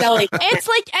Sully. It's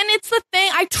like, and it's the thing,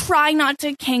 I try not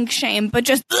to kink shame, but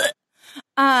just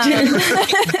and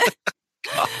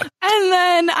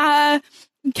then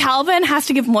Calvin has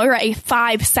to give Moira a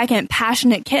 5-second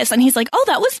passionate kiss, and he's like, "Oh,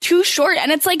 that was too short."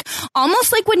 And it's like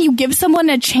almost like when you give someone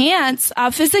a chance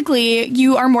physically,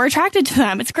 you are more attracted to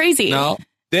them. It's crazy. No,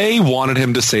 they wanted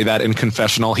him to say that in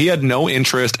confessional. He had no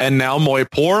interest, and now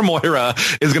poor Moira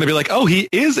is going to be like, "Oh, he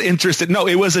is interested." No,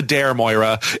 it was a dare,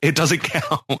 Moira. It doesn't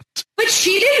count. But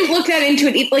she didn't look that into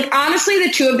it. Like, honestly,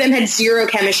 the two of them had zero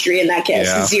chemistry in that kiss.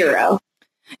 Yeah. Zero.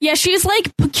 Yeah, she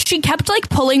kept like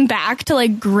pulling back to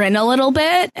like grin a little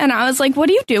bit. And I was like, what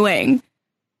are you doing?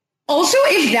 Also,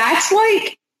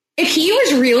 if if he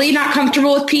was really not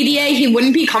comfortable with PDA, he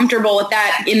wouldn't be comfortable with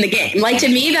that in the game. Like, to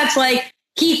me, that's like,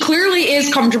 he clearly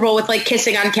is comfortable with like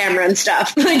kissing on camera and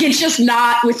stuff. Like, it's just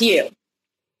not with you.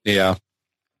 Yeah.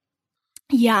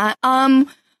 Yeah.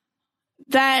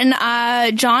 Then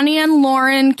Johnny and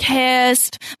Lauren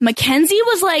kissed. Mackenzie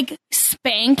was like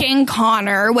spanking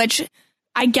Connor, which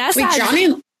I guess. Wait,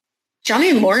 Johnny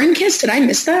and Lauren kissed? Did I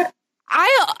miss that?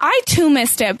 I too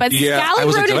missed it, but Scally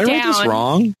wrote it down. Did I write this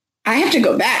wrong? I have to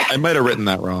go back. I might have written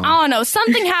that wrong. I don't know.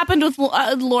 Something happened with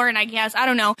Lauren, I guess. I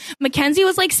don't know. Mackenzie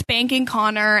was like spanking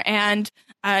Connor, and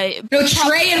no,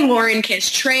 Trey and Lauren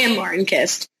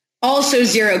kissed. Also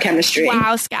zero chemistry.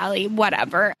 Wow, Scally,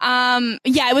 whatever. Yeah,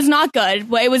 it was not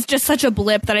good. It was just such a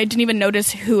blip that I didn't even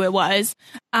notice who it was.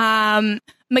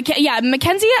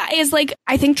 Mackenzie is like,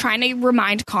 I think, trying to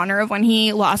remind Connor of when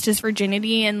he lost his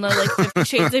virginity in the like 50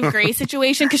 Shades of Grey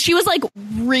situation, because she was like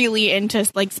really into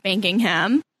like spanking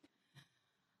him.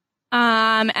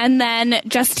 And then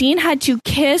Justine had to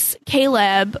kiss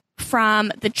Caleb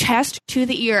from the chest to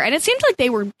the ear, and it seemed like they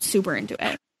were super into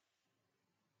it.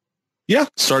 Yeah,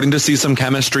 starting to see some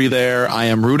chemistry there. I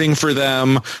am rooting for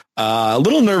them. A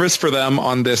little nervous for them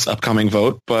on this upcoming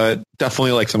vote, but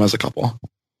definitely like them as a couple.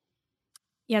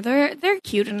 Yeah, they're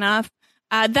cute enough.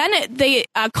 Then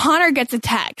Connor gets a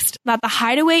text that the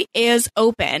hideaway is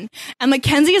open, and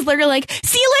Mackenzie is literally like,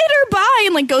 "See you later, bye,"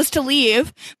 and like goes to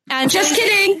leave. And just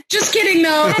kidding.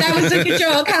 No, that was a good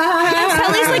joke. And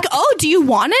Sally's like, "Oh, do you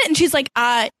want it?" And she's like,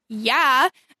 yeah."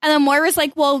 And then Moira's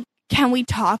like, "Well, can we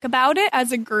talk about it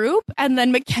as a group?" And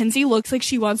then Mackenzie looks like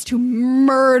she wants to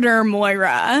murder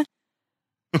Moira.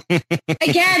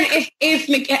 Again,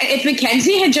 if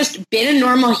Mackenzie had just been a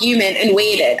normal human and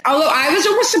waited, although I was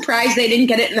almost surprised they didn't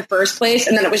get it in the first place,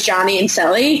 and then it was Johnny and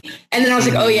Sally, and then I was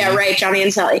like, oh yeah, right, Johnny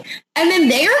and Sally. And then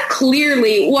they are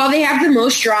clearly, while they have the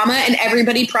most drama and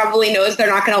everybody probably knows they're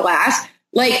not going to last,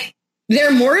 like,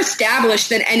 they're more established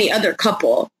than any other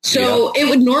couple. So It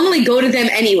would normally go to them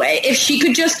anyway. If she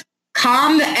could just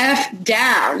calm the F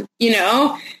down, you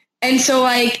know? And so,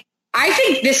 like, I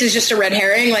think this is just a red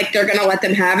herring. Like, they're going to let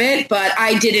them have it. But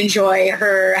I did enjoy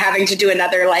her having to do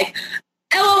another, like,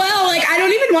 LOL. Like, I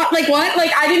don't even want, like, what?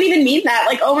 Like, I didn't even mean that.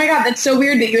 Like, oh my God, that's so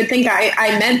weird that you would think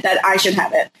I meant that I should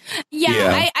have it.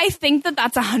 Yeah. I think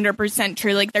that's 100%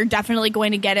 true. Like, they're definitely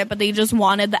going to get it, but they just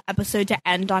wanted the episode to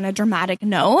end on a dramatic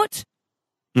note.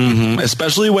 Mm-hmm.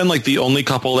 Especially when like the only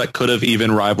couple that could have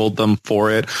even rivaled them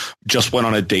for it just went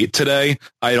on a date today.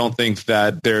 I don't think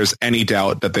that there's any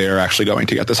doubt that they are actually going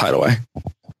to get this hideaway.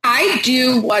 I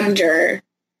do wonder.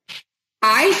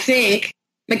 I think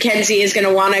Mackenzie is going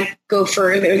to want to go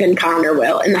further than Connor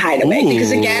will in the hideaway. Ooh.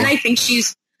 Because again, I think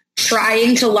she's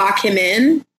trying to lock him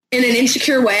in an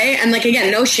insecure way. And like,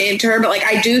 again, no shame to her, but like,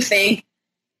 I do think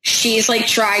she's like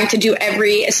trying to do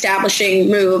every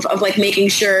establishing move of like making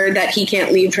sure that he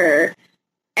can't leave her.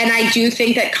 And I do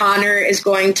think that Connor is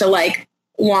going to like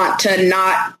want to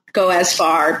not go as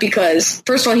far because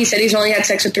first of all, he said he's only had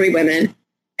sex with 3 women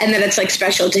and that it's like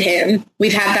special to him.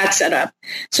 We've had that set up.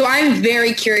 So I'm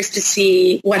very curious to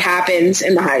see what happens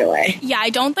in the hideaway. Yeah,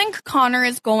 I don't think Connor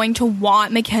is going to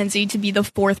want Mackenzie to be the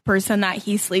 4th person that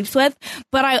he sleeps with,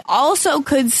 but I also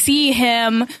could see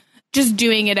him just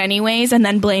doing it anyways and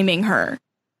then blaming her.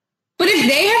 But if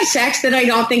they have sex, then I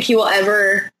don't think he will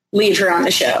ever leave her on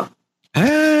the show.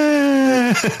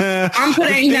 I'm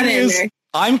putting that in there.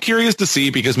 I'm curious to see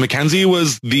because Mackenzie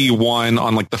was the one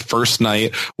on like the first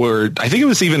night where I think it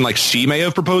was even like she may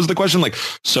have proposed the question like,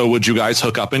 so would you guys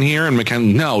hook up in here? And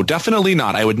Mackenzie, no, definitely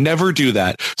not. I would never do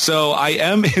that. So I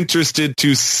am interested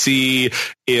to see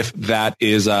if that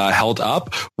is held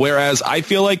up. Whereas I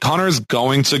feel like Connor's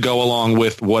going to go along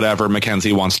with whatever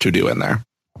Mackenzie wants to do in there.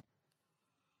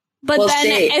 But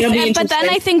then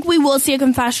I think we will see a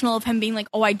confessional of him being like,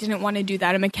 oh, I didn't want to do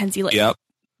that. And Mackenzie like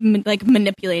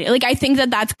manipulate it. Like, I think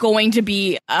that's going to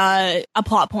be a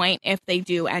plot point if they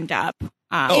do end up.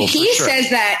 If he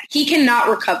says that, he cannot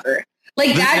recover.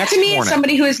 Like, that to me is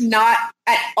somebody who is not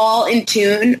at all in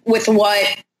tune with what,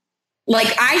 like,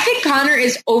 I think Connor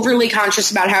is overly conscious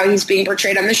about how he's being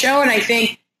portrayed on the show. And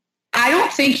I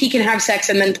don't think he can have sex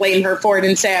and then blame her for it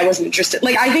and say I wasn't interested.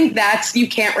 Like, I think you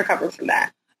can't recover from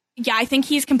that. Yeah, I think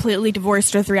he's completely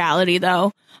divorced with reality,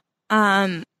 though.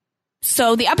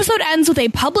 So the episode ends with a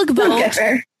public vote,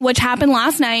 which happened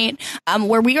last night,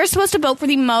 where we are supposed to vote for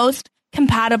the most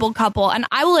compatible couple. And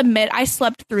I will admit, I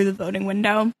slept through the voting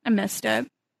window. I missed it.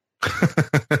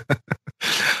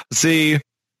 See,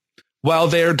 while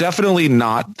they're definitely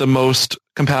not the most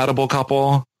compatible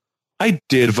couple, I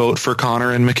did vote for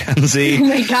Connor and Mackenzie. Oh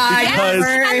my God. Yes,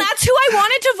 and that's who I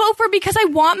wanted to vote for because I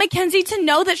want Mackenzie to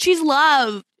know that she's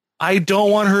loved. I don't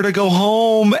want her to go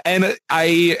home. And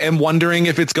I am wondering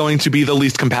if it's going to be the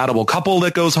least compatible couple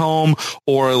that goes home,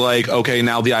 or like, okay,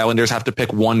 now the Islanders have to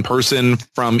pick one person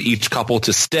from each couple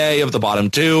to stay of the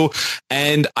bottom two.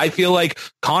 And I feel like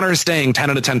Connor is staying 10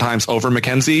 out of 10 times over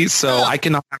Mackenzie. So I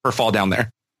cannot have her fall down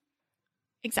there.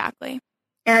 Exactly.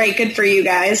 All right. Good for you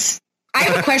guys. I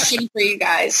have a question for you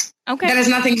guys. Okay. That has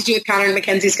nothing to do with Connor and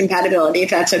Mackenzie's compatibility, if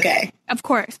that's okay. Of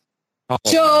course.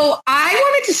 So I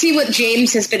wanted to see what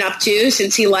James has been up to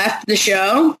since he left the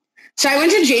show. So I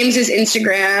went to James's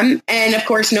Instagram, and of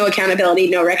course, no accountability,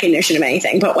 no recognition of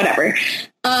anything, but whatever.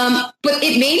 But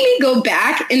it made me go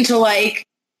back into like,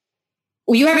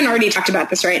 well, you haven't already talked about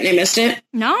this, right? And I missed it?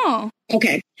 No.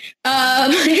 Okay.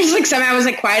 Just like somehow I was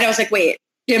like quiet. I was like, wait,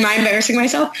 am I embarrassing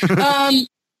myself?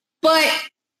 But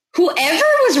whoever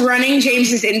was running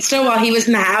James's Insta while he was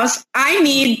in the house, I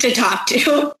need to talk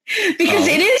to because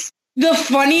it is the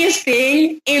funniest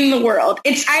thing in the world.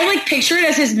 I like picture it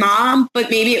as his mom,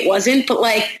 but maybe it wasn't. But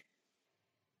like,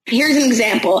 here's an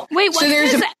example. Wait,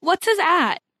 what's his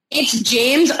at? It's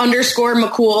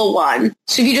James_McCool1.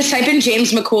 So if you just type in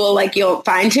James McCool, like you'll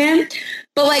find him.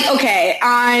 But like, okay,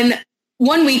 on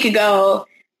 1 week ago,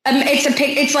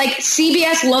 it's like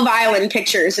CBS Love Island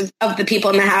pictures of the people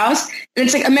in the house. And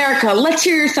it's like, America, let's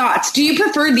hear your thoughts. Do you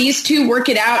prefer these two work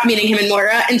it out, meaning him and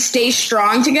Moira, and stay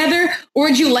strong together? Or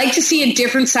would you like to see a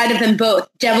different side of them both?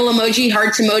 Devil emoji,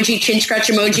 hearts emoji, chin scratch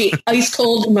emoji, ice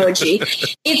cold emoji.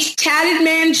 It's tatted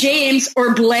man James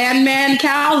or bland man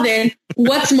Calvin.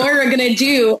 What's Moira going to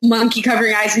do? Monkey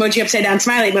covering eyes emoji, upside down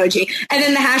smiley emoji. And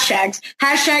then the hashtags.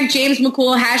 Hashtag James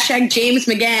McCool, hashtag James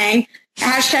McGang.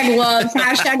 Hashtag love,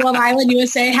 hashtag Love Island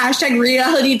USA, hashtag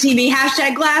reality TV,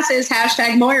 hashtag glasses,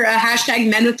 hashtag Moira, hashtag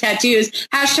men with tattoos,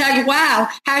 hashtag wow,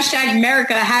 hashtag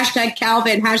America, hashtag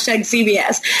Calvin, hashtag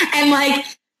CBS. And like,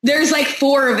 there's like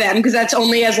 4 of them because that's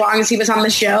only as long as he was on the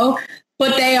show,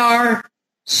 but they are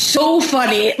so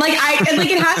funny. Like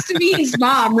it has to be his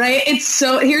mom, right?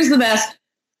 Here's the best.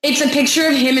 It's a picture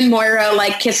of him and Moira,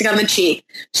 like, kissing on the cheek.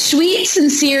 Sweet,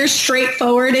 sincere,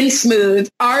 straightforward, and smooth.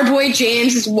 Our boy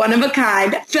James is one of a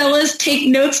kind. Fellas, take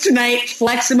notes tonight.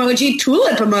 Flex emoji,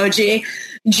 tulip emoji.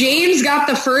 James got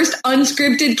the first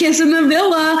unscripted kiss in the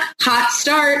villa. Hot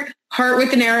start. Heart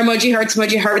with an arrow emoji, hearts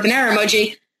emoji, heart with an arrow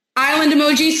emoji. Island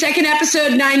emoji, second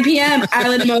episode, 9 p.m.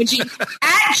 Island emoji.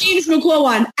 At James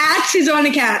McCool1, at his own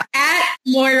account, at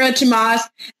Moira Tomas,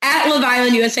 at Love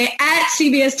Island USA, at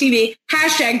CBS TV,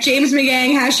 hashtag James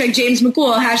McGang, hashtag James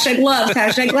McCool, hashtag loves,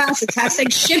 hashtag glasses,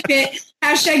 hashtag ship it,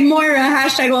 hashtag Moira,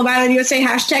 hashtag Love Island USA,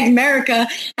 hashtag America,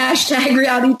 hashtag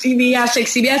reality TV, hashtag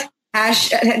CBS,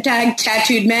 hashtag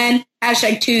tattooed men,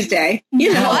 hashtag Tuesday.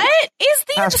 You know. What is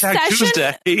the hashtag obsession?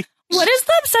 Tuesday. What is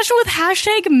the obsession with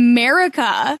hashtag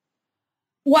America?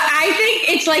 Well, I think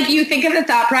it's like you think of the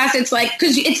thought process, like,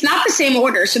 because it's not the same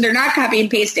order, so they're not copy and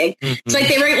pasting. Mm-hmm. It's like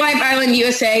they write Love Island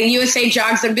USA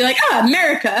jogs, they'd be like, oh,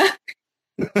 America.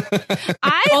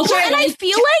 I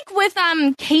feel like with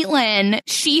Caitlyn,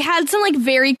 she had some like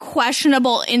very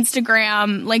questionable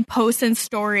Instagram like posts and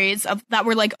stories that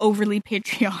were like overly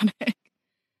patriotic.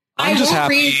 I'm just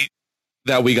happy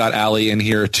that we got Allie in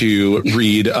here to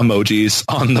read emojis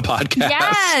on the podcast.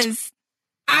 Yes.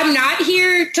 I'm not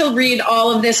here to read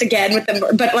all of this again with them,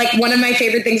 but like one of my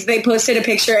favorite things, they posted a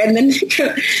picture and then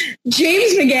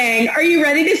James McGang, are you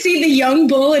ready to see the young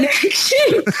bull in action?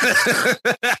 Who's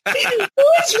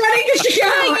running the show?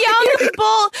 The young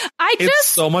bull. It's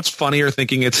so much funnier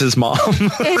thinking it's his mom.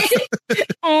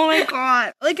 Oh my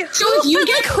God. Like, so if you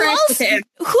get pressed with him,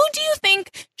 who do you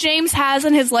think James has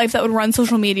in his life that would run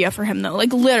social media for him though?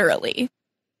 Like literally.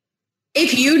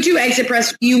 If you do Exit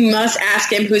Press, you must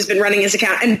ask him who's been running his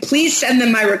account, and please send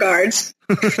them my regards.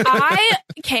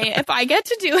 If I get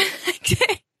to do an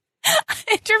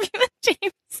interview with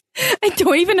James, I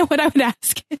don't even know what I would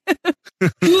ask him.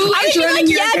 Who is running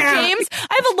your account? James,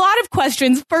 I have a lot of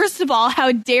questions. First of all,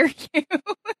 how dare you?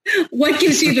 What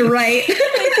gives you the right?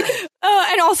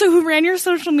 And also, who ran your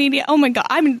social media? Oh my God.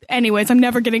 I'm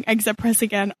never getting Exit Press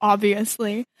again,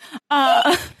 obviously.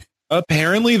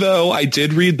 Apparently, though, I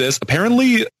did read this.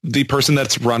 Apparently, the person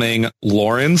that's running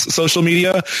Lauren's social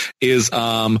media is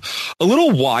a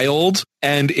little wild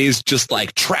and is just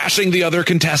like trashing the other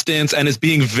contestants and is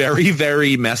being very,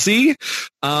 very messy.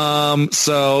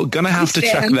 So gonna have to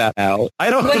check that out. I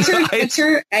don't know.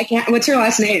 What's her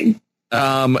last name?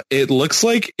 It looks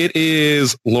like it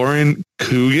is Lauren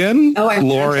Coogan. Oh,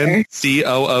 Lauren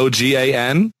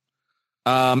Coogan.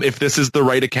 If this is the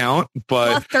right account,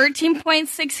 but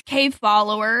 13.6K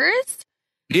followers.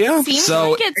 Yeah, seems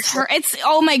like it's her. It's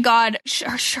oh my God,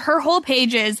 her whole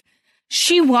page is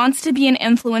she wants to be an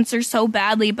influencer so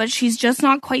badly, but she's just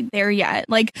not quite there yet.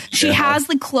 Like, she has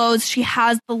the clothes, she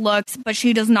has the looks, but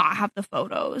she does not have the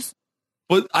photos.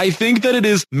 But I think that it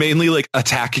is mainly like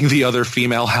attacking the other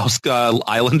female house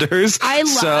islanders. I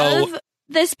love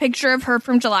this picture of her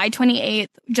from July 28th,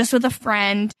 just with a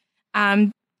friend,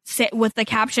 with the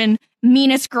caption,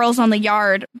 "Meanest girls on the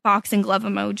yard," boxing glove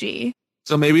emoji.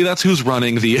 So maybe that's who's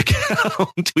running the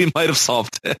account. We might have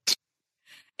solved it.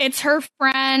 It's her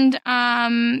friend,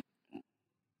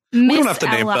 We don't have to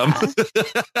name them.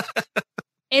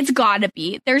 It's gotta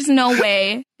be. There's no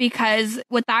way, because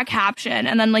with that caption,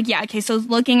 and then so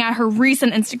looking at her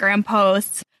recent Instagram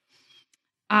posts,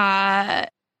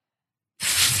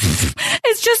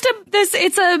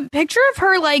 it's a picture of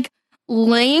her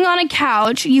laying on a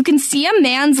couch. You can see a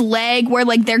man's leg where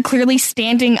they're clearly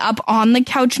standing up on the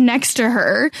couch next to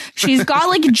her. She's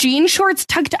got jean shorts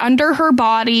tucked under her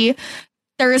body.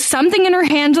 There is something in her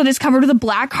hand that is covered with a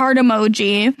black heart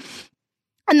emoji.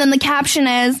 And then the caption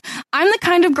is, "I'm the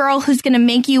kind of girl who's going to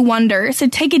make you wonder. So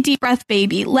take a deep breath,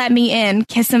 baby. Let me in."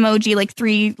 Kiss emoji,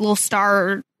 3 little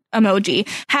star emoji.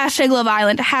 #Love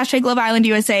Island. #Love Island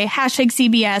USA.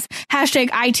 #CBS.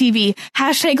 #ITV.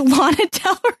 #Lana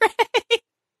Del Rey.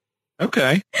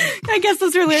 Okay. I guess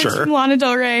those are lyrics from Lana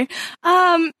Del Rey.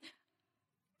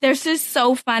 This is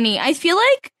so funny. I feel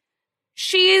like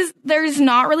there's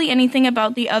not really anything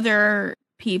about the other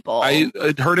people. I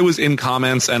heard it was in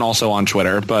comments and also on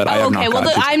Twitter, but I have not. Okay,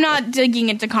 well, I'm not digging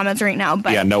into comments right now,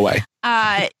 but yeah, no way.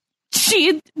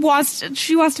 She wants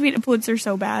to be an influencer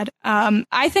so bad.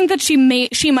 I think that she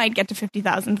might get to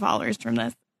 50,000 followers from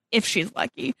this if she's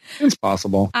lucky. It's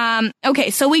possible. Okay,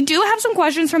 so we do have some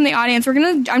questions from the audience.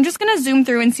 I'm just gonna zoom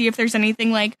through and see if there's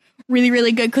anything really,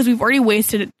 really good, because we've already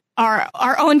wasted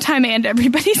our own time and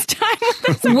everybody's time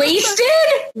with this.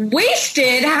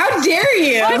 Wasted? How dare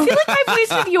you? I feel like I've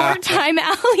wasted your time,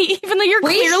 Allie, even though you're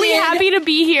clearly happy to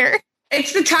be here.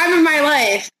 It's the time of my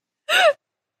life.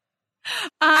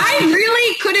 I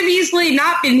really could have easily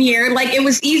not been here. It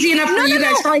was easy enough for you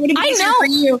guys. Probably would have been easier for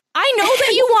you. I know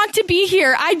that you want to be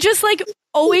here. I just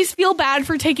always feel bad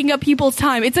for taking up people's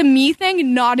time. It's a me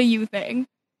thing, not a you thing.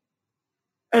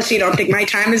 Oh, so you don't think my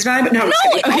time is valuable? No, oh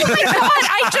my God.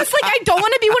 I don't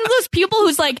want to be one of those people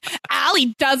who's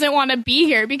Allie doesn't want to be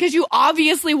here, because you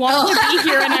obviously want to be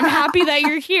here, and I'm happy that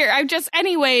you're here.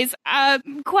 Anyways,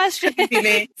 question.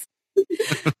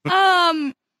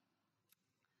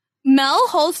 Mel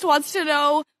Holst wants to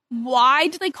know, why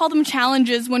do they call them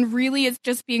challenges when really it's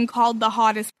just being called the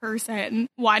hottest person?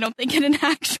 Why don't they get an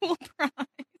actual prize?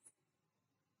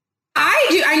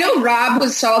 I know Rob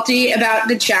was salty about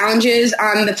the challenges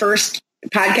on the first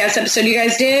podcast episode you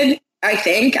guys did. I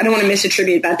think. I don't want to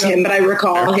misattribute that to him, but I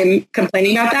recall him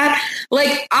complaining about that.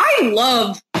 I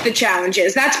love the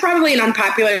challenges. That's probably an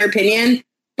unpopular opinion.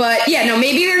 But yeah, no,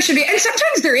 maybe there should be. And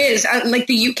sometimes there is,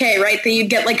 the UK, right? That you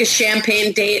get a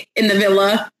champagne date in the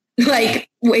villa,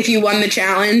 if you won the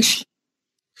challenge.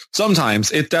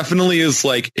 Sometimes it definitely is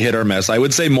hit or miss. I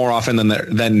would say more often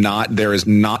than not, there is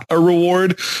not a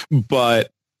reward, but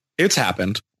it's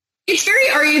happened. It's very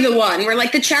Are You the One, where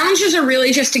the challenges are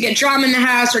really just to get drama in the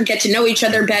house or get to know each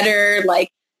other better,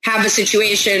 have a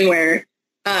situation where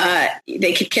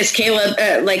they could kiss Caleb,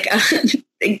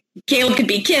 Caleb could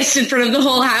be kissed in front of the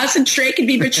whole house and Trey could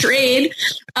be betrayed.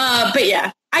 But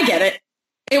yeah, I get it.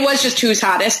 It was just who's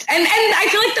hottest. And I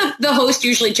feel like the host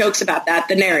usually jokes about that,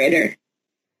 the narrator.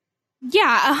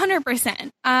 Yeah,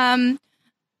 100%.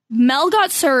 Mel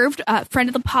Got Served, friend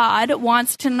of the pod,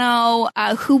 wants to know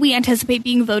who we anticipate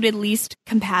being voted least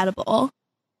compatible.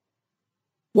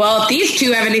 Well, if these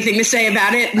two have anything to say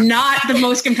about it, not the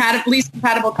least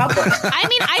compatible couple.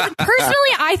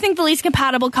 I think the least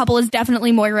compatible couple is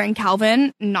definitely Moira and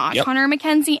Calvin, not Connor and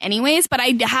Mackenzie anyways, but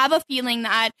I have a feeling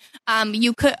that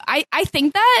you could, I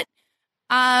think that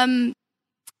I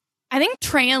think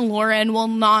Trey and Lauren will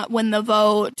not win the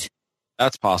vote.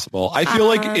 That's possible. I feel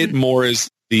like it more is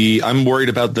I'm worried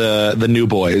about the new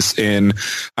boys I'm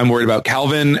worried about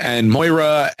Calvin and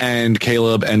Moira and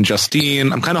Caleb and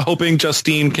Justine. I'm kind of hoping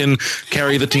Justine can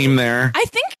carry the team there. I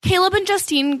think Caleb and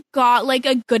Justine got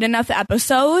a good enough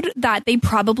episode that they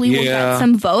probably will get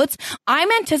some votes. I'm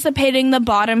anticipating the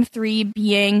bottom 3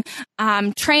 being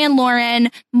Trey and Lauren,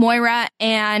 Moira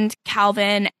and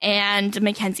Calvin, and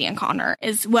Mackenzie and Connor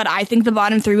is what I think the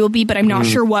bottom 3 will be, but I'm not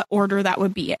sure what order that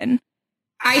would be in.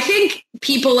 I think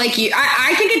people like you,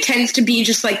 I think it tends to be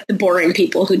just the boring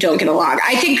people who don't get along.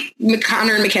 I think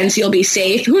Connor and Mackenzie will be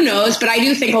safe. Who knows? But I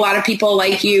do think a lot of people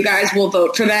like you guys will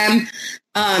vote for them.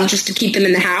 just to keep them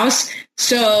in the house.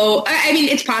 So, I mean,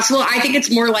 it's possible. I think it's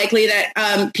more likely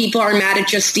that people are mad at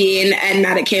Justine and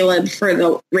mad at Caleb for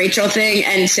the Rachel thing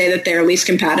and say that they're least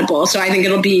compatible. So I think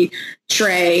it'll be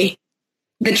Trey,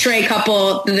 the Trey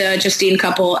couple, the Justine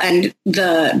couple, and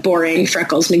the boring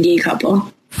Freckles McGee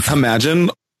couple.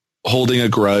 Imagine holding a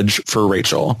grudge for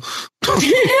Rachel. Could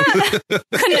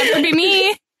never be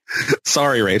me.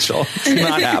 Sorry, Rachel. It's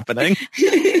not happening.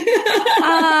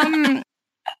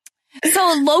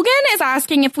 So Logan is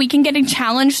asking if we can get a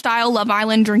challenge-style Love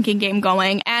Island drinking game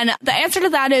going. And the answer to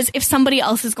that is if somebody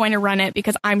else is going to run it,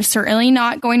 because I'm certainly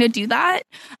not going to do that.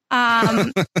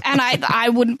 And I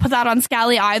wouldn't put that on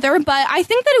Scally either. But I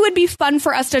think that it would be fun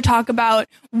for us to talk about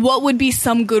what would be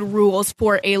some good rules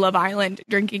for a Love Island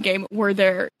drinking game were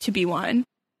there to be one.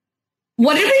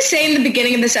 What did we say in the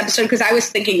beginning of this episode? Because I was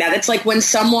thinking that. It's like when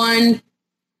someone...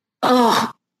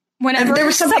 Whenever there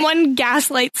was someone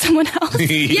gaslights someone else.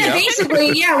 Yeah,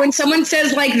 basically, yeah. When someone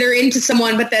says like they're into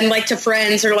someone, but then like to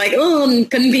friends are like, oh,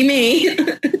 couldn't be me.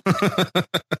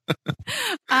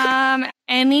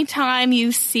 Anytime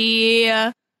you see,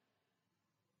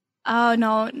 oh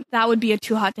no, that would be a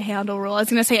too hot to handle rule. I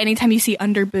was gonna say anytime you see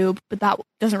underboob, but that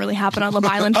doesn't really happen on Love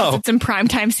Island because it's in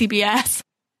primetime CBS.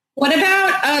 What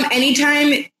about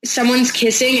anytime someone's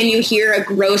kissing and you hear a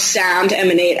gross sound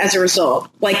emanate as a result,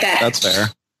 like that? That's fair.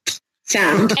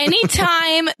 Sound.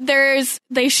 Anytime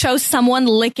they show someone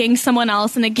licking someone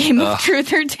else in a game of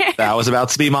truth or dare. That was about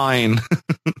to be mine.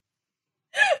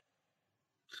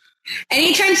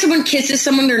 Anytime someone kisses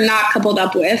someone they're not coupled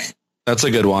up with. That's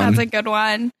a good one. That's a good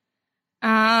one.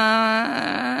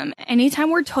 Anytime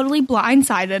we're totally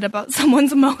blindsided about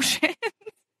someone's emotions.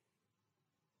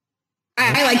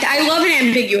 I like that. I love an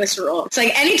ambiguous rule. It's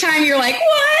like anytime you're like,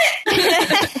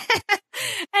 what?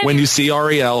 When you see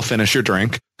Ariel, finish your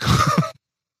drink.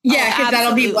 Yeah, because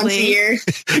that'll be once a year.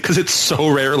 Because it so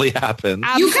rarely happens.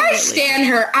 You guys stand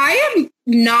her. I am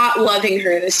not loving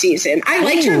her this season. I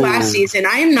liked her last season.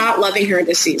 I am not loving her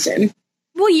this season.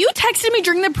 Well, you texted me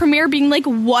during the premiere being like,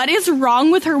 what is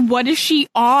wrong with her? What is she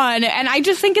on? And I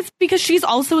just think it's because she's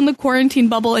also in the quarantine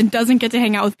bubble and doesn't get to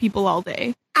hang out with people all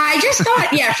day. I just thought,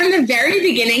 yeah, from the very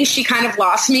beginning, she kind of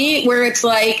lost me where it's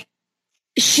like,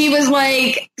 she was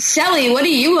like, Sally, what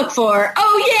do you look for?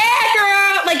 Oh, yeah, girl.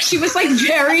 Like, she was like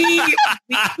very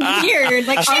weird.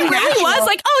 Like, she really was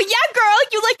like, oh, yeah, girl,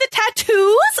 you like the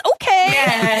tattoos? Okay.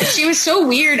 Yeah, she was so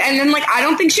weird. And then, like, I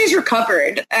don't think she's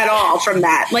recovered at all from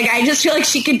that. Like, I just feel like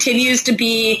she continues to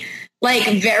be,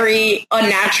 like, very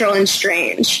unnatural and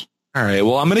strange. All right.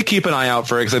 Well, I'm going to keep an eye out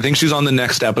for her because I think she's on the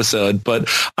next episode, but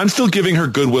I'm still giving her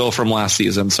goodwill from last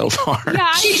season so far.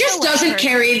 Yeah, she just doesn't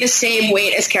carry the same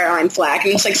weight as Caroline Flack.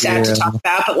 And it's like sad to talk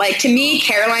about, but like to me,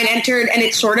 Caroline entered and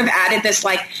it sort of added this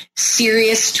like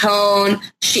serious tone.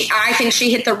 I think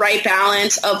she hit the right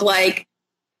balance of like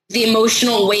the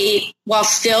emotional weight while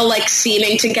still like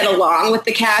seeming to get along with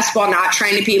the cast while not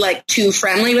trying to be like too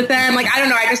friendly with them. Like, I don't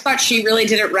know. I just thought she really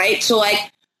did it right. So like,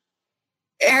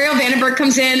 Ariel Vandenberg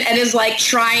comes in and is like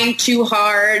trying too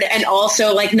hard and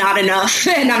also like not enough.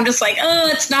 And I'm just like, oh,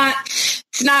 it's not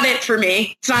it for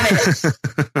me. It's not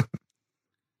it.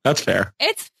 That's fair.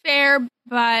 It's fair,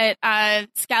 but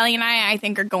Scally and I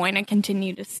think are going to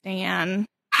continue to stand.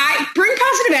 I bring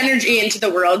positive energy into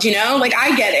the world, you know? Like,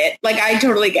 I get it. Like, I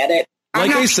totally get it.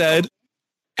 Like I said,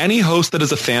 any host that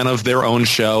is a fan of their own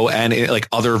show and like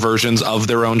other versions of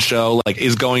their own show, like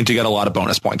is going to get a lot of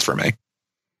bonus points for me.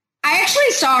 I actually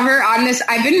saw her on this.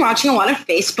 I've been watching a lot of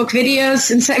Facebook videos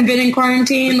since I've been in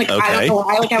quarantine. Like, I don't know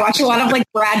why. Like, I watch a lot of like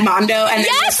Brad Mondo. And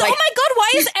yes. Like, oh my God.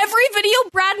 Why is every video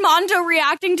Brad Mondo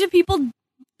reacting to people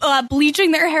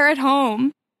bleaching their hair at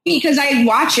home? Because I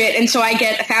watch it, and so I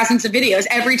get thousands of videos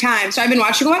every time. So I've been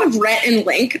watching a lot of Rhett and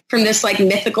Link from this like Good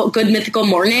Mythical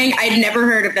Morning. I'd never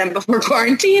heard of them before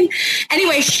quarantine.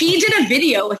 Anyway, she did a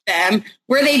video with them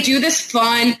where they do this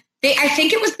fun. I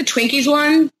think it was the Twinkies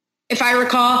one. If I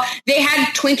recall, they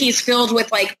had Twinkies filled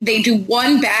with like, they do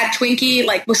one bad Twinkie,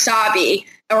 like wasabi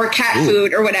or cat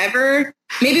food or whatever.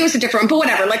 Maybe it was a different one, but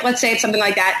whatever. Like, let's say it's something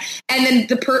like that. And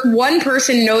then one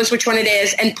person knows which one it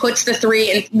is and puts the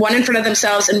three, one in front of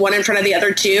themselves and one in front of the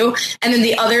other two. And then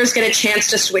the others get a chance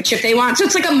to switch if they want. So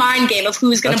it's like a mind game of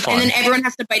who's going to, and then everyone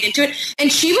has to bite into it. And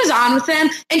she was on with them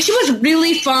and she was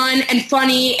really fun and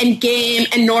funny and game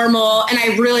and normal. And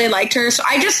I really liked her. So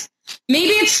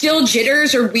maybe it's still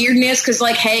jitters or weirdness because,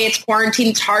 like, hey, it's quarantine.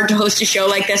 It's hard to host a show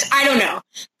like this. I don't know.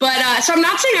 But so I'm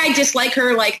not saying I dislike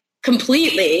her, like,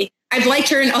 completely. I've liked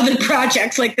her in other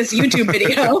projects like this YouTube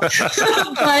video.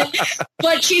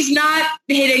 but she's not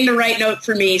hitting the right note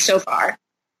for me so far.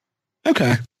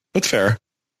 Okay. That's fair.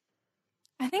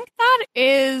 I think that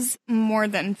is more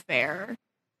than fair.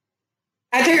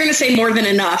 I thought you were going to say more than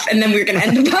enough, and then we were going to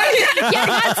end the podcast. Yeah,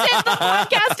 that's it. The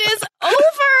podcast is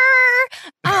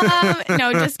over.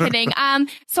 No, just kidding.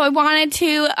 So I wanted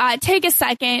to take a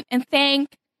second and thank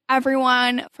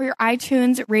everyone for your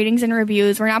iTunes ratings and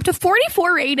reviews. We're now up to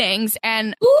 44 ratings,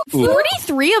 and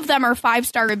 43 of them are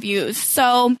 5-star reviews.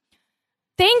 So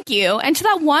thank you. And to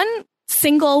that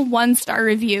single 1-star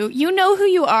review, you know who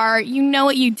you are, you know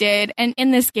what you did, and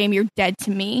in this game, you're dead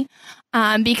to me.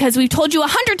 Because we've told you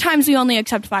 100 times we only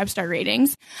accept 5-star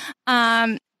ratings.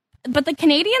 But the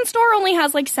Canadian store only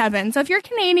has like 7. So if you're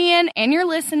Canadian and you're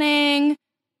listening, you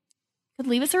could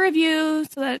leave us a review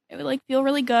so that it would like feel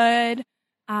really good.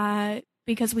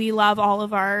 Because we love all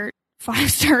of our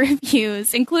 5-star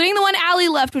reviews, including the one Allie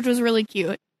left, which was really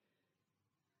cute.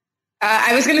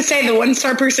 I was going to say the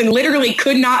 1-star person literally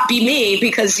could not be me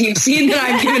because you've seen that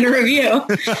I've given a review.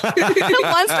 The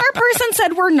 1-star person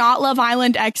said we're not Love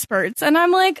Island experts. And I'm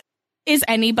like, is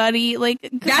anybody like...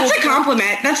 That's a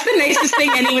compliment. That's the nicest thing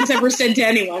anyone's ever said to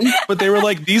anyone. But they were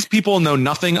like, these people know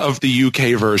nothing of the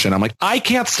UK version. I'm like, I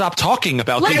can't stop talking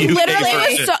about like, the UK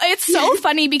literally, version. It's so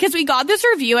funny because we got this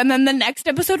review and then the next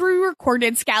episode we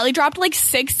recorded, Scally dropped like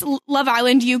 6 Love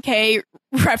Island UK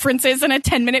references in a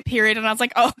 10-minute period. And I was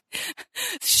like, oh,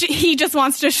 he just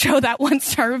wants to show that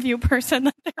 1-star review person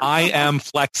that I am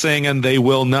flexing and they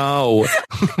will know.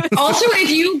 Also, if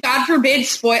you, God forbid,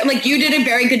 spoil, like you did a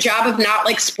very good job of not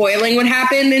like spoiling what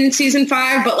happened in season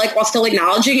 5, but like while still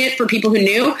acknowledging it for people who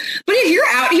knew. But if you're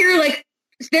out here, like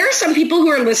there are some people who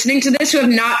are listening to this who have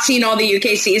not seen all the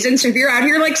UK seasons. So if you're out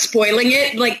here like spoiling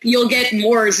it, like you'll get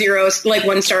more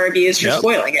 1-star reviews for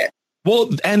spoiling it.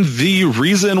 Well, and the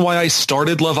reason why I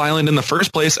started Love Island in the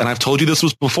first place, and I've told you this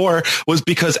was before, was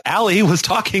because Allie was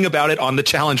talking about it on the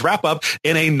challenge wrap-up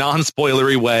in a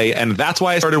non-spoilery way, and that's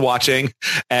why I started watching,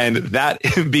 and that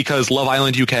because Love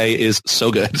Island UK is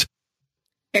so good.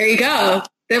 There you go.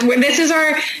 This is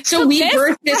our... So we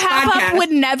birthed this podcast. Would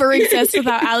never exist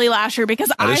without Allie Lasher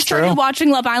because I started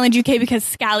watching Love Island UK because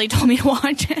Scally told me to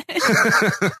watch it.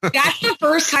 That's the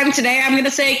first time today I'm going to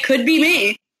say could be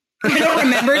me. I don't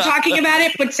remember talking about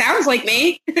it, but sounds like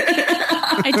me.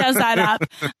 It does that up.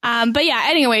 But yeah,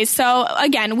 anyways, so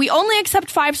again, we only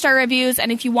accept 5-star reviews.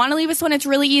 And if you want to leave us one, it's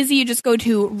really easy. You just go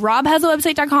to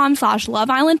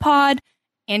robhasawebsite.com/loveislandpod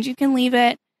and you can leave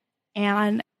it.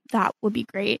 And that would be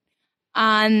great.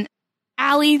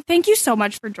 Allie, thank you so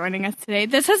much for joining us today.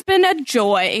 This has been a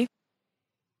joy.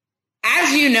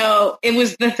 As you know, it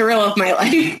was the thrill of my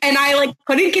life and I like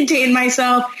couldn't contain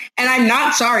myself and I'm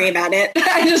not sorry about it.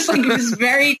 I just like was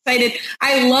very excited.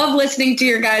 I love listening to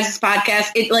your guys'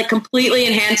 podcast. It like completely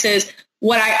enhances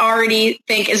what I already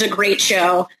think is a great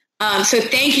show. So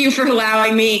thank you for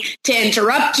allowing me to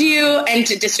interrupt you and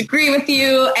to disagree with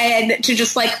you and to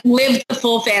just like live the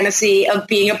full fantasy of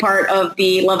being a part of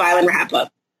the Love Island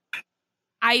wrap-up.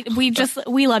 We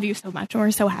love you so much and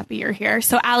we're so happy you're here.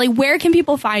 So Allie, where can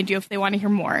people find you if they want to hear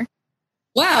more?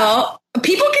 Well,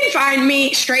 people can find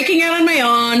me striking out on my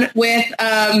own with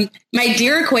my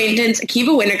dear acquaintance, Akiva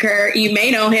Winokur. You may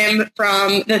know him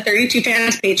from the 32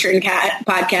 Fans Patron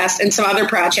podcast and some other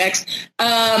projects.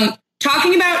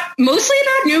 Talking mostly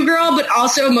about New Girl, but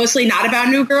also mostly not about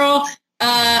New Girl.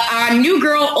 On New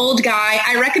Girl, Old Guy,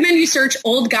 I recommend you search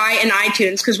Old Guy in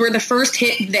iTunes because we're the first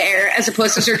hit there as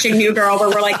opposed to searching New Girl where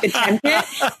we're like the 10th hit.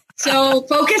 So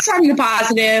focus on the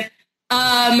positive.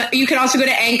 You can also go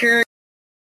to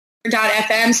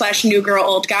anchor.fm/New Girl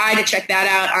Old Guy to check that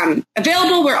out. I'm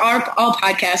available where all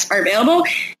podcasts are available.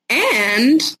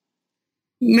 And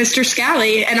Mr.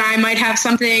 Scally and I might have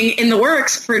something in the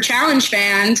works for challenge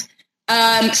fans.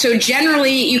 So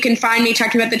generally you can find me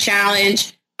talking about the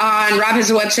challenge on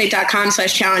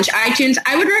robhasawebsite.com/challenge iTunes.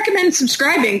 I would recommend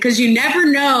subscribing because you never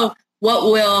know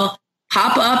what will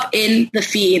pop up in the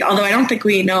feed. Although I don't think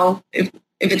we know if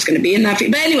it's going to be in that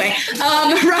feed. But anyway,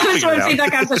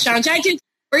 robhasawebsite.com/challenge iTunes.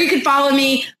 Or you can follow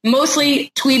me mostly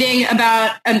tweeting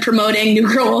about and promoting New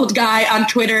Girl Old Guy on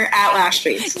Twitter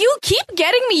 @LashTweets. You keep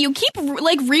getting me. You keep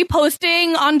like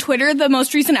reposting on Twitter the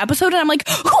most recent episode. And I'm like,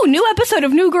 oh, new episode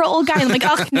of New Girl Old Guy. And I'm like,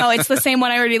 oh, no, it's the same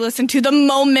one I already listened to the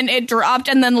moment it dropped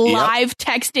and then live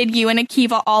texted you and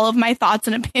Akiva all of my thoughts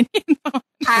and opinions.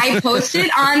 I post it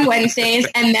on Wednesdays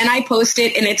and then I post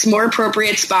it in its more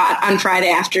appropriate spot on Friday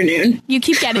afternoon. You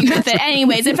keep getting with it.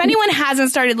 Anyways, if anyone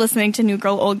hasn't started listening to New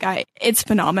Girl Old Guy, it's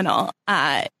phenomenal.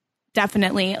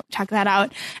 Definitely check that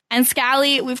out. And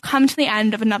Scally, we've come to the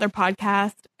end of another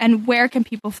podcast. And where can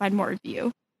people find more of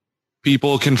you?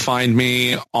 People can find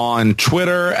me on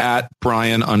Twitter at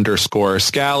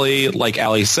Brian_Scally. Like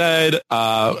Allie said,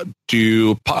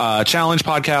 do Challenge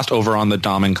podcast over on the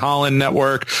Dom and Colin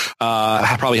network.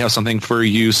 I probably have something for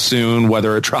you soon,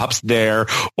 whether it drops there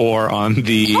or on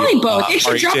the it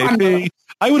should drop on both.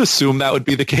 I would assume that would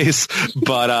be the case.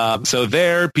 But so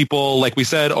there, people, like we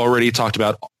said, already talked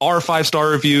about our 5-star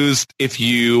reviews. If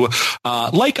you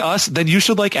like us, then you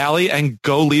should like Allie and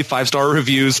go leave 5-star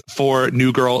reviews for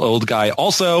New Girl, Old Guy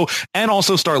also. And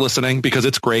also start listening because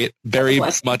it's great. Very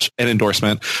much an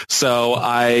endorsement. So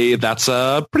that's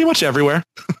pretty much everywhere.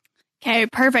 Okay,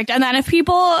 perfect. And then if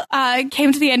people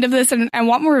came to the end of this and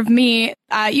want more of me,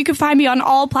 you can find me on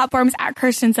all platforms at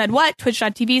Kirsten Said What,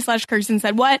 twitch.tv/Kirsten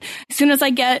Said What. As soon as I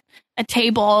get a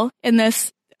table in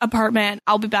this apartment,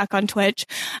 I'll be back on Twitch.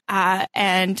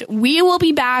 And we will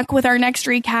be back with our next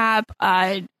recap.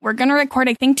 We're going to record,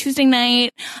 I think, Tuesday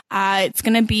night. It's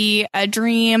going to be a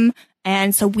dream.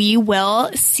 And so we will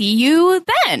see you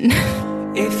then.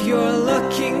 If you're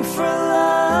looking for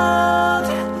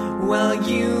love, well,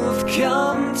 you've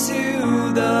come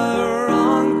to the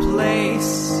wrong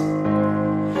place.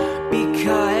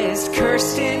 Because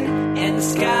Kirsten and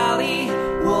Scally,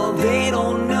 well, they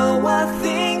don't know a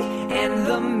thing. And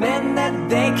the men that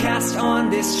they cast on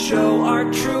this show are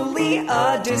truly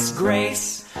a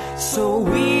disgrace. So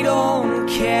we don't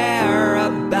care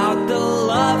about the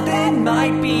love that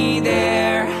might be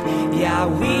there. Yeah,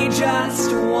 we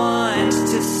just want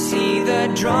to see the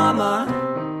drama